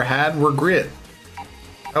times that were had were great.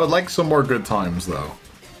 I would like some more good times though.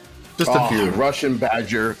 Just a few. Russian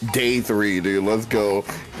Badger Day 3, dude. Let's go.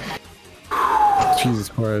 Jesus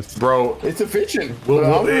Christ, bro! It's efficient.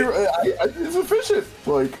 It's efficient.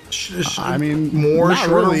 Like, I mean, more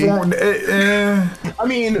shorter. Really. I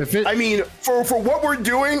mean, for what we're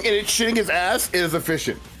doing and it's shitting his ass, it is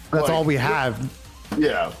efficient. That's all we have.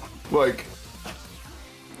 Yeah, like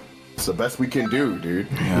it's the best we can do, dude.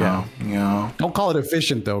 Yeah. Don't call it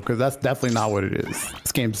efficient though, because that's definitely not what it is.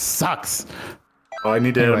 This game sucks. Oh, I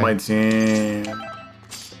need to edit my team.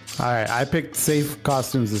 right, I picked safe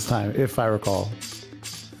costumes this time, if I recall.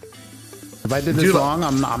 If I did this wrong,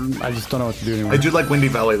 I just don't know what to do anymore. I do like Windy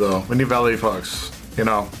Valley though. Windy Valley Fox. You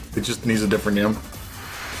know, it just needs a different name.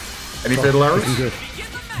 Any fatal arrows?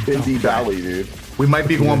 Windy Valley, dude. We might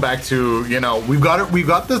be going back to, you know, we've got it. We've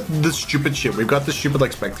got the stupid shit. We've got the stupid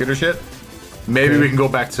like spectator shit. Maybe we can go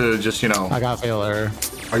back to just, you know. I got fatal error.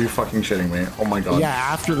 Are you fucking shitting me? Oh my god. Yeah,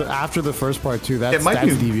 after the first part too. That's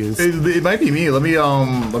devious. It might be me. Let me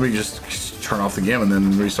just turn off the game and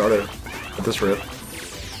then restart it at this rate.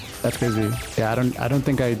 That's crazy. Yeah, I don't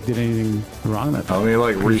think I did anything wrong that time. Let me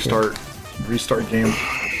like restart game.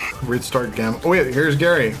 Restart game. Oh wait, here's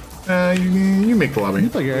Gary. You make the lobby. You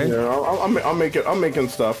play Gary. Yeah, I'm making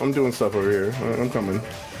stuff. I'm doing stuff over here. I'm coming.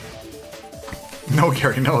 No,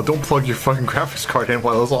 Gary, no. Don't plug your fucking graphics card in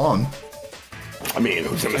while it's on. I mean,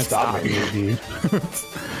 who's gonna stop me?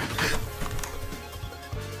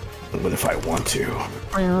 What if I want to?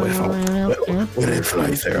 What if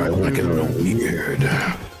like there I want to get a little weird?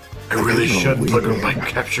 I really should plug in my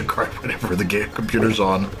capture card whenever the game computer's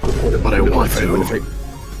on, but I want to.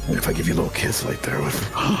 What if I give you a little kiss like there?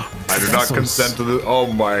 I do not consent to this. Oh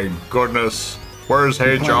my goodness. Where's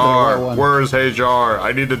HR? Where's HR?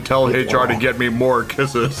 I need to tell HR to get me more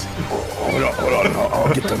kisses. Hold on.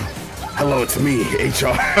 I'll get them. Hello, it's me,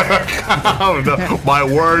 HR. Oh, no. My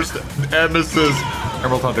worst nemesis.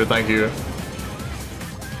 Emerald Hunter, thank you.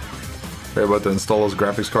 We're about to install his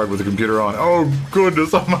graphics card with the computer on. Oh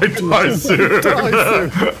goodness, I might die soon.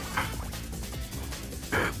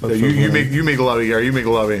 You make a lobby, Gary. You make a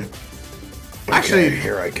lobby. Actually, okay,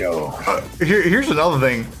 here I go. Here's another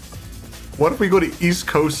thing. What if we go to East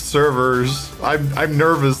Coast servers? I'm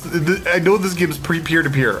nervous. I know this game's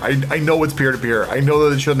peer-to-peer. I know it's peer-to-peer. I know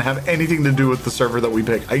that it shouldn't have anything to do with the server that we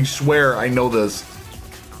pick. I swear I know this.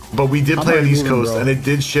 But we did play on East Coast, and it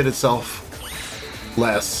did shit itself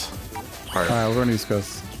less. Alright, we're going East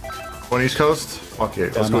Coast. Going East Coast? Okay,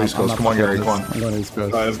 let's go East Coast. Come on, Gary, come on. I'm going East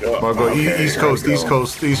Coast. Let's go. Well, go East Coast, East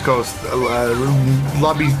Coast, East Coast.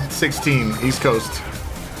 Lobby 16, East Coast.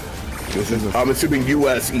 I'm assuming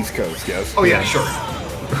U.S. East Coast, yes? Oh yeah, sure.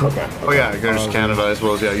 Okay. Oh yeah, there's Canada as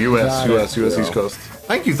well as, yeah, US East Coast.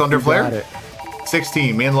 Thank you, Thunderflare.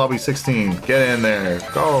 16, me in lobby 16. Get in there.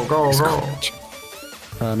 Go.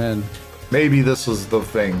 I'm in. Maybe this is the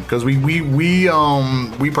thing, because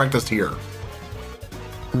we practiced here.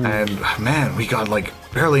 And man, we got like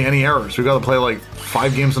barely any errors. We got to play like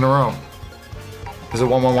 5 games in a row. Is it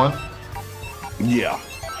 1-1-1? Yeah.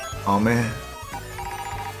 Oh man.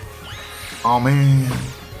 Oh man.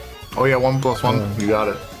 Oh yeah, 1+1. You got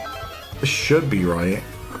it. This should be right.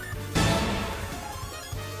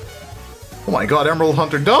 Oh my god, Emerald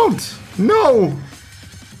Hunter, don't! No!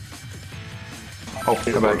 Oh,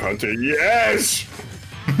 come back. Hunter, yes!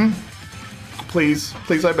 Please,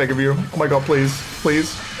 I beg of you. Oh my god, please.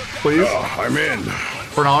 I'm in.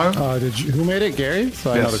 For now? Who made it, Gary?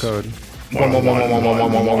 So I know the code.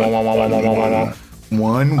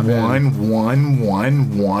 1.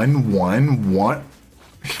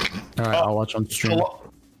 Alright, I'll watch on stream.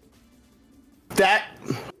 That.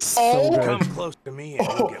 Come close to me and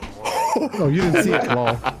you'll get more. Oh, you didn't see it?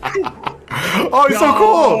 Well. Oh, he's so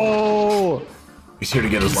cool! He's here to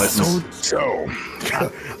get his license. So,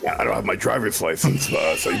 I don't have my driver's license,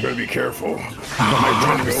 so you better be careful.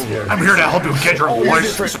 I'm here to help you get your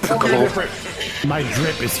license. My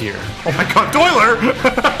drip is here. Oh my god, Doiler!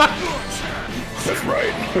 That's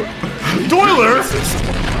right. Doiler!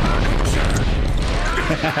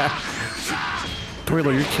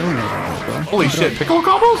 Doiler, you're killing me right now, bro. Holy shit, Piccolo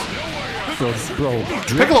combos? Bro,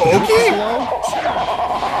 Piccolo Oki?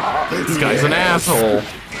 This guy's an asshole.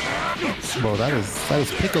 Bro, that is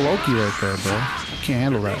Piccoloki right there, bro. You can't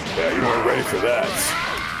handle that. Yeah, you weren't ready for that.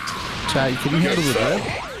 Chad, can you handle the drip?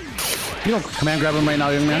 You don't command grab him right now,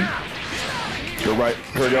 young man. You're right.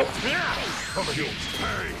 Hurry up.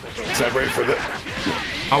 Is that ready for that?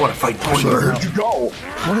 I want to fight Doiler. Where'd you go?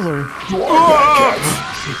 Doiler. You are bad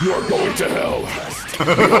cats. You are going to hell.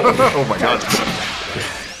 Oh my god.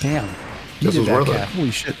 Damn. This was worth it. Holy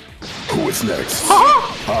shit. Who is next?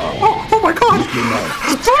 Oh my god!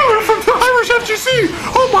 Doiler from the Irish FGC!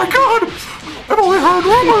 Oh my god! I've only heard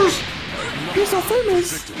rumors! You're so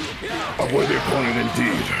famous! A worthy opponent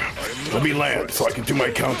indeed. Let me land so I can do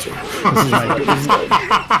my counter.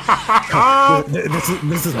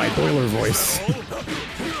 This is my Doiler voice.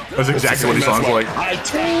 That's exactly what he sounds like. I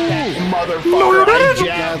too, motherfucker. No, you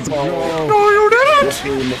didn't! No, you didn't!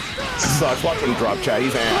 Sucks. Watch him drop, Chad.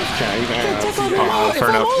 He's ass, Chad. He's ass. Fair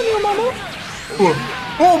enough.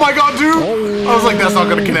 Oh my god, dude! I was like, that's not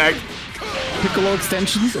gonna connect. Piccolo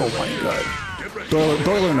extensions? Oh my god.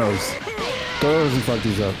 Doiler knows. Doiler doesn't fuck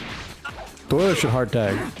these up. Doyle should hard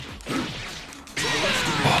tag.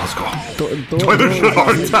 Oh, let's go. Doyle should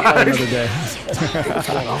hard tag. Another day.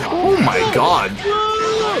 Oh my god.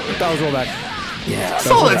 That was rollback. Yeah.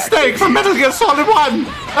 Solid Snake from Metal Gear Solid 1.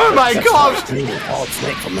 Oh my gosh. Solid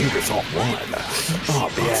Snake from Metal Gear Solid 1.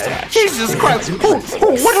 Oh, yeah. Jesus Christ. Oh,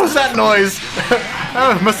 what was that noise?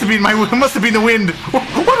 Must have been the wind.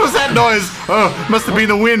 What was that noise? Oh, must have been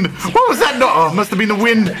the wind. What was that noise? Oh, must have been the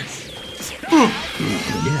wind.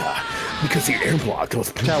 Yeah. Because the air block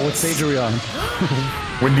goes. Chat, what stage are we on?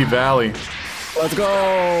 Windy Valley. Let's go.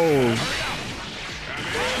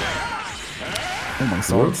 Oh my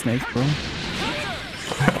Solid Snake, bro.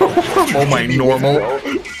 Oh my normal.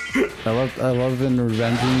 I love in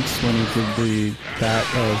Revengeance when he did that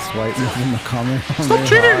swipe in the comment. Stop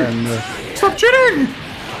cheating! Stop cheating!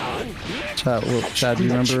 Chad, do you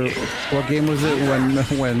remember what game was it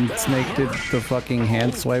when Snake did the fucking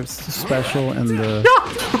hand swipes special and the?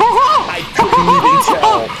 I couldn't even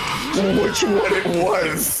tell which one it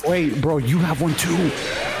was. Wait, bro, you have one too.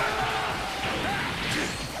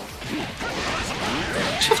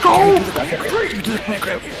 Let's go! You do the command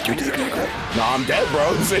grab. No, I'm dead,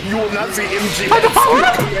 bro. You will not see MG.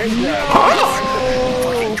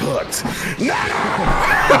 Fucking cooked. No!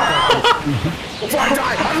 Before I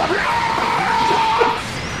die, I love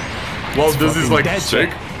you! Walt Disney's like,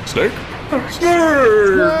 Snake? Snake? Snake!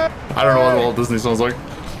 I don't know what Walt Disney sounds like.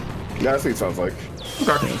 Yeah, that's what it sounds like.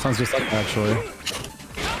 Okay. It sounds just like that, actually.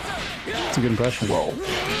 It's a good impression. Whoa.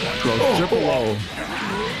 Triple low.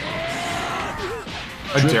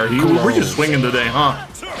 I dare you. We're just swinging today, huh?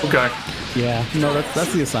 Okay. Yeah. No,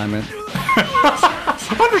 that's the assignment.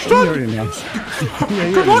 Understood.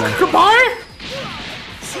 Good luck. Goodbye.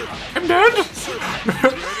 I'm dead.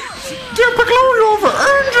 Dear Piccolo, you've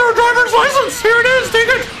earned your driver's license. Here it is. Take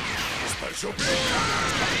it.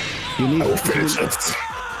 You need to finish it.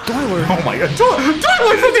 Doyler. Oh my god.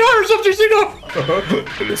 Doyler from the Irish of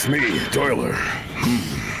It is me, Doyler.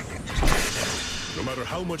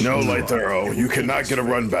 No, Light Arrow, you cannot get a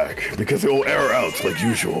run back because it will air out like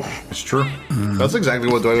usual. It's true. That's exactly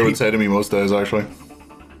what Doyler would say to me most days, actually.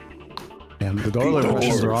 Damn, the Doyler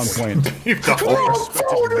questions are on point.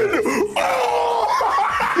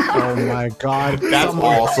 Oh my god. That's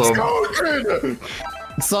awesome.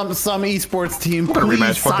 Some esports team,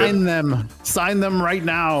 please sign them. Sign them right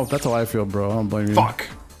now. That's how I feel, bro. I don't blame you. Fuck.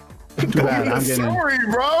 Too bad. I'm getting Sorry,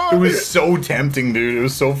 bro. It was so tempting, dude. It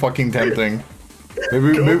was so fucking tempting.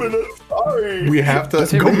 Maybe we have to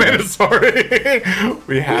go sorry.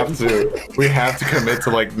 we have to commit to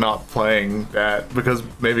like not playing that because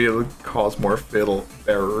maybe it would cause more fatal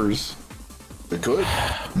errors. It could.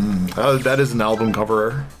 That is an album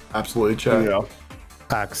cover. Absolutely, Chad. Yeah.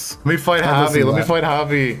 Packs. Let me fight Javi. Let me fight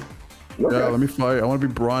Javi. Okay. Yeah, let me fight. I want to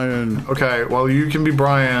be Brian. Okay, well you can be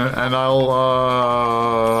Brian, and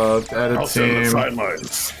I'll edit I'll team. send the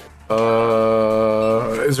sidelines.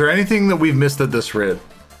 Is there anything that we've missed at this rid?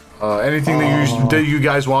 Anything that you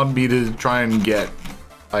guys want me to try and get?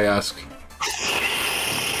 I ask.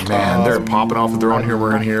 Man, they're popping off with their own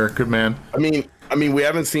humor in here. Good man. I mean, we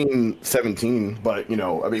haven't seen 17, but you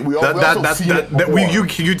know, I mean, you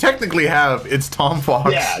technically have. It's Tom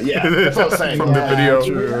Fox. Yeah, that's what I'm saying. From the video.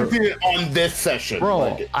 On this session, bro.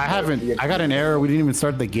 like, I haven't. I got an error. We didn't even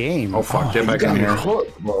start the game. Oh fuck! Get back in here,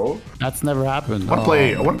 bro. That's never happened. I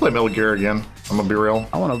want to play Metal Gear again. I'm gonna be real.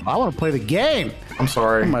 I want to play the game. I'm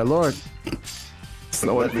sorry. Oh my lord.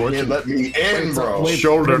 Let me in, bro.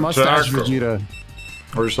 Shoulder mustache tackle. Vegeta.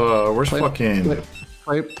 Where's fucking?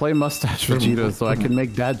 Play mustache Vegeta so I can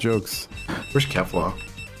make dad jokes. Where's Kefla?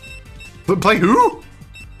 Play who?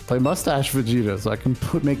 Play mustache Vegeta so I can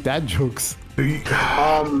make dad jokes.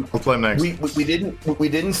 I'll play next. We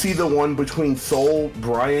didn't see the one between Soul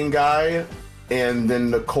Brian guy and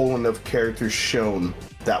then the colon of characters shown.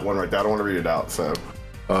 That one right there. I don't want to read it out. So.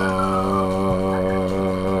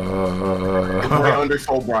 Under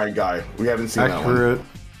Soul Brian guy. We haven't seen that one.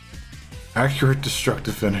 Accurate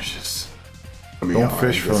destructive finishes. I mean, don't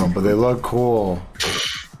fish for them, but they look cool.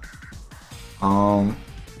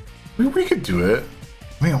 We could do it.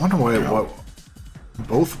 I mean, I wonder what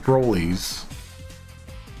both Broly's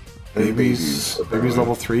babies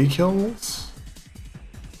level 3 kills?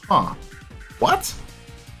 Huh. What?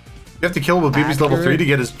 You have to kill with baby's level 3 to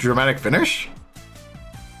get his dramatic finish?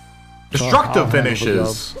 Destructive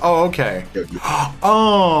finishes. Oh, okay.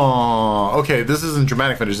 Oh, okay. This isn't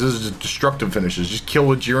dramatic finishes. This is just destructive finishes. Just kill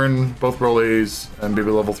with Jiren, both Broly's, and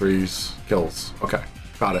baby level 3's kills. Okay,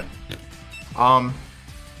 got it. Okay,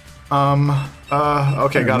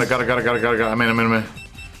 got it. I'm in.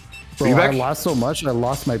 Bro, I lost so much, I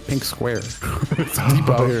lost my pink square. It's deep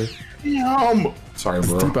out here. Yum. Sorry, it's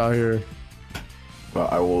bro. deep out here.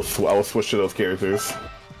 I will switch to those characters.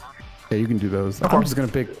 Yeah, you can do those. I'm just gonna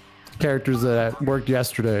pick characters that worked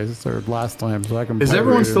yesterday or last time, so I can. Is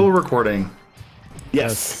everyone still recording?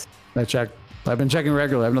 Yes. I checked. I've been checking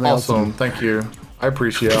regularly. I have nothing else to Awesome. do. Thank you. I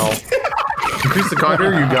appreciate it. Increase the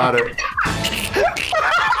conquer. You got it.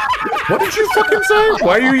 What did you fucking say?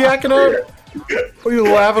 Why are you yakking out? What are you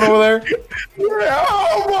laughing over there?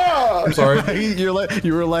 I'm sorry.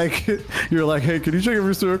 you were like, hey, can you check if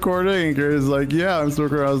we're still recording? And Gary's like, yeah, I'm still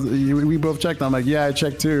recording. We both checked. I'm like, yeah, I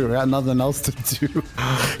checked too. I got nothing else to do.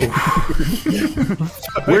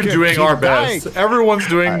 We're doing our best. Everyone's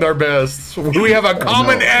doing their best. We have a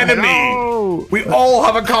common enemy. We all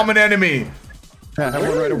have a common enemy. Yeah, I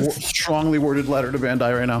would write a strongly worded letter to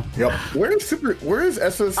Bandai right now. Yep. Where is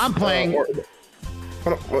SS? I'm playing.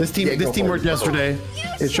 This team worked yesterday.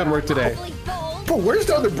 It should work today. But where's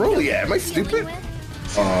the other Broly at? Am I stupid?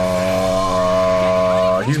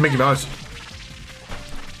 He's Mickey Mouse.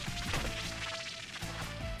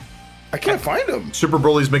 I can't find him. Super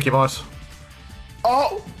Broly's Mickey Mouse.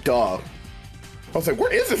 Oh, duh. I was like,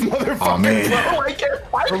 where is this motherfucker? Oh, man. Bro? I can't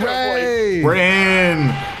find him. Hooray! We're in.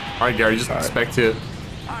 All right, Gary, just expect it.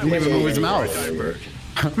 He didn't even move his mouth.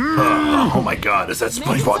 Oh my God, is that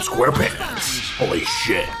SpongeBob SquarePants? Holy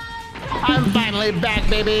shit. I'm finally back,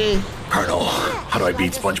 baby. Colonel, how do I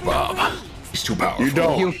beat SpongeBob? He's too powerful. You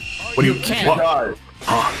don't. What do you can't. What?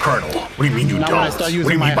 Colonel, what do you mean you Now don't? when I start What do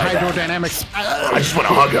using you my mean by that? hydrodynamics. I just want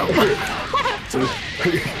to hug him.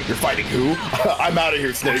 You're fighting who? I'm out of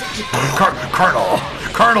here, Snake.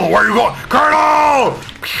 Colonel, where are you going? Colonel!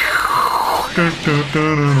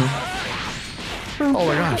 Oh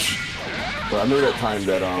my gosh. But I remember that time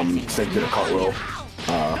that Snake did a cartwheel.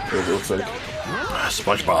 It looks like.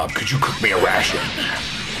 SpongeBob, could you cook me a ration?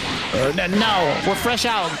 No, we're fresh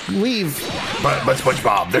out. Leave. But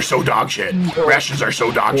SpongeBob, they're so dog shit. Rations are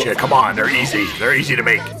so dog shit. Come on, they're easy. They're easy to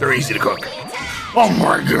make. They're easy to cook. Oh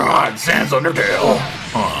my God, Sans Undertale.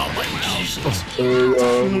 Oh my Jesus.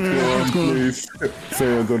 Please.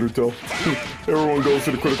 Sans Undertale. Everyone goes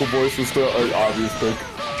to the critical voice instead. Obvious pick.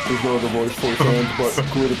 There's no other voice for Sans, but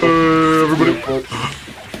critical. Everybody.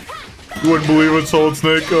 You wouldn't believe it, Solid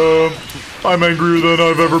Snake. I'm angrier than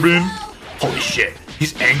I've ever been. Holy shit,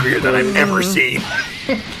 he's angrier than I've ever seen.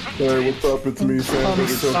 Hey, what's up? It's me,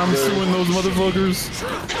 Sans. I'm suing those motherfuckers.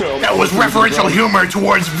 That was referential humor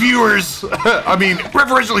towards viewers. I mean,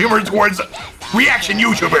 referential humor towards reaction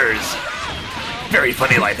YouTubers. Very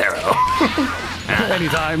funny, Light Arrow.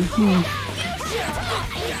 Anytime.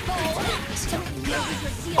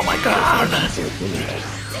 Oh my God.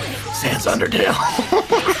 Sans Undertale.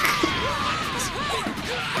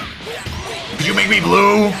 Could you make me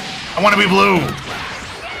blue? I want to be blue.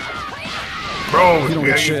 Bro, You don't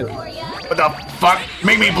get shit. what the fuck?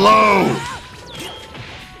 Make me blue.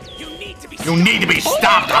 You need to be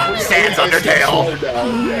stopped, Sans Undertale.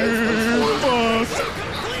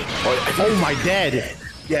 Oh my dead.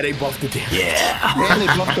 Yeah, they buffed it. Yeah. Man, they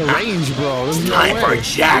buffed the range, bro. There's no Time for way.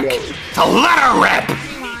 Jack to let her rip.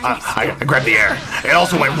 I grabbed the air. It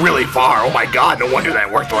also went really far. Oh my God, no wonder that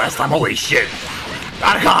worked the last time. Holy shit.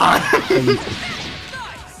 God.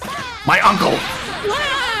 My uncle.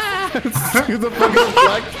 The fucking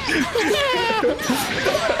flex.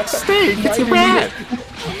 Steak, it's a rat.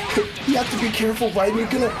 You have to be careful, right? You're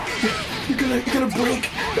gonna break,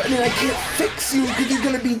 and then I can't fix you because you're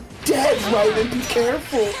gonna be dead, right? And be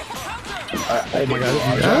careful. Oh my God.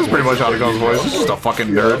 Yeah, that's pretty much Otacons' voice. He's just a fucking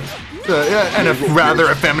nerd. Yeah, and a rather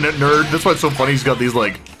effeminate nerd. That's why it's so funny. He's got these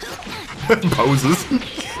like poses.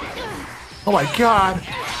 Oh my God.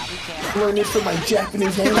 Learn this from my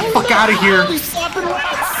Japanese name. Get the fuck out of here.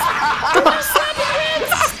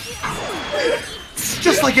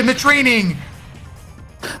 Just like in the training.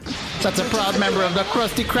 That's a proud member of the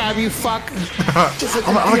Krusty Krab, you fuck.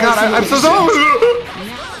 Oh my God, I'm so sorry.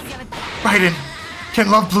 Raiden, can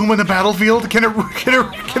love bloom in the battlefield? Can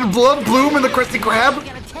love bloom in the Krusty Krab?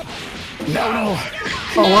 No.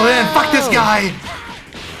 Oh well then, fuck this guy.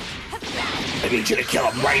 I need you to kill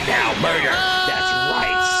him right now. Murder. That's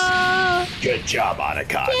right. Good job,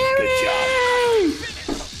 Otacon. Good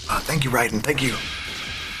job. Thank you, Raiden. Thank you.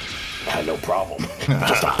 No problem.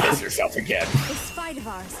 Just don't piss yourself again.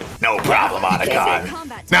 No problem,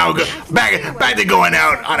 Otacon. Now back to going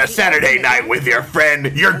out on a Saturday night with your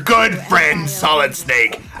friend, your good friend, Solid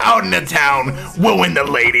Snake, out in the town, wooing the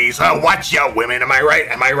ladies. Watch out, women. Am I right?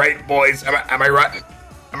 Am I right, boys? Am I right?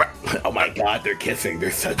 Oh my God, they're kissing.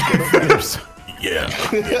 They're such good friends. Yeah.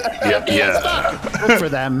 Yeah. Good for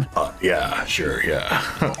them. Yeah, sure, yeah.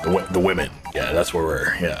 The women. Yeah, that's where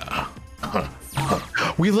we're, yeah.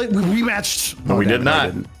 We matched. No, we did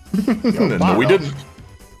not. No, we didn't.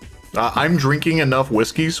 I'm drinking enough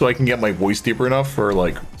whiskey so I can get my voice deeper enough for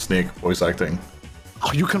like Snake voice acting.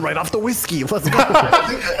 Oh, you can write off the whiskey. Let's go.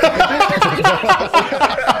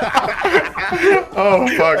 Oh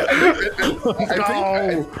fuck!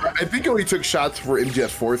 I think he only took shots for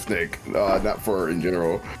MGS4 Snake, not for in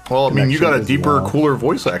general. Well, I mean, you got a deeper, cooler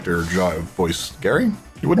voice actor voice, Gary.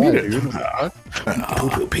 You wouldn't need it.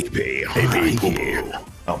 Poo-poo, pee-pee. Pee-pee,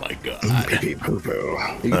 Oh my god. pee-pee, poo-poo.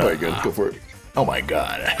 You can play again. Go for it. Oh my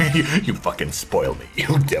god. You fucking spoil me.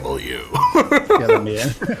 You devil you. Yeah, let me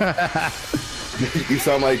in. You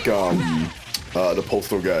sound like the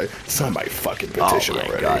postal guy. Sign my fucking petition Oh my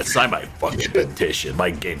already. god, sign my fucking petition.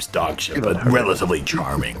 My game's dog shit, but relatively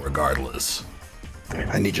charming regardless.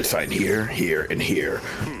 I need you to sign here, here, and here.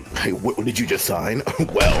 Hey, what did you just sign?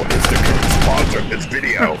 Well, it's the current sponsor of this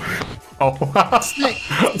video. Oh. Snake,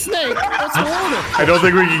 what's the order? I don't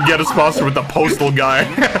think we can get a sponsor with the postal guy.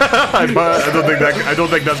 I don't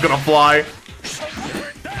think that's gonna fly.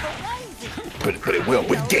 But it will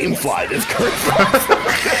with GameFly, this current sponsor.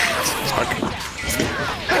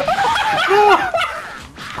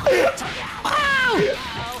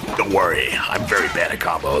 Don't worry, I'm very bad at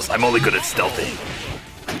combos. I'm only good at stealthing.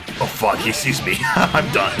 Oh fuck, he sees me. I'm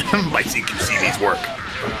done. My CQC needs work.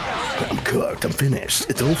 I'm cooked. I'm finished.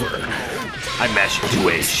 It's over. I mashed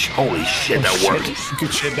 2H. Holy shit, that worked.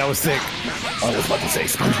 Good shit, that was sick. I was about to say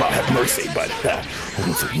SpongeBob have mercy, but I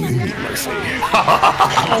don't think you need mercy.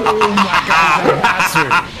 Oh my god,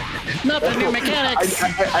 bastard. Nothing new mechanics.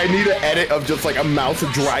 I need an edit of just like a mouse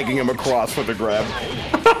dragging him across for the grab.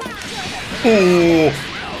 Oh.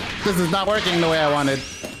 This is not working the way I wanted.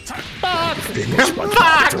 Fuck!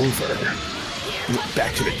 SpongeBob, it's over.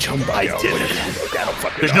 Back to the chum bio. I did it.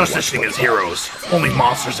 There's no such thing as heroes. Only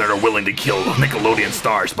monsters that are willing to kill Nickelodeon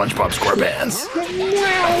star SpongeBob SquarePants.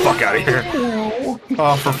 Fuck out of here.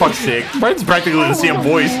 Oh, for fuck's sake. It's practically the same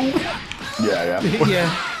voice. Yeah.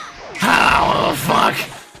 Yeah. Oh, fuck.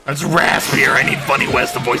 That's raspier. I need Funny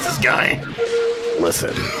West to voice this guy.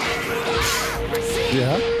 Listen.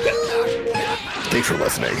 Yeah? Thanks for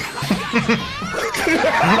listening.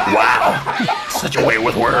 Wow. Such a way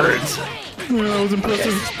with words. Yeah, that was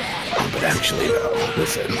impressive. But actually, though,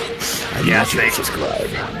 listen. I need you to subscribe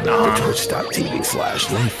to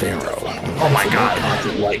twitch.tv/LayFaro. Oh my god.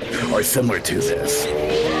 Content like or similar to this.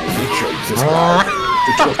 Make sure you subscribe to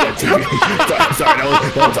twitch.tv. Sorry,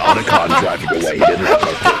 that was Otacon driving away. He didn't have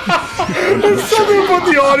There's something about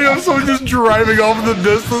the audio of someone just driving off in the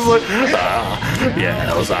distance like, yeah,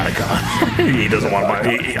 that was Otacon. He doesn't want my...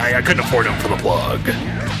 I couldn't afford him for the plug.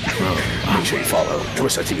 Make sure you follow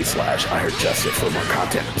twitch.tv/IHeardJustice for more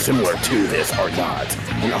content similar to this or not.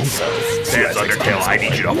 And also, Sans Undertale, I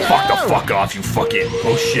need you to fuck off, you fucking...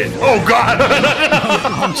 Oh shit. Oh god!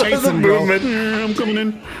 I'm chasing, bro. movement. I'm coming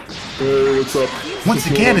in. Hey, what's up? Once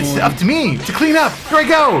again, it's up to me to clean up. Here I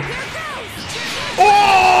go.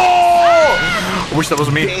 Oh! I wish that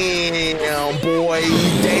was me. Damn, boy.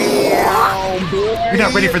 Damn, boy. You're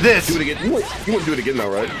not ready for this. Do it again. You want to do it again now,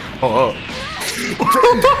 right? Oh.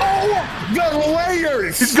 The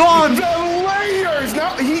layers! He's gone! The layers!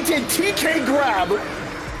 Now he did TK grab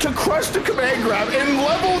to crush the command grab in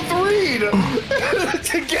level 3 to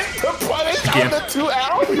get the punish on the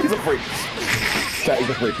 2L. He's a freak. He's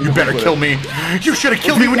a freak. You better kill me. You should have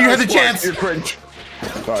killed me when you had the chance. You're cringe.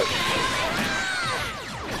 Alright.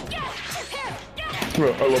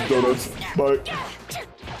 I love donuts. Bye.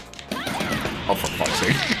 Oh, for fuck's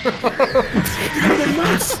sake.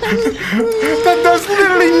 That does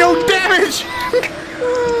literally no damage!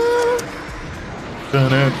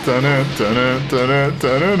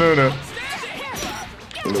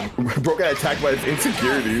 Bro got attacked by his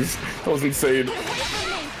insecurities. That was insane.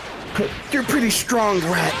 You're pretty strong,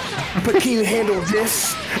 Rat, but can you handle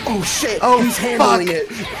this? Oh shit, Oh, he's handling fuck. it.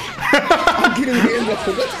 I'm getting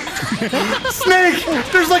handled. Snake!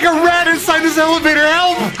 There's like a rat inside this elevator,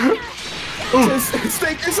 help!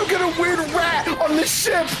 Snake, there's some kind of weird rat on the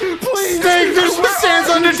ship. Please. Snake, there's Sans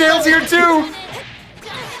Undertales here too!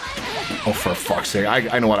 Oh, for fuck's sake,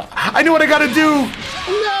 I know what I know what I gotta do!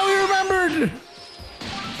 No, we remembered.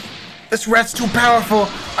 This rat's too powerful.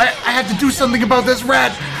 I have to do something about this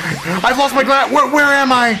rat. I've lost my glass. Where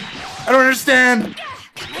am I? I don't understand.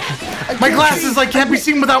 My glasses. I can't be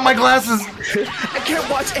seen without my glasses. I can't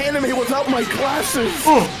watch anime without my glasses.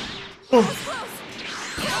 Oh.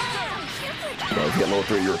 Bro, if you got level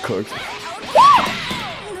 3, you're cooked.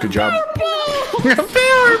 Good job.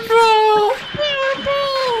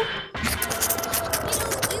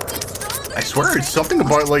 I swear, it's something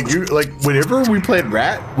about like whenever we played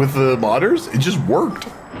Rat with the modders, it just worked.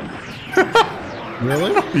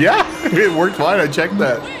 Really? Yeah, it worked fine. I checked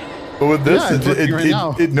that. But with this,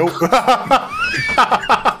 Yeah, nope.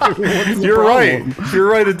 You're right. You're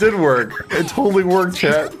right. It did work. It totally worked,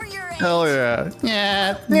 chat. Hell yeah.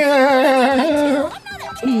 Yeah.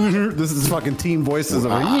 This is fucking team voices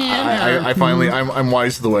of I finally, I'm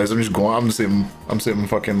wise to the ways. I'm just going. I'm saving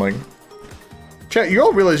fucking like. Chat, you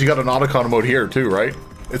all realize you got an autocon mode here too, right?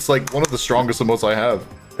 It's like one of the strongest emotes I have.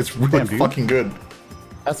 It's really fucking good.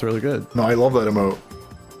 That's really good. No, I love that emote.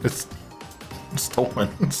 It's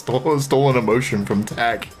stolen emotion from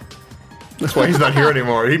Tack. That's why he's not here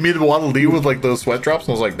anymore. He made Waddle Dee with like those sweat drops,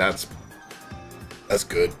 and I was like, that's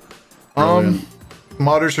good.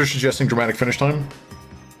 Modders are suggesting dramatic finish time.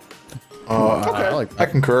 Okay, I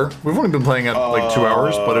concur. We've only been playing at like 2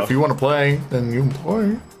 hours, but if you want to play, then you can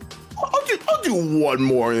play. I'll do one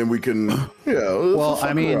more, and then we can. Yeah. Well,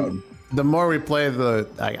 I mean, the more we play,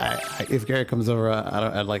 if Garrett comes over,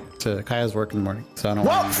 I'd like to. Kaya's work in the morning, so I don't.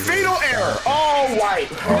 Well, fatal error. All right.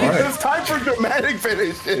 It's time for dramatic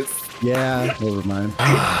finishes. Yeah, never mind.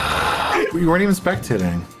 You weren't even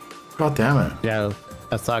spectating. God damn it. Yeah,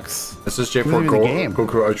 that sucks. This is J4 Goku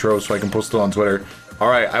outro, so I can post it on Twitter. All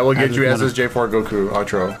right, I will get you SSJ4 Goku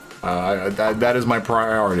outro. That is my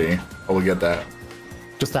priority. I will get that.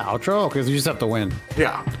 Just the outro? Okay, so you just have to win.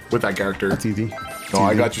 Yeah, with that character. That's easy. No,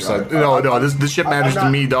 I got you. No, this shit matters to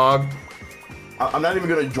me, dog. I'm not even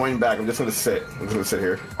gonna join back. I'm just gonna sit. I'm just gonna sit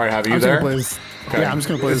here. All right, have you there? Okay. Yeah, I'm just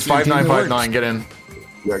gonna play. It's 5959. Get in.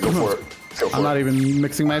 Yeah, go for it. I'm not even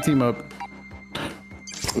mixing my team up.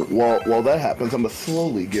 While that happens, I'm gonna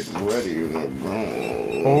slowly get ready.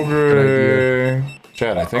 Okay.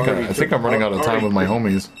 Chad, I think I'm running out of time with my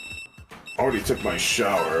homies. I already took my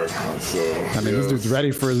shower, so. I mean, this dude's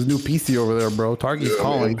ready for his new PC over there, bro. Target's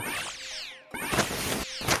calling.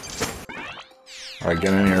 All right,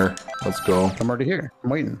 get in here. Let's go. I'm already here. I'm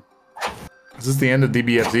waiting. Is this the end of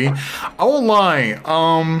DBFZ? I won't lie.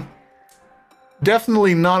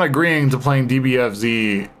 Definitely not agreeing to playing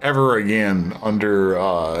DBFZ ever again under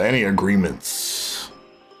any agreements.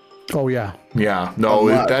 Oh yeah. Yeah. No,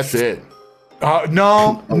 that's it.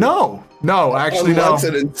 No. Actually, no. That's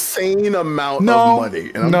an insane amount of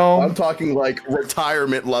money. And I'm talking like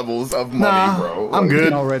retirement levels of money, bro. I'm good. You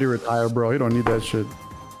can already retire, bro. You don't need that shit.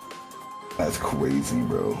 That's crazy,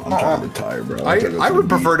 bro. I'm trying to retire, bro. I would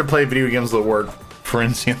prefer to play video games that work. For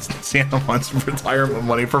instance, Santa wants retirement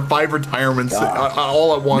money for 5 retirements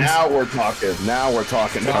all at once. Now we're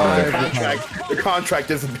talking. The contract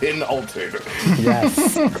has been altered.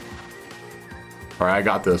 Yes. All right, I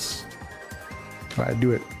got this. All right,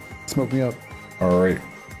 do it. Smoke me up. All right.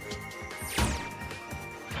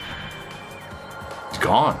 He's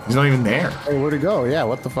gone. He's not even there. Hey, where'd he go? Yeah,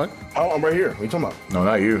 what the fuck? Oh, I'm right here. What are you talking about? No,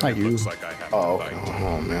 not you. Not you. Looks like I have Oh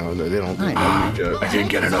man, they don't. I didn't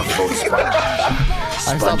get enough votes.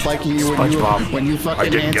 I stopped liking you when you fucking. I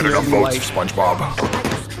didn't get enough votes for SpongeBob.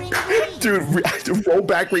 Dude,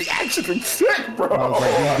 rollback reaction from sick, bro.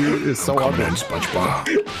 Like, dude is so ugly. SpongeBob.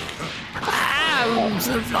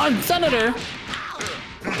 I'm Senator.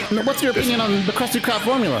 What's your opinion on the Krusty Krab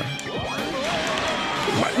formula?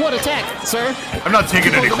 What attack, sir? I'm not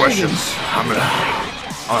taking any questions. I'm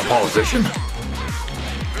a politician.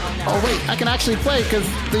 Oh wait, I can actually play because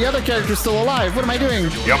the other character's still alive. What am I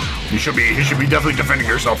doing? Yep, you should be definitely defending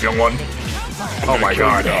yourself, young one. Oh my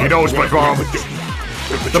God, you know, SpongeBob.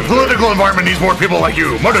 The political environment needs more people like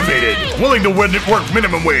you, motivated, willing to work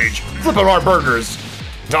minimum wage, flipping our burgers.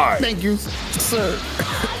 Die. Thank you, sir.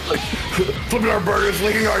 Flipping our burgers,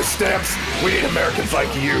 licking our stamps. We need Americans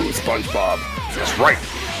like you, SpongeBob. That's right.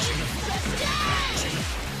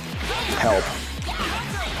 Help.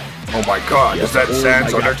 Oh my God, is that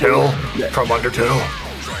Sans Undertale from Undertale?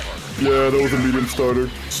 Yeah, that was a medium starter.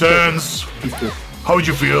 Sans, how would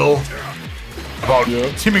you feel about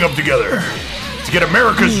teaming up together to get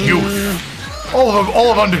America's youth, all of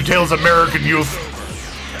Undertale's American youth,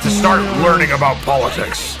 to start learning about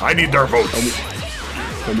politics? I need their votes.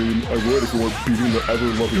 I mean, I would if you weren't beating the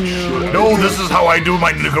ever-loving shit. No, this is how I do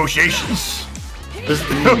my negotiations.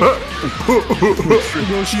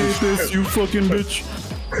 Negotiate this, you fucking bitch.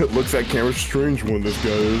 It looks like kind of a strange one, this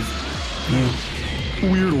guy is.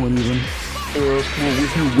 Weird one, even. Well,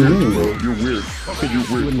 you're weird, bro. You're weird. You're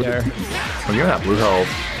weird. There. Oh, you're not blue health.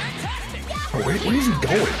 Oh, wait, where is he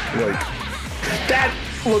going? Like, that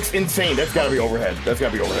looks insane. That's gotta be overhead. That's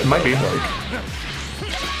gotta be overhead. It might be.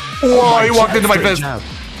 Whoa, he walked into my fist.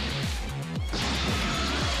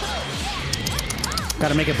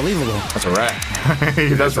 Gotta make it believable. That's a rat.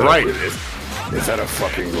 That's right. Is that a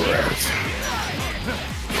fucking rat?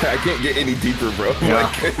 I can't get any deeper, bro. Yeah.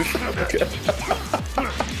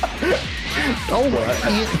 Oh,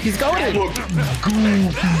 he's goaded. I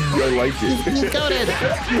like it. He's goaded.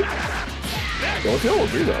 Don't feel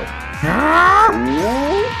with me though. Oh,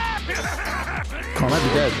 I might be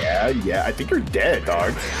dead. Yeah, I think you're dead,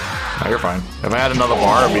 dog. Oh, you're fine. If I had another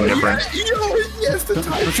bar, it'd be different. Yes, the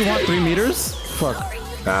time. Don't you want 3 meters? Fuck.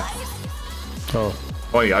 Yeah. Oh.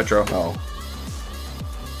 Oh, yeah, Outro. Oh.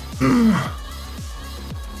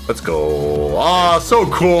 Let's go. Oh, so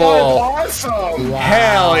cool. Awesome. Wow.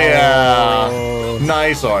 Hell yeah.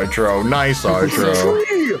 Nice outro. Nice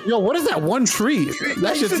outro. Yo, what is that one tree?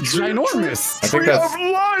 That shit's ginormous. I think that's.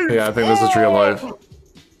 Yeah, I think that's a tree of life.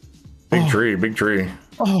 Big tree, big tree.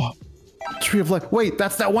 Oh, tree of life. Wait,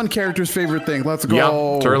 that's that one character's favorite thing. Let's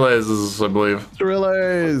go. Yep, Turles is, I believe.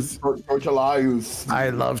 Turles. Torchalius. I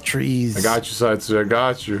love trees. I got you, Satsu. I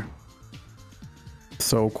got you.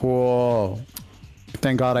 So cool.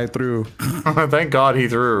 Thank God I threw. Thank God he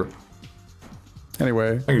threw.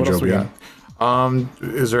 Anyway, Thank you, what else Joe. we Yeah. got?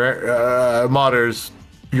 Is there modders?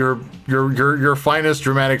 Your finest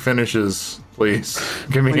dramatic finishes, please.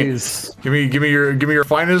 Give me your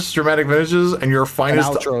finest dramatic finishes and your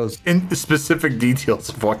finest outros. in specific details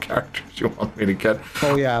of what characters you want me to get.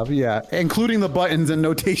 Oh yeah, including the buttons and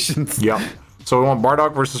notations. Yep. So we want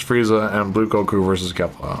Bardock versus Frieza and Blue Goku versus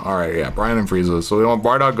Kefla. All right, yeah, Brian and Frieza. So we want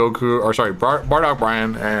Bardock Goku, or sorry, Bardock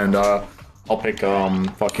Brian, and I'll pick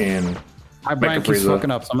fucking. Brian keeps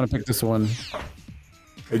fucking up, so I'm gonna pick this one.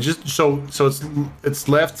 It just so it's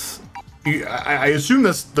left. I assume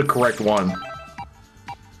that's the correct one.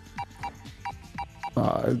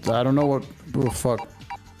 I don't know what. Oh, fuck.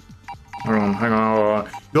 Hang on.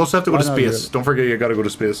 You also have to go to space. Don't forget, you gotta go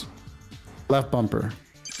to space. Left bumper.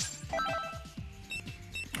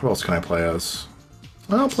 What else can I play as?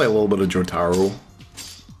 I'll play a little bit of Jotaro.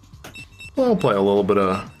 I'll play a little bit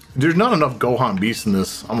of. There's not enough Gohan Beast in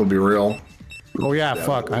this. I'm gonna be real. Oh yeah,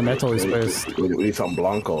 fuck. I totally spaced. We need some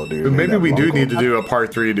Blanco, dude. Maybe we do need to do a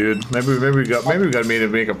part 3, dude. Maybe we got to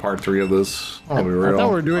make a part 3 of this. I'll be real. I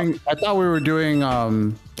thought we were doing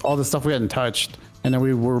all the stuff we hadn't touched, and then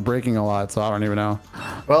we were breaking a lot. So I don't even know.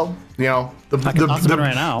 Well, you know,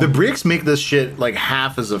 the breaks make this shit like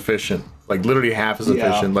half as efficient. Like literally half as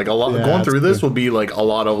efficient. Like a lot going through this will be like a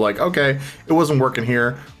lot of like, okay, it wasn't working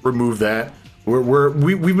here. Remove that.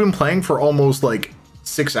 We've been playing for almost like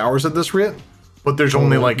 6 hours at this rate, but there's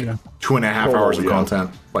only like 2.5 hours of content,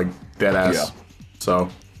 like dead ass. Yeah. So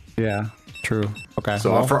yeah, true. Okay.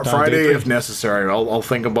 So well, Friday, if necessary, I'll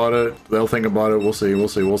think about it. They'll think about it. We'll see. I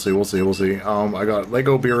got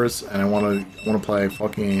Lego Beerus, and I want to play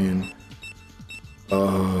fucking.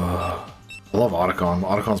 I love Otacon.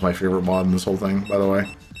 Otacon's my favorite mod in this whole thing, by the way.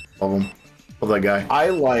 Love him. Love that guy. I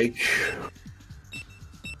like.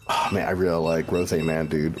 Oh man, I really like Rose Man,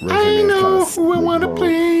 dude. I know who I want to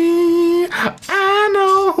play. I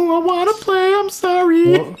know who I want to play. I'm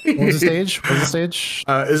sorry. What was the stage? What was the stage?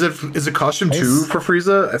 Is it costume 2 for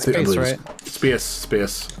Frieza? Space, right?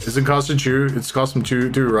 Space. Is it costume 2? It's costume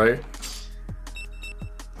 2, right?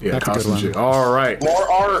 Yeah, that's costume 2. All right.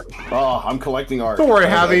 More art. Oh, I'm collecting art. Don't worry,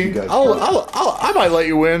 Javi. I might let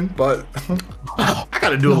you win, but I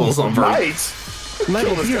gotta do a little something first.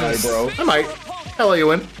 Kill this guy, bro. I might. I'll let you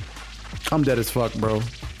win. I'm dead as fuck, bro.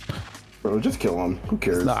 Bro, just kill him. Who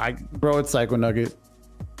cares? Nah, bro, it's Psycho Nugget.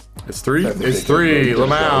 It's 3. It's 3.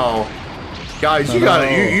 Lamau. Guys, you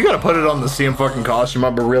gotta put it on the same fucking costume.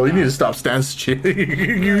 I'm real. You need to stop stance shit.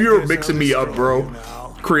 You're mixing me up, bro.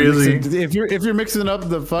 Crazy. If you're mixing up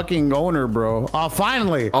the fucking owner, bro. Oh,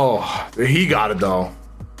 finally. Oh, he got it though.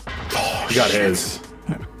 He got his.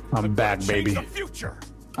 I'm back, baby.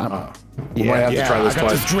 We might have to try this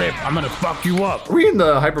twice. This drip. I'm gonna fuck you up. Are we in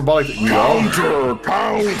the hyperbolic? Counter.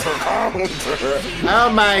 Oh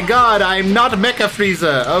my god, I'm not Mecha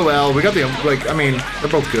Frieza. Oh well, we got the I mean, they're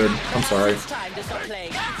both good. I'm sorry.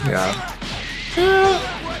 Yeah.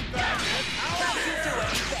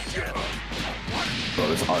 Bro,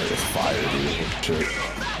 this art is fire, dude. Shit.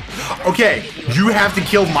 Okay, you have to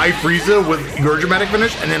kill my Frieza with your dramatic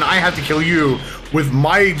finish, and then I have to kill you with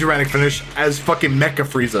my dramatic finish as fucking Mecha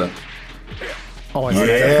Frieza. Oh,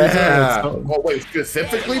 yeah. Oh, wait,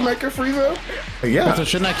 specifically Mecha Frieza? Yeah. So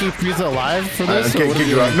shouldn't I keep Frieza alive for this?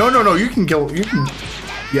 No. You can kill. You can.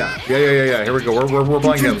 Yeah. Here we go. We're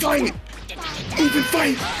playing him. Even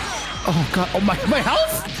fight. Oh god. Oh my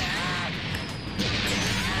health.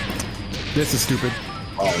 This is stupid.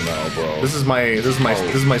 Oh no, bro. This is my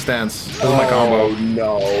stance. This is my combo. Oh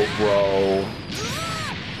no, bro.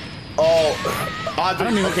 Oh.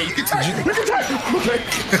 Okay, you can try. You can try. Okay.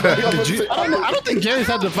 I don't think Gary's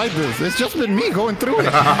had to fight this. It's just been me going through it.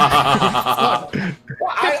 I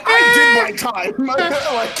did my time.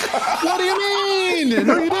 What do you mean?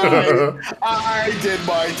 No, you didn't. I did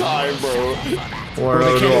my time, bro.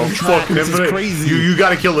 Fucking This is crazy. You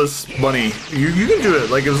gotta kill this bunny. You can do it.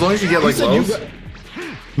 Like as long as you get like lows.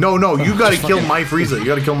 No, you gotta kill my Frieza. You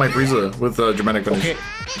gotta kill my Frieza with dramatic finish.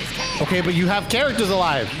 Okay, but you have characters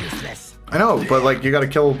alive. I know, but like you gotta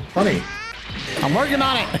kill bunny. I'm working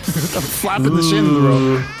on it. I'm slapping the shins,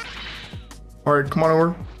 bro. All right, come on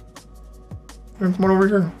over. Come on over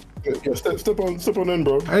here. Yeah, step on in,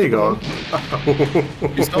 bro. There you go.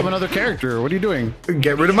 You still have another character. What are you doing?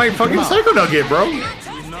 Get rid of my fucking Psycho Nugget, bro.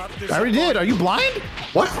 I already did. Are you blind?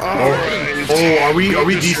 What? Oh, are we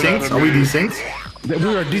desynced? Are we desynced? We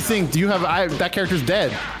are desynced. You have that character's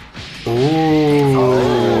dead.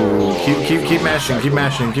 Oh. Keep mashing.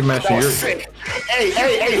 You're sick.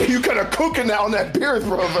 Hey, you kind of cooking that on that beard,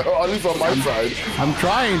 bro. At least on my side. I'm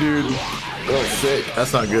trying, dude. Oh, sick.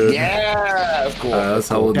 That's not good. Yeah, that's cool. That's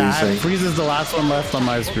hella decent. Frieza's the last one left on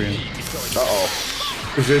my screen.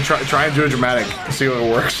 Try and do a dramatic. See what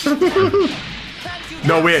it works.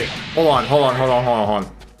 No, wait. Hold on.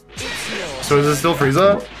 So is it still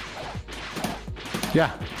Frieza?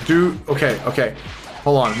 Yeah. Okay.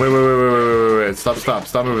 Hold on. Wait. Stop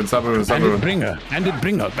moving. Bring up.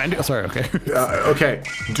 Sorry, okay. Okay.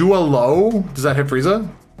 Do a low. Does that hit Frieza?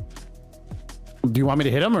 Do you want me to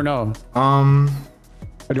hit him or no? Or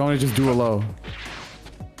do you want me to just do a low?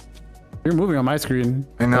 You're moving on my screen.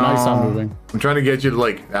 I know. Now you stop moving. I'm trying to get you to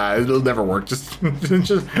like, it'll never work. Just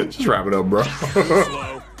wrap it up, bro.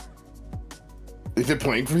 Is it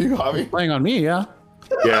playing for you, Javi? Playing on me, yeah.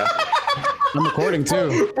 Yeah. I'm recording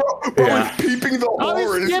too. Bro, yeah. He's peeping the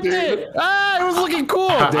horror. It was looking cool.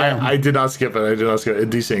 Damn. I did not skip it. It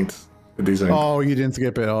desynced. Oh, you didn't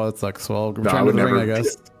skip it. Oh, that sucks. Well, I'm trying to ring, I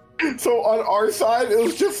guess. So on our side, it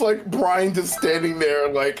was just like Brian just standing there,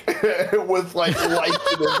 like with like light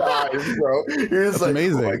in his eyes, bro. That's like,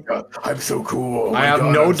 amazing. Oh my God, I'm so cool. I have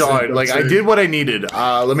no doubt. Like I did what I needed.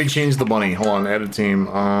 Let me change the bunny. Hold on, edit team.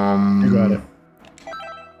 You got it.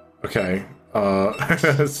 Okay. I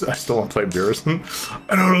still want to play Beerus.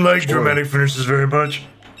 I don't like dramatic finishes very much.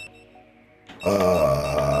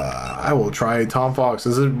 I will try Tom Fox.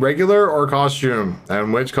 Is it regular or costume?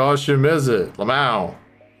 And which costume is it? Lamau.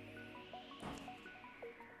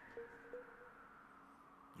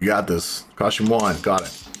 You got this. Costume 1. Got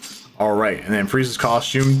it. All right. And then Frieza's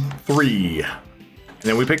costume 3. And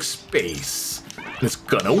then we pick space. And it's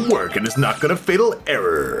gonna work and it's not gonna fatal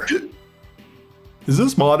error. Is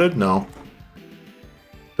this modded? No.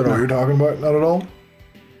 Don't know what you're talking about. Not at all.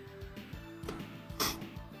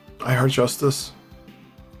 I heard justice.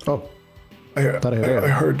 Oh. I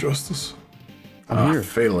heard justice. I'm here.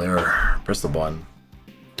 Fatal error. Press the button.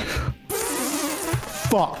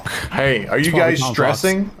 Fuck. Hey, are you guys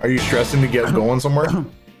stressing? Are you stressing to get going somewhere?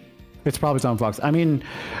 It's probably Tom Fox. I mean,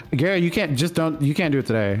 Gary, you can't do it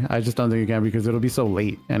today. I just don't think you can because it'll be so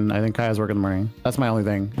late, and I think Kaya's working in the morning. That's my only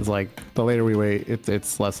thing. It's like the later we wait,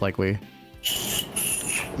 it's less likely.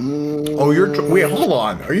 Oh, wait, hold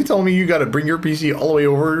on. Are you telling me you got to bring your PC all the way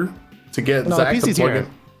over to get Zach to plug in?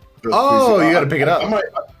 Oh, you got to pick it up.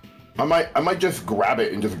 I might just grab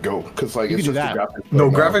it and just go because like it's just the graphics. No,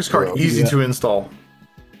 graphics card easy to install.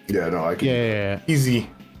 Yeah, no, I can. Yeah. Easy.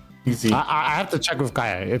 I have to check with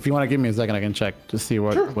Kaya. If you want to give me a second, I can check to see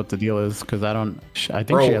what the deal is because I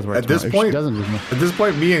think she has work at this point. At this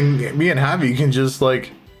point, me and Javi can just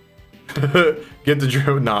like get the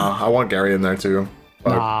drill. Nah, I want Gary in there too.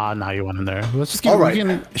 Nah, you want in there. Let's just keep. All right.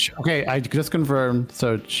 Okay, I just confirmed.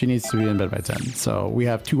 So she needs to be in bed by 10. So we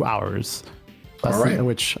have 2 hours. All right.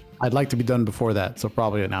 Which I'd like to be done before that. So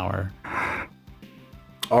probably an hour.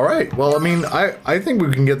 All right. Well, I mean, I think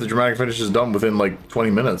we can get the dramatic finishes done within like 20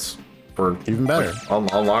 minutes. For even better.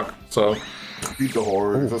 Unlock. So. Beat the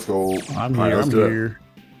horror. Let's go. I'm here. I'm here.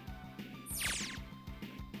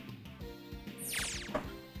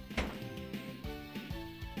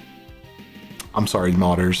 I'm sorry,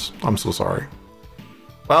 modders. I'm so sorry.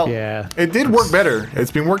 Well, yeah, it did work better. It's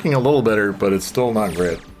been working a little better, but it's still not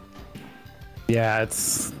great. Yeah,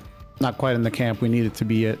 it's not quite in the camp we need it to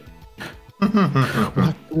be yet.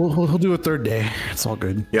 we'll do a 3rd day. It's all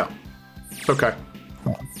good. Yeah. It's okay.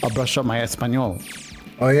 I'll brush up my Espanol.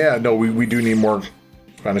 Oh, yeah. No, we do need more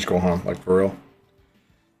Spanish go home, like for real.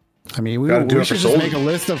 I mean, we should just make a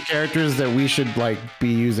list of characters that we should like be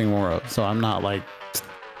using more of. So I'm not like...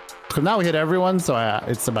 Because now we hit everyone, so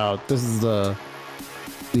it's about... This is the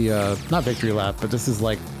not victory lap, but this is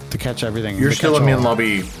like to catch everything. You're still in main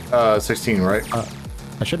lobby 16, right?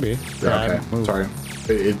 I should be. Yeah, okay. Sorry.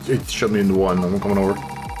 It showed me into one. I'm coming over.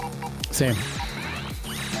 Same.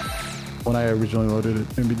 When I originally loaded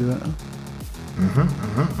it, maybe do that.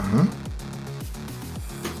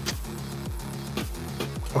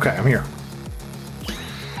 Okay, I'm here.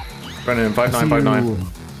 Brennan, 5959.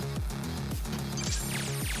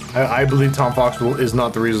 I believe Tom Fox is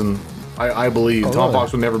not the reason. I believe Tom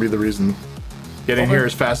Fox will never be the reason. Get in here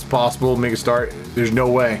as fast as possible, make a start. There's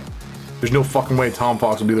no way. There's no fucking way Tom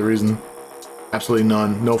Fox will be the reason. Absolutely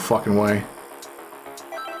none. No fucking way.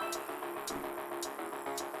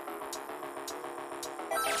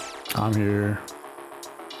 I'm here.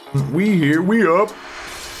 We here. We up.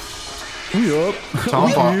 We up.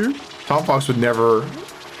 Tom Fox would never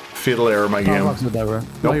fatal error my game. Tom Fox would never.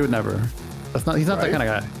 No, he would never. That's not. He's not that kind of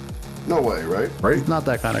guy. No way, right? Right? He's not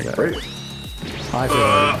that kind of guy. Right? I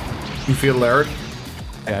feel You fatal error?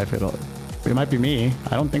 Yeah, I feel it. It might be me.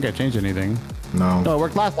 I don't think I changed anything. No. No, it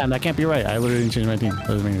worked last time. That can't be right. I literally didn't change my team. That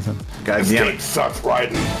doesn't make any sense. Guys, This game sucks,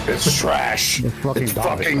 Raiden. It's trash. It's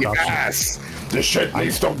fucking ass. This shit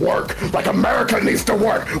needs to work like America needs to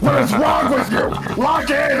work. What is wrong with you? Lock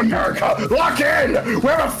in, America. Lock in. We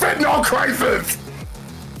have a fentanyl crisis.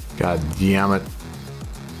 God damn it.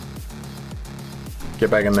 Get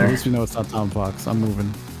back in there. At least we know it's not Tom Fox. I'm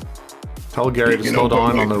moving. Tell Gary to slow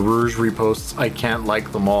down on the Rouge reposts. I can't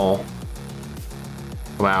like them all.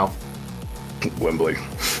 Wow. Wembley,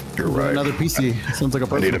 you're right. Another PC. Sounds like a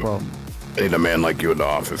personal problem. I need a man like you in the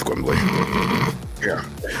office, Wembley. Here.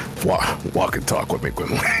 Walk and talk with me,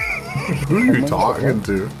 Wembley. Who are you talking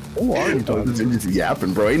to? Who are you talking to? Just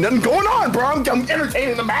yapping, bro. Ain't nothing going on, bro. I'm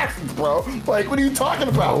entertaining the masses, bro. Like, what are you talking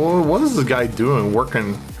about? Well, what is this guy doing?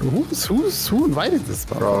 Working? Who invited this,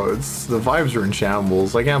 bro? It's the vibes are in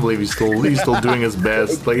shambles. I can't believe he's still doing his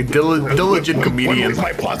best. Like diligent comedian. He's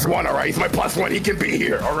my +1, all right. He's my +1. He can be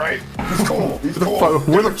here, all right. He's cool. He's cool.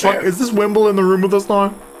 Where the fuck is this Wimble in the room with us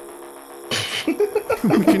now?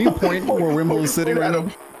 Can you point where Wimble is sitting right now?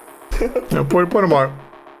 Yeah, point him out.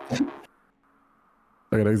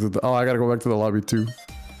 I gotta exit. I gotta go back to the lobby too.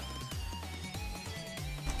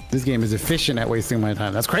 This game is efficient at wasting my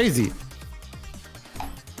time. That's crazy.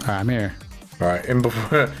 All right, I'm here. All right, and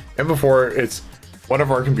before it's one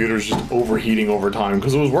of our computers just overheating over time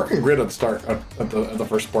because it was working great at the start at the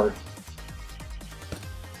first part.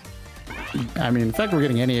 I mean, the fact we're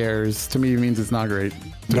getting any errors to me means it's not great.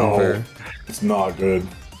 No, it's not good.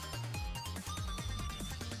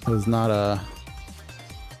 It's not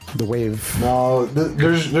the wave. No,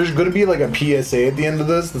 there's gonna be like a PSA at the end of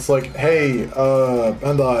this that's like, hey,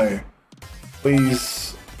 Bandai,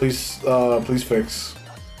 please fix.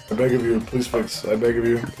 I beg of you, please fix. I beg of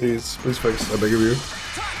you, please fix. I beg of you.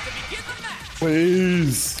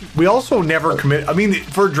 Please. We also never commit. I mean,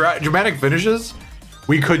 for dramatic finishes,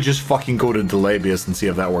 we could just fucking go to delay base and see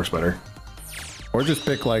if that works better. Or just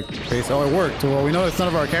pick like base. Oh, it worked. Well, we know it's none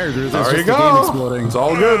of our characters. It's there you just the game go. exploding. It's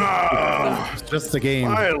all good. It's just the game.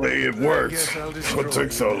 Finally, it worked. What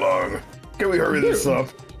took so long? Can we hurry this up?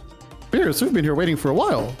 Beerus, we've been here waiting for a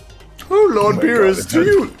while. Oh Lord, Beerus,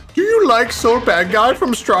 do you like Soul Bad Guy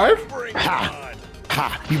from Strive? Ha!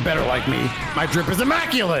 Ha! You better like me. My drip is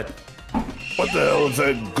immaculate. What the hell is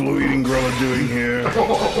that glue-eating gorilla doing here?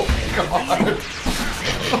 Oh God!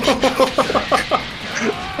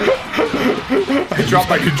 I dropped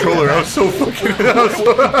my controller. I was so fucking.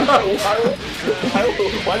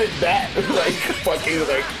 Why did that like fucking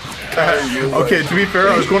like? You, okay, to be fair,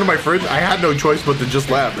 I was going to my fridge. I had no choice but to just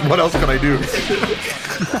laugh. What else could I do?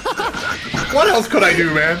 What else could I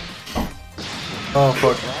do, man? Oh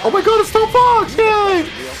fuck! Oh my God, it's Tom Fox! Yay!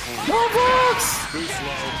 Tom Fox!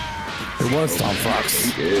 It was Tom Fox.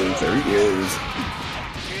 He is. There he is.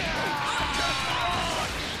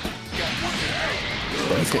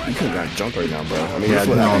 You couldn't got jump right now, bro. I mean, yeah,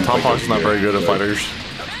 no, Tom Fox is not very good at fighters.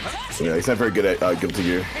 Yeah, he's not very good at Guilty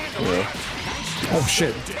Gear. Yeah. Oh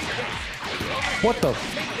shit! What the?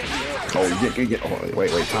 Oh, you get. Oh,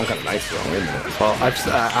 wait, Tom kind of nice though. Wait a minute. Well,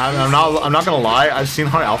 I'm not gonna lie. I've seen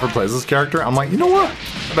how Alfred plays this character. I'm like, you know what?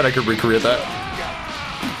 I bet I could recreate that.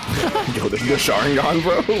 Yo, this is the Sharingan,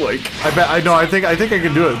 bro. Like, I think I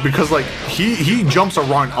can do it because like he jumps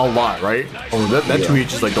around a lot, right? Oh, that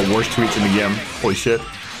 2H is like the worst 2H in the game. Holy shit.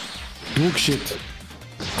 Duke shit.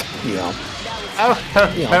 Yeah.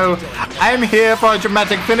 Oh, I'm here for a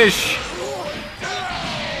dramatic finish.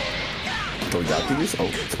 Do we got these?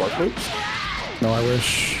 Oh, spark loops? No, I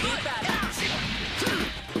wish.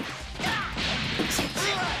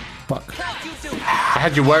 Fuck. I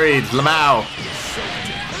had you worried, Lamau.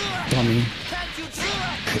 Dummy.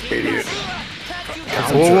 Idiot.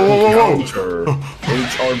 Whoa.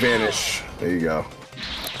 HR vanish. There you go.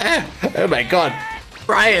 Oh my God.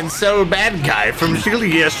 Brian, so bad guy from Shield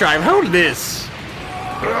Gear Strive. Hold this.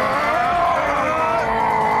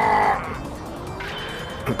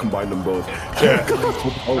 I'll combine them both. That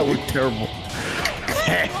looked terrible.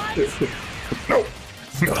 No.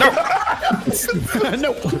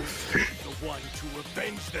 No.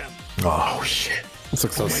 Oh shit. This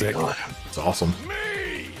looks so sick. It's awesome.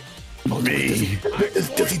 Me.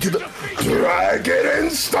 Does he do the Dragon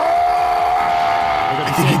and Star?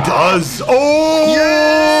 I think he does. Oh!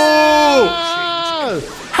 Yeah!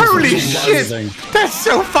 Holy shit! That's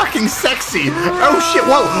so fucking sexy. Oh shit!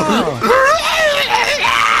 Whoa!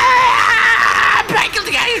 Back of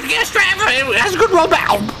the guy, strap. That's a good roll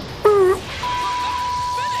down.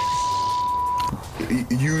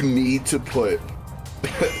 You need to put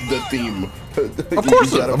the theme. Of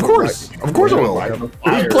course I will.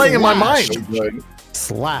 It's playing in my mind.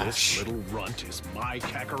 Slash. Little runt is my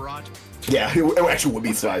Kakarot. Yeah, it actually would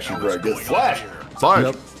be Slash. You're right. Just Slash. Slash.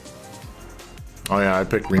 Yep. Oh yeah, I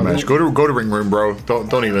picked rematch. Go to ring room, bro.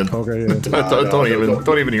 Don't even. Okay. Yeah.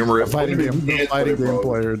 don't even humor it. Fighting game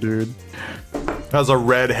player, dude. That's a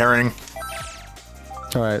red herring.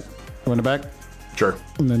 All right, want it back? Sure.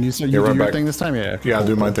 And then you said you do your thing this time, yeah. Yeah, I'll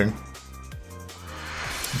do my thing.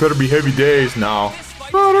 Better be heavy days now.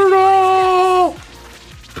 I don't know.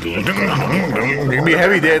 It can be a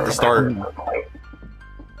heavy day at the start.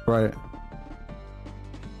 Right.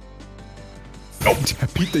 Nope.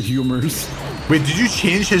 Beat the humors. Wait, did you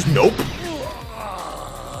change his nope?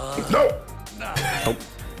 No. Nope.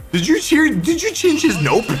 Did you change his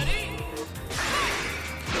nope?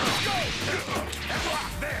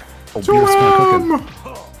 I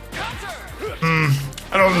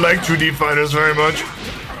don't like 2D fighters very much.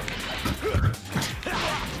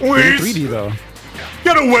 Wait. 3D though.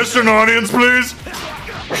 Get a Western audience, please.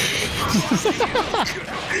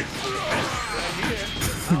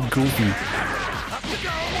 Goofy.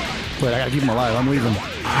 Wait, I gotta keep him alive. I'm leaving.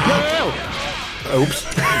 No! Oops.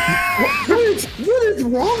 What is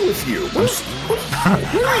wrong with you? Where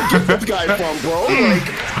did you get this guy from, bro? Like,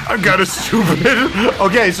 I got a stupid.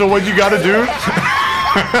 Okay, so what you gotta do?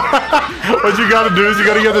 What you gotta do is you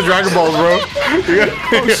gotta get the Dragon Balls, bro. You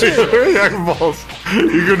gotta get the Dragon Balls.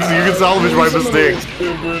 You can salvage my mistake.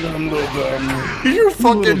 You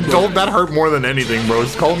fucking dolt. That hurt more than anything, bro.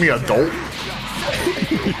 It's calling me a dolt.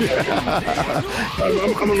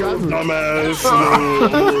 I'm a little dumbass.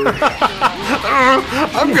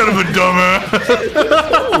 I'm kind of a dumbass.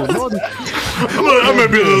 I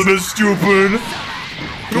might be a little bit stupid.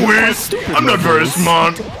 Wait, I'm not very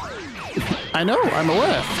smart. I know, I'm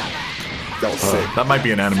aware. That was sick. That might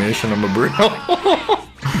be an animation. I'm a brutal.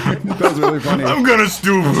 That was really funny. I'm kind of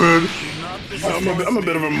stupid. I'm a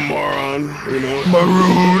bit of a moron, you know.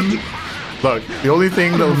 Maroon. Look, the only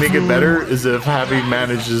thing that'll make it better is if Happy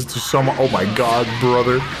manages to summon. Oh my god,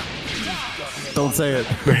 brother. Don't say it.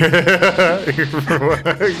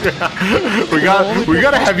 we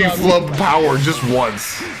gotta have you flub power just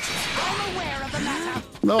once.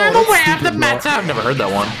 No, I'm aware of the matter. I've never heard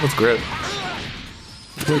that one. That's great.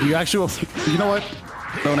 Wait, you know what?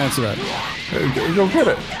 Don't answer that. Go get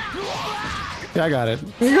it. Yeah, I got it.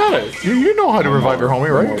 You got it. You know how to revive your homie,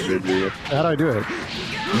 right? How do I do it?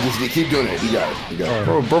 You just keep doing it. You got it. You got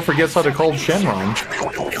it. Bro forgets how to call Shenron.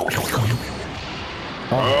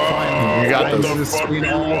 You got this.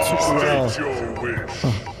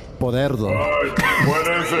 Poderdo. What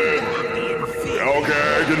is it? Okay,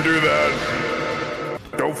 I can do that.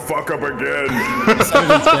 Don't fuck up again.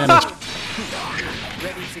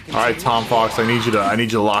 All right, Tom Fox, I need you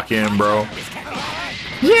to lock in, bro.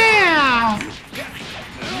 Yeah.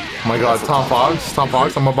 Oh my God, Tom Fox,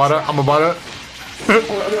 I'm about it. All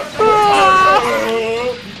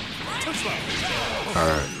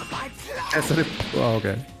right. I said it. Oh,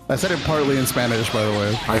 okay. I said it partly in Spanish, by the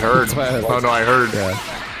way. I heard. Oh no, I heard. Yeah.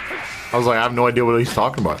 I was like, I have no idea what he's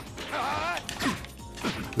talking about.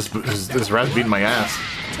 This rat's beating my ass.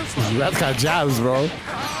 Rat's got jabs, bro.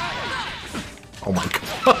 Oh my God.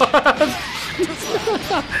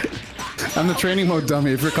 I'm the training mode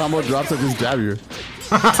dummy. If your combo drops, I just jab you.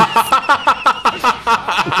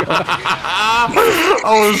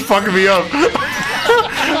 Oh, it was fucking me up.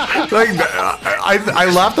 Like, I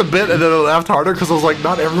laughed a bit and then I laughed harder because I was like,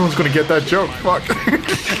 not everyone's gonna get that joke. Fuck.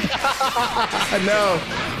 I know.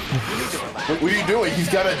 What are you doing? He's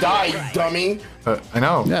gotta die, you dummy. I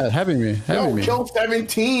know. Yeah, having me. Kill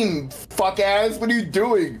 17, fuck ass. What are you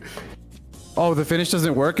doing? Oh, the finish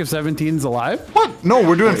doesn't work if 17's alive? What? No,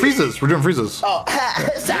 we're doing freezes. We're doing freezes. Oh,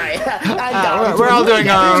 sorry. We're all doing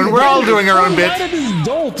our own. We're all doing our own bit. Why is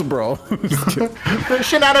dolt, bro?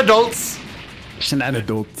 Shenanadults.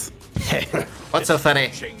 Shenanadults. What's so funny?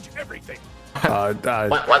 Change everything.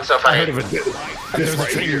 What's so funny? There's a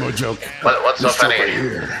training mode joke. What's so funny?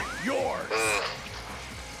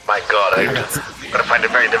 My God, I'm gonna find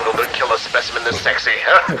it very difficult to kill a specimen this sexy.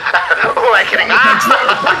 Who am I kidding?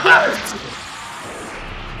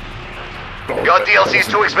 Your DLC's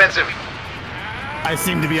too expensive. I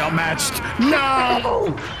seem to be outmatched.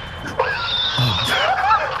 No!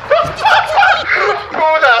 Who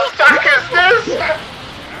the fuck is this?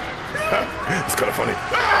 It's kind of funny.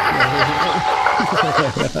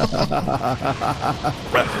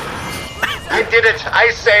 I did it. I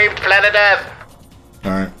saved planet Earth.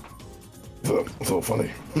 All right. So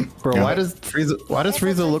funny. Bro, why does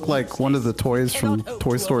Frieza look like one of the toys from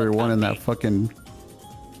Toy Story 1 in that fucking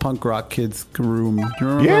punk rock kids room? Do you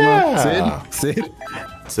remember that? Sid?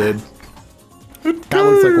 That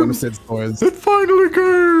looks like one of Sid's toys. It finally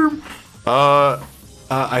came.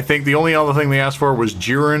 I think the only other thing they asked for was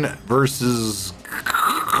Jiren versus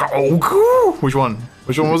Goku. Which one?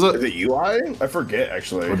 Which one was it? Is it UI? I forget,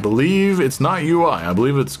 actually. I believe it's not UI. I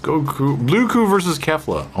believe it's Goku. Blueku versus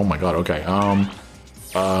Kefla. Oh my god, okay.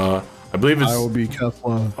 I believe it's... I will be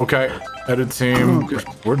Kefla. Okay. Edit team.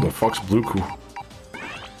 Where the fuck's Blueku?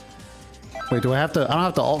 Wait, do I have to... I don't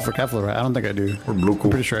have to alt for Kefla, right? I don't think I do. Or Blueku? I'm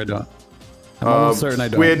pretty sure I don't. I'm almost certain I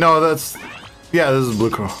don't. Wait, no, that's... Yeah, this is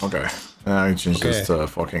Blueku. Okay. I can change this to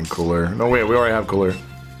fucking cooler. No, wait, we already have cooler.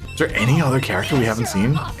 Is there any other character we haven't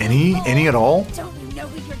seen? Any at all?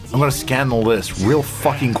 I'm gonna scan the list real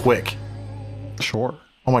fucking quick. Sure.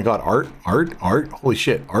 Oh my god, art. Holy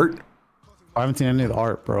shit, art. I haven't seen any of the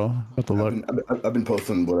art, bro. Have to look. I've been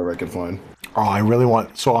posting whatever I can find. Oh, I really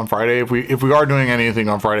want. So on Friday, if we are doing anything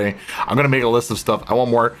on Friday, I'm gonna make a list of stuff. I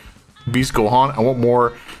want more Beast Gohan. I want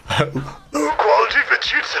more Quality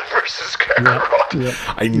Vegeta versus Kakarot. Yeah.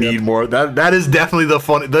 I need more. That is definitely the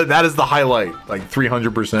fun. That is the highlight. Like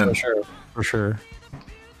 300%. For sure.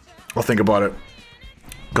 I'll think about it.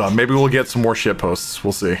 God, maybe we'll get some more shit posts.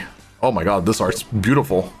 We'll see. Oh my god, this art's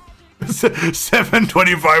beautiful.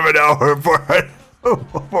 $7.25 an hour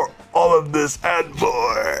for all of this and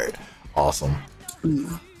more. Awesome.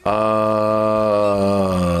 Where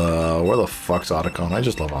the fuck's Otacon? I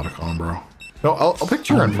just love Otacon, bro. No, I'll pick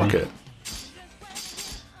Jiren. Fuck it.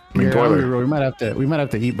 I mean, we might have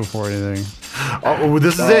to eat before anything. Oh,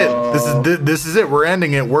 this is it. This is it. We're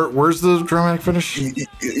ending it. Where's the dramatic finish?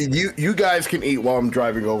 You guys can eat while I'm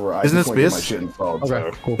driving over. Isn't it space? My shit installed,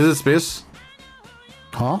 Okay, cool. Is it space?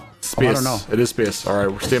 Huh? Space. Oh, I don't know. It is space. All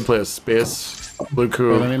right, we're staying place. Space.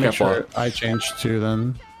 Blueku. Let me make sure I changed to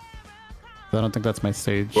then. I don't think that's my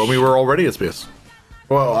stage. Well, we were already at space.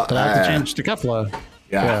 Well, but I have to change to Kefla.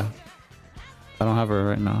 Yeah. I don't have her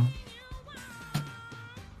right now.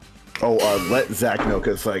 Oh, let Zach know,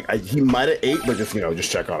 because like he might have ate, but just just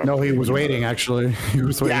check on him. No, he was waiting actually. He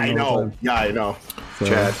was waiting. Yeah, I know. Yeah, I know. So,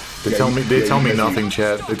 Chad, they tell me nothing.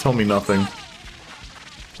 Chad, they tell me nothing.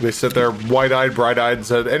 They sit there, wide-eyed, bright-eyed, and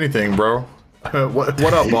said, "Anything, bro." What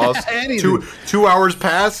up, boss? 2 hours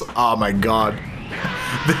pass. Oh my god.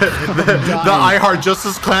 The iHeart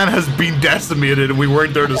Justice Clan has been decimated, and we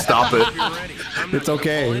weren't there to stop it. It's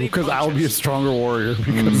okay because I'll be a stronger warrior.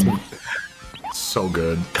 So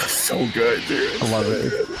good. So good, dude. I love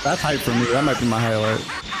it. That's hype for me. That might be my highlight.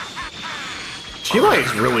 Chile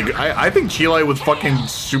is really good. I think Chile with fucking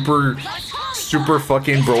super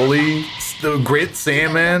fucking Broly, the Great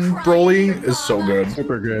Saiyaman Broly is so good.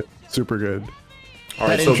 Super good. Super good. All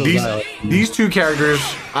right, so these two characters,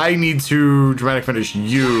 I need to dramatic finish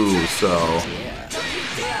you. So,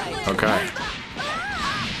 okay.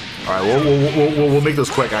 All right, we'll make this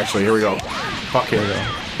quick. Actually, here we go. Fuck it.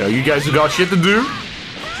 Yo, you guys who got shit to do?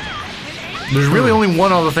 There's really only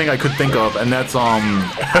one other thing I could think of, and that's I'm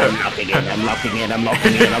locking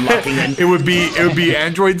in. It would be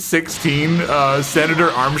Android 16, Senator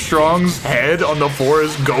Armstrong's head on the floor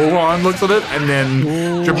as Gohan looks at it, and then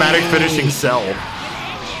dramatic finishing Cell.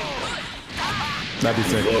 That'd be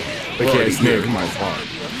sick. Okay, Snake.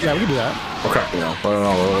 Yeah, we can do that. Okay. Yeah. I don't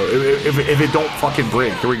know. If it don't fucking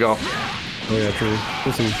break, here we go. Oh yeah, true.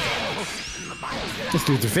 We'll see. This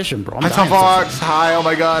dude's efficient, bro. Hi, Tom Fox. Hi. Oh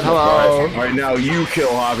my God. Hello. All right, now you kill,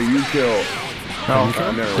 Javi. You kill. No,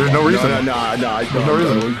 there's no reason. No, there's no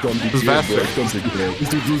reason. It's faster. This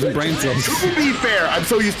dude's using brain cells. To be fair, I'm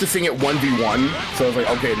so used to seeing it 1v1, so I was like,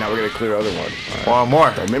 okay, now we're gonna clear the other one. Right. One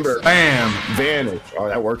more. So remember, bam, vanish. Oh,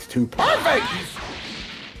 that works too. Perfect.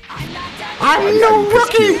 I'm no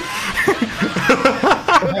rookie.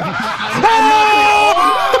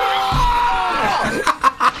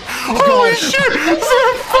 Holy shit! It's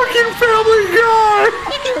a fucking Family Guy!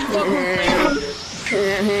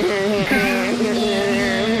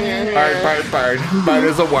 Bird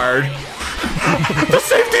is a word. The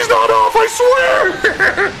safety's not off, I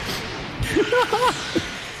swear!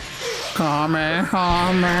 Come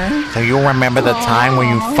So you remember the time when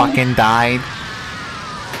you fucking died?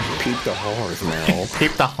 Peep the horrors, Meryl.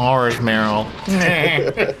 Peep the horrors, Meryl.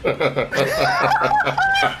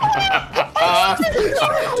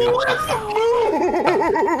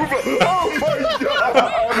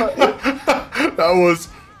 That was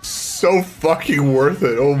so fucking worth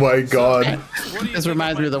it. Oh my god. This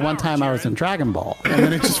reminds me of the one time I was in Dragon Ball, and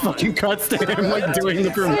then it just fucking cuts to him like doing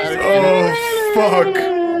the dramatic. Oh fuck.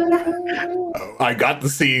 I got the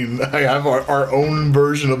scene. I have our own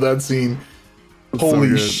version of that scene.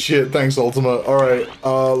 Holy shit, thanks Ultima. Alright,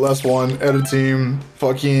 last one. Edit team.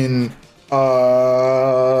 Fucking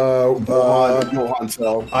Gohan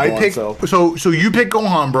Cell. I pick so you pick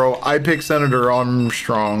Gohan, bro. I pick Senator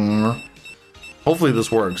Armstrong. Hopefully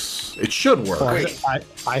this works. It should work. I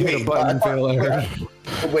hit a button and fail there.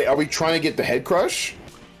 Wait, are we trying to get the head crush?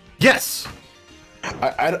 Yes.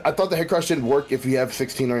 I thought the head crush didn't work if you have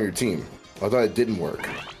 16 on your team. I thought it didn't work.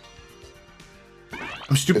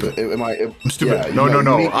 I'm stupid. I'm stupid. Yeah, no.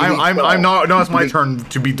 I'm not. No, it's my turn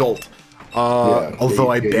to be dolt. Although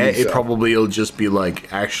I bet it probably will just be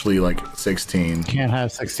like actually like 16. Can't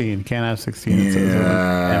have 16. Can't have 16.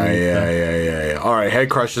 Yeah. All right, head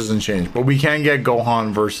crush doesn't change, but we can get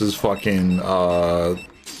Gohan versus fucking.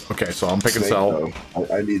 Okay, so I'm picking Cell.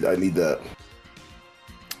 I need that.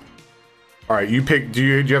 All right, you pick. Do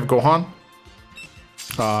you have Gohan?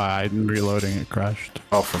 I'm reloading. It crashed.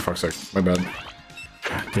 Oh, for fuck's sake, my bad.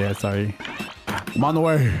 Yeah, sorry. I'm on the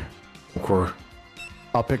way. Okay.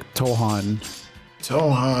 I'll pick Tohan.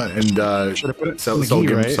 And Should I put it Cell in the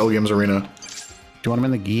gi, right? Cell Games Arena. Do you want him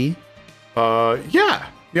in the gi? Yeah,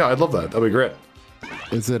 I'd love that. That'd be great.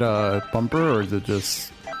 Is it a bumper or is it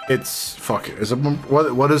just? It's fuck. Is it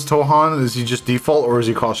what is Tohan? Is he just default or is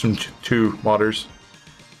he costume 2 modders?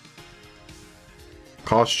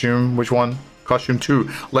 Costume, which one? Costume 2,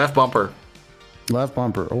 left bumper. Left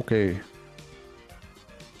bumper. Okay.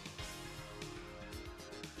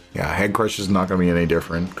 Yeah, head crush is not gonna be any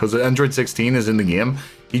different because Android 16 is in the game.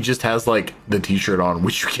 He just has like the t-shirt on,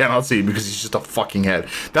 which you cannot see because he's just a fucking head.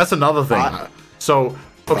 That's another thing. So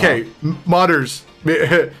okay, modders,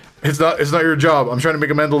 it's not your job. I'm trying to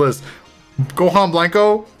make a mental list. Gohan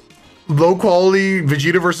Blanco, low quality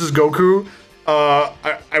Vegeta versus Goku.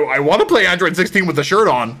 I want to play Android 16 with the shirt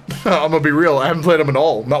on. I'm gonna be real. I haven't played him at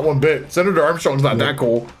all, not one bit. Senator Armstrong's not that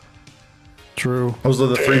cool. True. Those are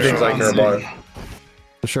the 3 things I care about.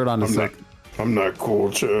 The shirt on is sick. I'm not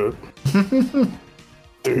cool, Chad. Yeah,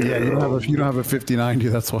 you don't have a 5090.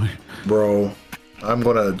 That's why. Bro, I'm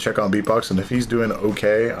gonna check on Beatbox, and if he's doing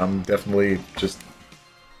okay, I'm definitely just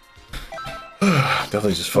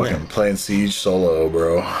fucking playing Siege solo,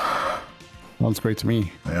 bro. Sounds great to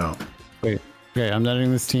me. Yeah. Wait. Okay, I'm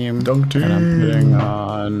editing this team. Dunk team. And I'm putting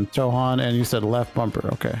on Tohan, and you said left bumper.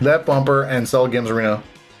 Okay. Left bumper and Cell Games Arena.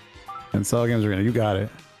 And Cell Games Arena. You got it.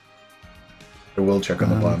 I will check on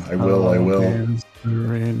the button. I will. Games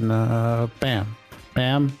Arena. Bam.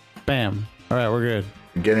 Bam. Bam. All right, we're good.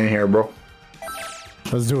 Get in here, bro.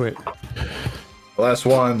 Let's do it. Last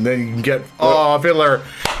one, then you can get. Oh, Fiddler.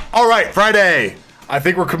 All right, Friday. I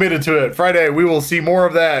think we're committed to it. Friday, we will see more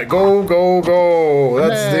of that. Go, go, go.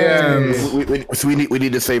 That's the end. We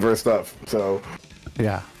need to save our stuff. So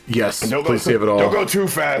yeah. Yes. Please save it all. Don't go too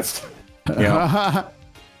fast. Yeah.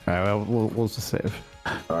 All right. Well, we'll just save.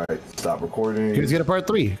 All right. Stop recording. You guys get a part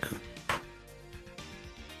 3.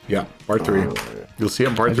 Yeah, part 3. You'll see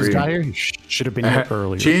him part 3. This guy here should have been here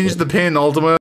earlier. Change the pin, Ultima.